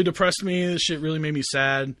shit really depressed me. This shit really made me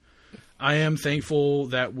sad. I am thankful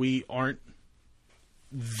that we aren't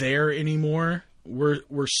there anymore.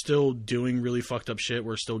 We're still doing really fucked up shit.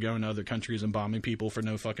 We're still going to other countries and bombing people for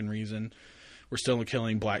no fucking reason. We're still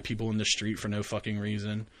killing black people in the street for no fucking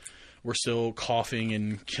reason. We're still coughing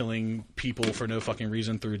and killing people for no fucking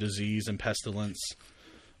reason through disease and pestilence.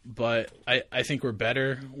 But I think we're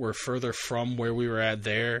better. We're further from where we were at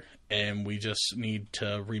there, and we just need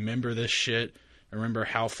to remember this shit, remember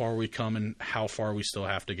how far we come and how far we still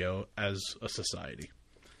have to go as a society.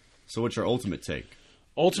 So what's your ultimate take?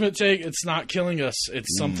 Ultimate take, it's not killing us.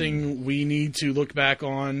 It's something we need to look back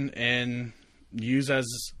on and use as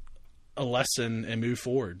a lesson and move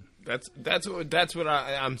forward. That's what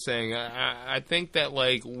I'm saying. I think that,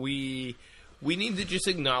 like, we need to just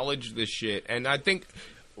acknowledge this shit. And I think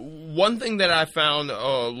one thing that I found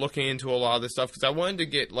looking into a lot of this stuff, because I wanted to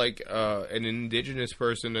get like an indigenous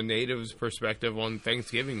person, a native's perspective on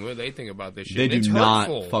Thanksgiving, what they think about this shit. They do it's not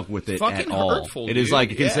hurtful. fuck with it Fucking at all. Hurtful, it is dude.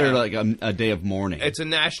 like considered like a day of mourning. It's a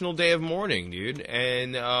national day of mourning, dude.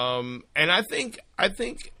 And I think I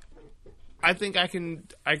can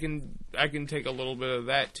take a little bit of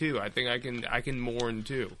that too. I think I can mourn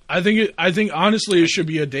too. I think honestly it should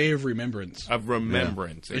be a day of remembrance. Of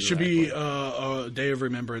remembrance. Yeah. It should be a day of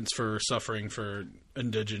remembrance for suffering for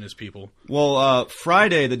indigenous people. Well,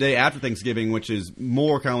 Friday, the day after Thanksgiving, which is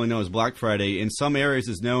more commonly known as Black Friday, in some areas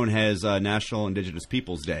is known as National Indigenous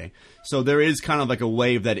Peoples Day. So there is kind of like a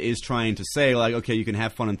wave that is trying to say, like, okay, you can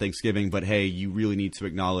have fun on Thanksgiving, but hey, you really need to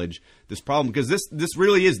acknowledge this problem. Because this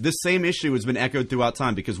really is, this same issue has been echoed throughout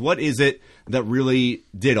time. Because what is it that really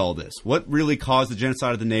did all this? What really caused the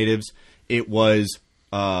genocide of the natives? It was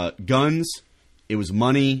guns, it was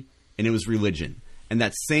money, and it was religion. And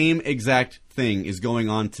that same exact thing is going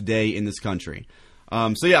on today in this country.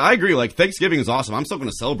 So yeah, I agree. Like, Thanksgiving is awesome. I'm still going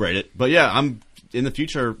to celebrate it. But yeah, I'm in the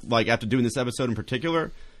future, like after doing this episode in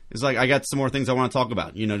particular, it's like I got some more things I want to talk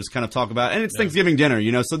about. You know, just kind of talk about. And it's Thanksgiving dinner,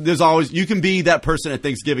 you know. So there's always, you can be that person at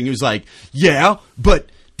Thanksgiving who's like, yeah, but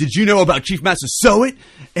did you know about Chief Master Sowit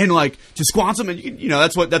and like Tisquantum? And you know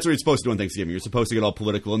that's what you're supposed to do on Thanksgiving. You're supposed to get all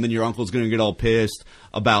political, and then your uncle's going to get all pissed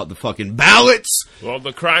about the fucking ballots. Well,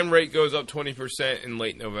 the crime rate goes up 20% in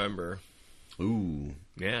late November. Ooh.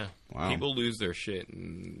 Yeah. Wow. People lose their shit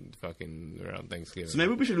and fucking around Thanksgiving. So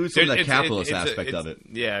maybe we should lose some of that capitalist aspect of it.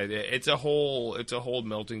 Yeah, it's a whole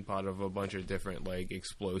melting pot of a bunch of different like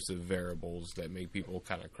explosive variables that make people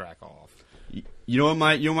kind of crack off. You know what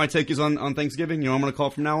my take is on Thanksgiving? You know what I'm going to call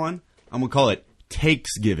it from now on? I'm going to call it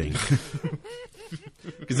Takesgiving.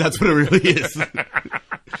 Because that's what it really is.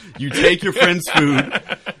 You take your friend's food,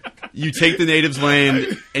 you take the natives'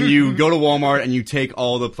 land, and you go to Walmart and you take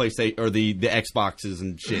all the PlayStation or the Xboxes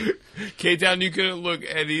and shit. K-Town, you couldn't look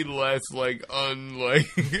any less like unlike.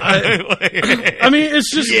 I mean,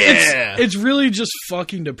 it's just it's really just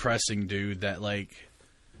fucking depressing, dude. That like,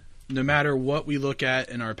 no matter what we look at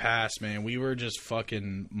in our past, man, we were just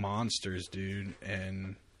fucking monsters, dude,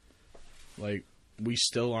 and like we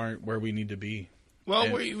still aren't where we need to be. Well,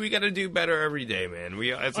 and, we got to do better every day, man.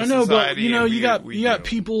 We as a I know, society, but you know, you got do.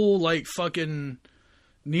 people like fucking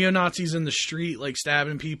neo-Nazis in the street, like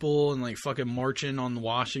stabbing people and like fucking marching on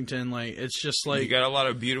Washington. Like it's just like you got a lot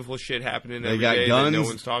of beautiful shit happening they every got day guns, that no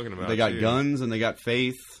one's talking about. They got too. guns and they got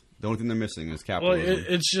faith. The only thing they're missing is capitalism. Well,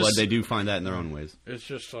 it's just but they do find that in their own ways. It's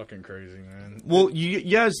just fucking crazy, man. Well,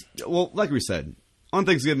 well, like we said, on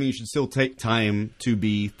Thanksgiving you should still take time to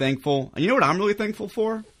be thankful. And you know what I'm really thankful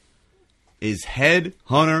for? Is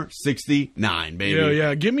Headhunter 69, baby.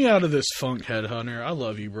 Yeah, get me out of this funk, Headhunter. I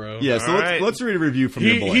love you, bro. Yeah, so let's read a review from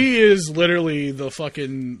your boy. He is literally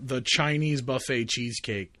the Chinese buffet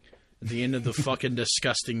cheesecake at the end of the fucking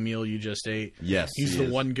disgusting meal you just ate. Yes, he's he the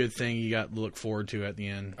is. one good thing you got to look forward to at the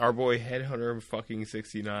end. Our boy Headhunter fucking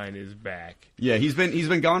 69 is back. Yeah, he's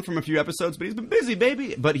been gone from a few episodes, but he's been busy,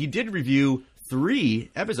 baby. But he did review 3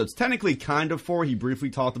 episodes, technically kind of 4. He briefly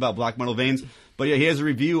talked about Black Metal Veins, but yeah, he has a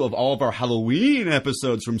review of all of our Halloween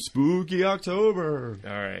episodes from Spooky October.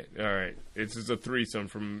 All right. It's just a threesome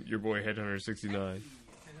from your boy Headhunter 69.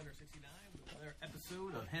 Headhunter 69, another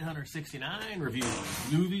episode of Headhunter 69, reviewing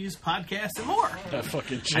movies, podcasts, and more. That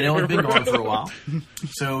fucking shit. I know it's been gone for a while.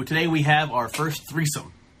 So today we have our first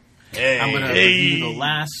threesome. I'm going to review the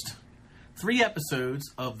last 3 episodes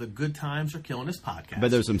of the Good Times Are Killing Us podcast. But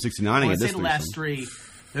there's some 69 When I in say this the last threesome.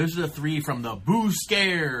 3, those are the 3 from the Boo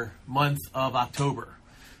Scare month of October.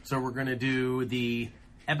 So we're going to do the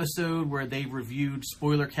episode where they reviewed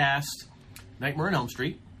spoiler cast Nightmare on Elm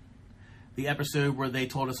Street. The episode where they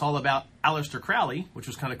told us all about Aleister Crowley, which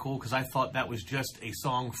was kind of cool because I thought that was just a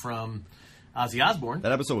song from Ozzy Osbourne.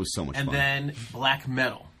 That episode was so much And fun. then Black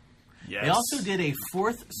Metal. Yes. They also did a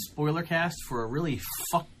 4th spoiler cast for a really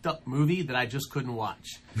fucked up movie that I just couldn't watch.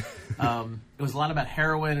 It was a lot about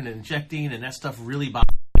heroin and injecting, and that stuff really bothered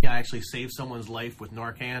me. I actually saved someone's life with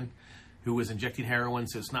Narcan who was injecting heroin,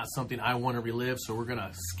 so it's not something I want to relive, so we're going to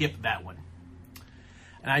skip that one.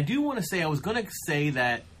 And I do want to say, I was going to say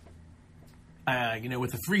that,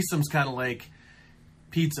 with the threesomes kind of like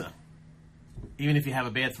pizza. Even if you have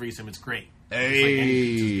a bad threesome, it's great.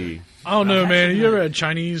 Hey. I don't know, I'm man. actually You ever gonna had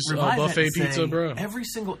Chinese Revise that buffet and pizza, say bro? Every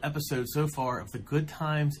single episode so far of the Good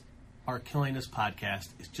Times Are Killing Us podcast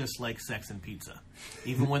is just like sex and pizza.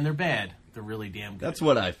 Even when they're bad, they're really damn good. That's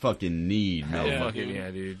what I fucking need, man. Yeah, Fucking dude.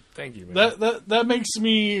 yeah, dude. Thank you, man. That makes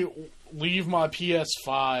me leave my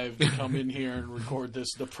PS5 to come in here and record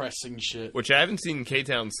this depressing shit. Which I haven't seen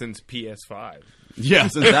K-Town since PS5. Yeah,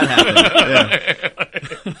 since that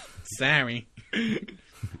happened. Yeah. Sorry.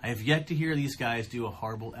 I have yet to hear these guys do a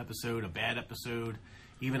horrible episode, a bad episode,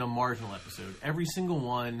 even a marginal episode. Every single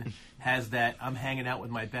one has that I'm hanging out with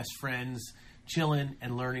my best friends, chilling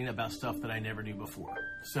and learning about stuff that I never knew before.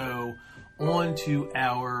 So on to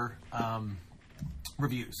our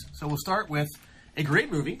reviews. So we'll start with a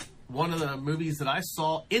great movie. One of the movies that I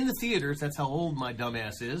saw in the theaters, that's how old my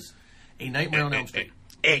dumbass is, A Nightmare on Elm Street.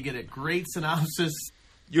 I get a great synopsis.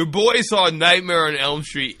 Your boy saw Nightmare on Elm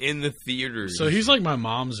Street in the theaters. So he's like my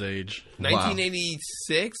mom's age.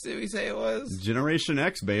 1986, did we say it was? Generation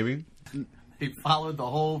X, baby. They followed the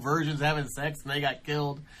whole virgins having sex and they got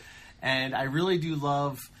killed. And I really do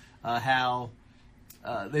love how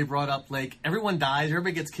they brought up, like, everyone dies,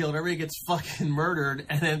 everybody gets killed, everybody gets fucking murdered.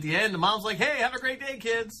 And then at the end, the mom's like, hey, have a great day,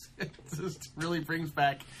 kids. It just really brings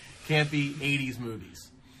back campy 80s movies.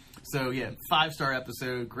 So, yeah, 5-star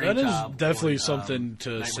episode. Great That is job. definitely on, something to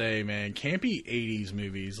Nightmare. say, man. Campy 80s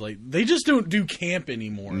movies. Like, they just don't do camp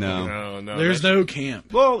anymore. No. No. There's no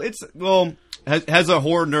camp. Well, as a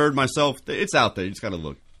horror nerd myself, it's out there. You just gotta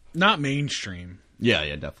look. Not mainstream.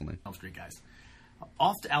 Yeah, definitely. Elm Street, guys.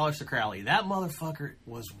 Off to Aleister Crowley. That motherfucker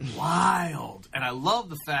was wild. And I love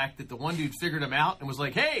the fact that the one dude figured him out and was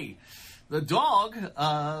like, hey, the dog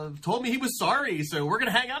told me he was sorry, so we're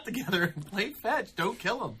going to hang out together and play fetch. Don't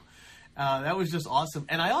kill him. That was just awesome.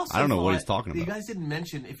 And I also I don't know what thought- he's talking about. You guys didn't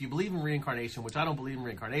mention, if you believe in reincarnation, which I don't believe in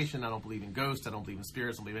reincarnation, I don't believe in ghosts, I don't believe in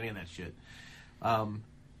spirits, I don't believe in any of that shit.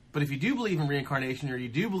 But if you do believe in reincarnation or you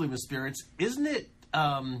do believe in spirits, isn't it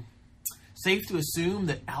safe to assume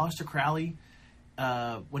that Aleister Crowley,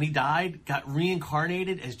 when he died, got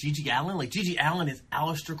reincarnated as Gigi Allen? Like, Gigi Allen is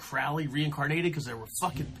Aleister Crowley reincarnated because there were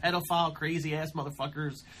fucking pedophile, crazy-ass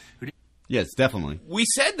motherfuckers who did. Yes, definitely. We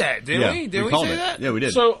said that, didn't we? Didn't we called say it. that? Yeah, we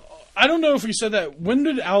did. So I don't know if we said that. When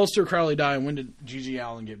did Aleister Crowley die, and when did Gigi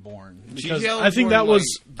Allen get born? Because Gigi Allen I think was that born,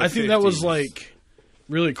 was like, the I think that was 50s. like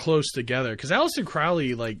really close together. Because Aleister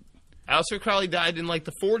Crowley, like, Aleister Crowley died in like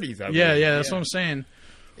the 40s. I believe. yeah, that's what I'm saying.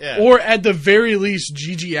 Yeah. Or at the very least,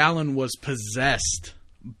 Gigi Allen was possessed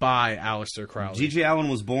by Aleister Crowley. Gigi Allen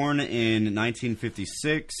was born in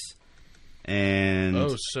 1956, and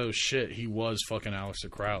Oh, so shit, he was fucking Aleister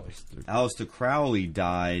Crowley. Aleister Crowley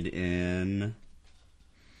died in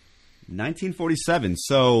 1947.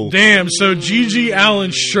 So Damn, so Gigi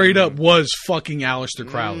Allen straight up was fucking Aleister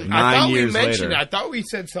Crowley. I 9 thought we years mentioned later. I thought we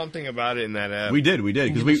said something about it in that app. we did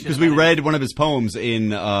because Give a shit we about read one of his poems in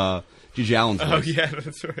Gigi Allen's Oh, voice. yeah,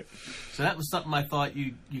 that's right. So that was something I thought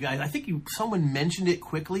you guys, I think someone mentioned it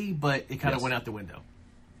quickly, but it kind of went out the window.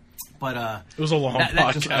 But It was a long that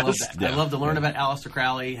podcast. I love that. Yeah. I love to learn about Aleister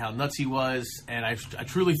Crowley, how nuts he was, and I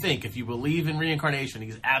truly think if you believe in reincarnation,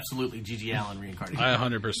 he's absolutely Gigi Allen reincarnated. I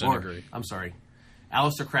 100% Or, agree. I'm sorry,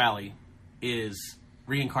 Aleister Crowley is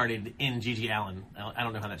reincarnated in Gigi Allen. I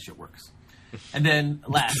don't know how that shit works. And then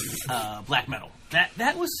last, black metal.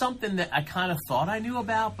 That was something that I kind of thought I knew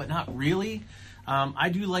about, but not really. I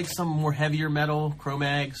do like some more heavier metal,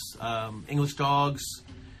 Cro-Mags, English Dogs.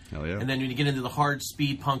 Hell yeah. And then when you get into the hard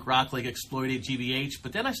speed punk rock like Exploited, GBH.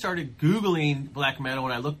 But then I started Googling black metal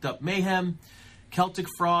and I looked up Mayhem, Celtic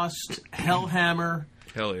Frost, Hellhammer,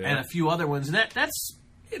 Hell yeah. and a few other ones. And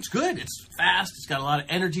it's good. It's fast. It's got a lot of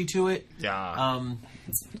energy to it. Yeah.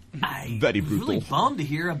 I Very was brutal. really bummed to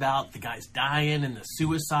hear about the guys dying and the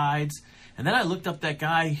suicides. And then I looked up that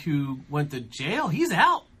guy who went to jail. He's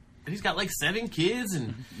out. And he's got like 7 kids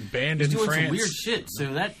and Banned he's in doing France. some weird shit.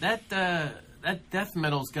 So that death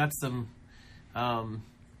metal's got some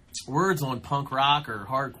words on punk rock or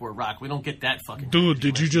hardcore rock. We don't get that fucking. Dude,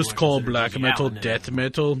 did you unless just wanna call consider black Gigi metal Allen in death it.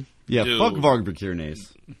 metal? Yeah, Dude. fuck Varg Bakirnes.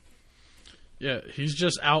 Yeah, he's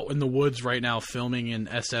just out in the woods right now filming in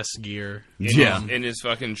SS gear. Yeah. In his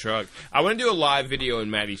fucking truck. I want to do a live video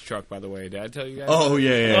in Maddie's truck, by the way. Did I tell you guys? Oh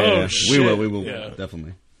yeah. Oh, We shit. will, Yeah.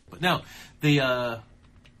 definitely. But no, the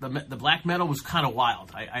black metal was kind of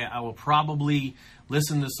wild. I will probably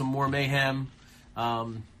listen to some more Mayhem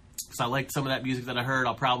because I liked some of that music that I heard.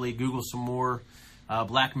 I'll probably Google some more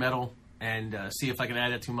black metal and see if I can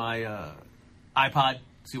add it to my iPod.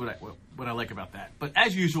 See what I like about that. But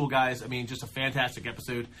as usual, guys, I mean, just a fantastic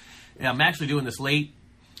episode. And I'm actually doing this late.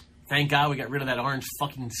 Thank God we got rid of that orange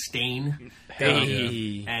fucking stain.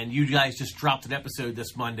 Hey. And you guys just dropped an episode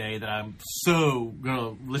this Monday that I'm so going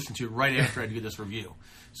to listen to right after I do this review.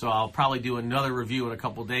 So I'll probably do another review in a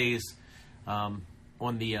couple days on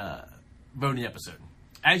the voting episode.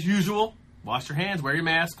 As usual, wash your hands, wear your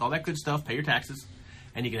mask, all that good stuff, pay your taxes,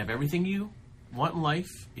 and you can have everything you want in life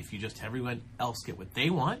if you just have everyone else get what they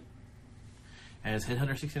want. As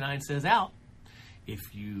Headhunter69 says out, if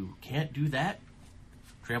you can't do that,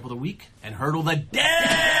 trample the weak and hurdle the dead!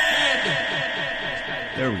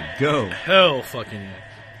 There we go. Hell fucking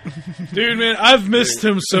yeah. Dude, man, I've missed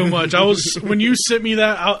him so much. When you sent me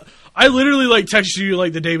that, I literally like texted you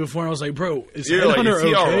like the day before and I was like, bro, is You're like, Headhunter is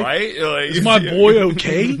he okay? all right? Like, Is my boy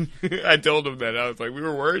okay? I told him that. I was like, we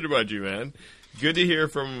were worried about you, man. Good to hear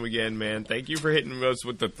from him again, man. Thank you for hitting us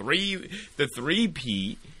with the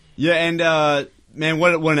three-peat. Yeah, and man,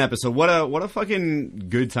 what an episode! What a fucking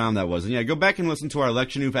good time that was. And yeah, go back and listen to our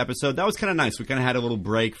Election Oof episode. That was kind of nice. We kind of had a little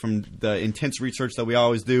break from the intense research that we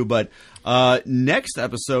always do. But next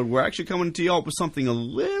episode, we're actually coming to y'all with something a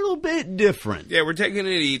little bit different. Yeah, we're taking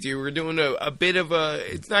it easy. We're doing a bit of a.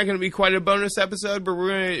 It's not going to be quite a bonus episode, but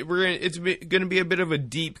it's going to be a bit of a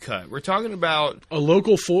deep cut. We're talking about A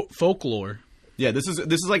local folklore. Yeah, this is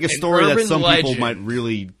like a story that urban some people legend. might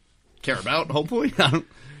really care about. Hopefully,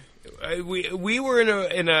 We were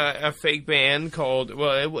in a fake band called,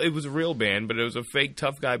 well, it was a real band, but it was a fake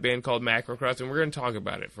tough guy band called Macrocrust, and we're going to talk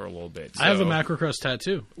about it for a little bit. So I have a Macrocrust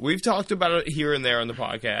tattoo. We've talked about it here and there on the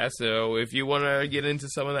podcast, so if you want to get into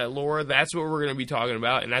some of that lore, that's what we're going to be talking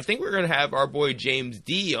about. And I think we're going to have our boy James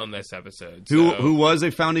D on this episode. Who was a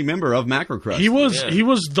founding member of Macrocrust. He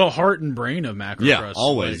was the heart and brain of Macrocrust. Yeah,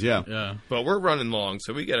 always, yeah. But we're running long,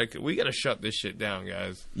 so we gotta shut this shit down,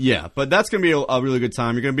 guys. Yeah, but that's going to be a really good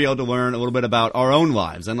time. You're going to be able to learn a little bit about our own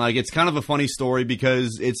lives. And, like, it's kind of a funny story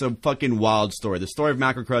because it's a fucking wild story. The story of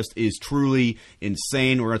Macrocrust is truly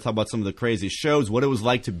insane. We're going to talk about some of the craziest shows, what it was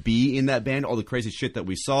like to be in that band, all the crazy shit that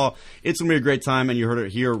we saw. It's going to be a great time, and you heard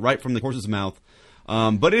it here right from the horse's mouth.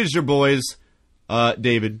 But it is your boys,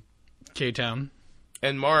 David. K-Town.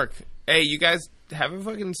 And Mark. Hey, you guys have a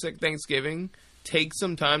fucking sick Thanksgiving. Take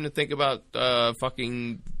some time to think about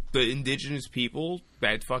fucking the indigenous people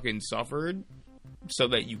that fucking suffered so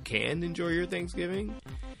that you can enjoy your Thanksgiving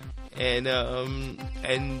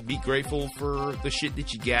and be grateful for the shit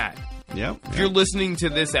that you got. Yeah. If you're listening to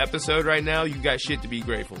this episode right now, you got shit to be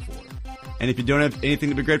grateful for. And if you don't have anything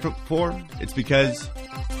to be grateful for, it's because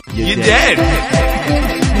you're dead.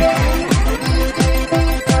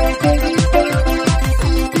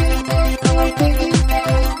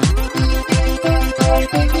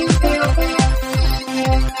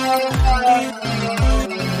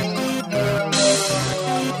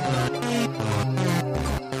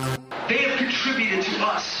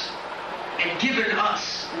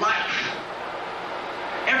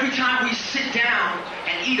 Every time we sit down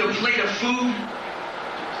and eat a plate of food,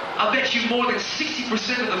 I'll bet you more than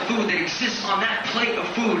 60% of the food that exists on that plate of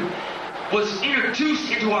food was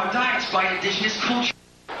introduced into our diets by indigenous culture.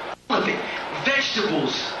 All of it.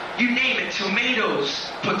 Vegetables, you name it,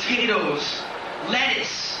 tomatoes, potatoes,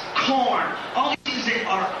 lettuce, corn, all these things that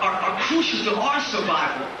are crucial to our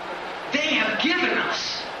survival. They have given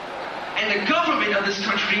us. And the government of this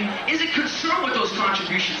country isn't concerned with those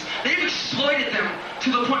contributions. They've exploited them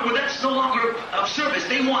to the point where that's no longer of service.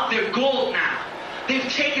 They want their gold now. They've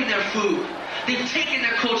taken their food. They've taken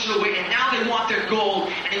their culture away, and now they want their gold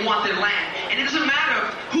and they want their land. And it doesn't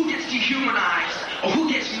matter who gets dehumanized or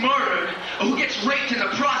who gets murdered or who gets raped in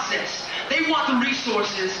the process. They want the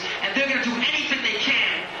resources, and they're going to do anything they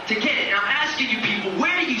can to get it. And I'm asking you people,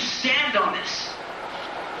 where do you stand on this?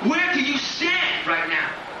 Where do you stand right now?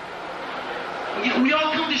 We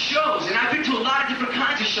all come to shows, and I've been to a lot of different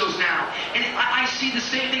kinds of shows now, and I see the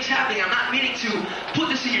same things happening. I'm not meaning to put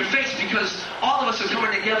this in your face because all of us are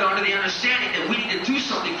coming together under the understanding that we need to do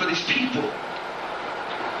something for these people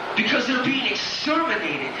because they're being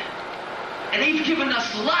exterminated, and they've given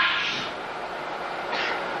us life.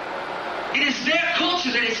 It is their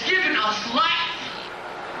culture that has given us life.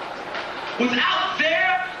 Without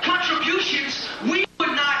their contributions, we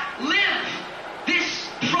would not live this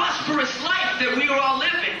prosperous life that we are all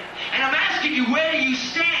living. And I'm asking you, where do you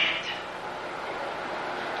stand?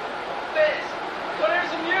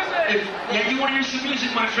 Some music. You want to hear some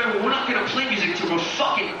music, my friend? Well, we're not going to play music until we're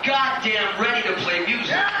fucking goddamn ready to play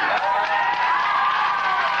music.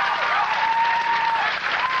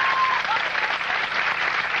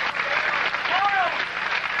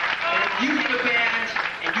 And if you get a band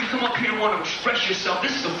and you come up here and want to express yourself,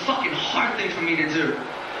 this is a fucking hard thing for me to do.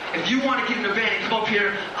 If you want to get in a band and come up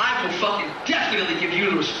here, I will fucking definitely give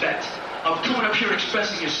you the respect of coming up here and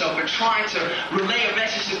expressing yourself and trying to relay a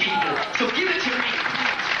message to people. So give it to me,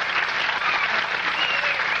 please.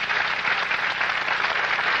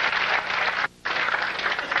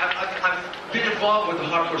 I've been involved with the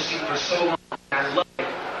hardcore scene for so long. I love it.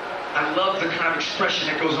 I love the kind of expression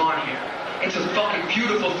that goes on here. It's a fucking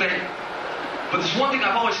beautiful thing. But there's one thing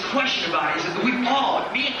I've always questioned about is that we all,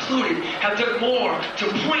 me included, have done more to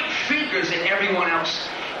point fingers at everyone else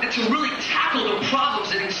than to really tackle the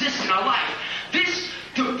problems that exist in our life. This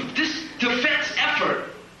defense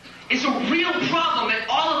effort is a real problem that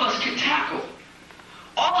all of us can tackle.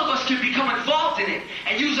 All of us can become involved in it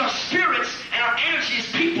and use our spirits and our energy as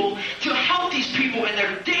people to help these people in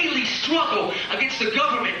their daily struggle against the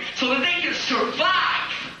government so that they can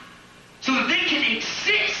survive, so that they can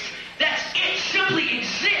exist. That's it, simply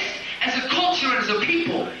exist as a culture and as a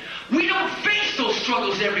people. We don't face those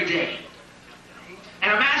struggles every day. And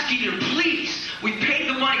I'm asking you to please, we paid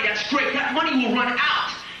the money, that's great. That money will run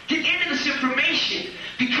out. Get into this information.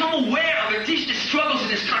 Become aware of indigenous struggles in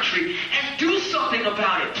this country and do something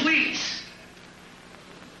about it, please.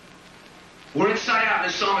 We're Inside Out, and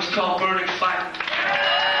this song is called Burning Fire.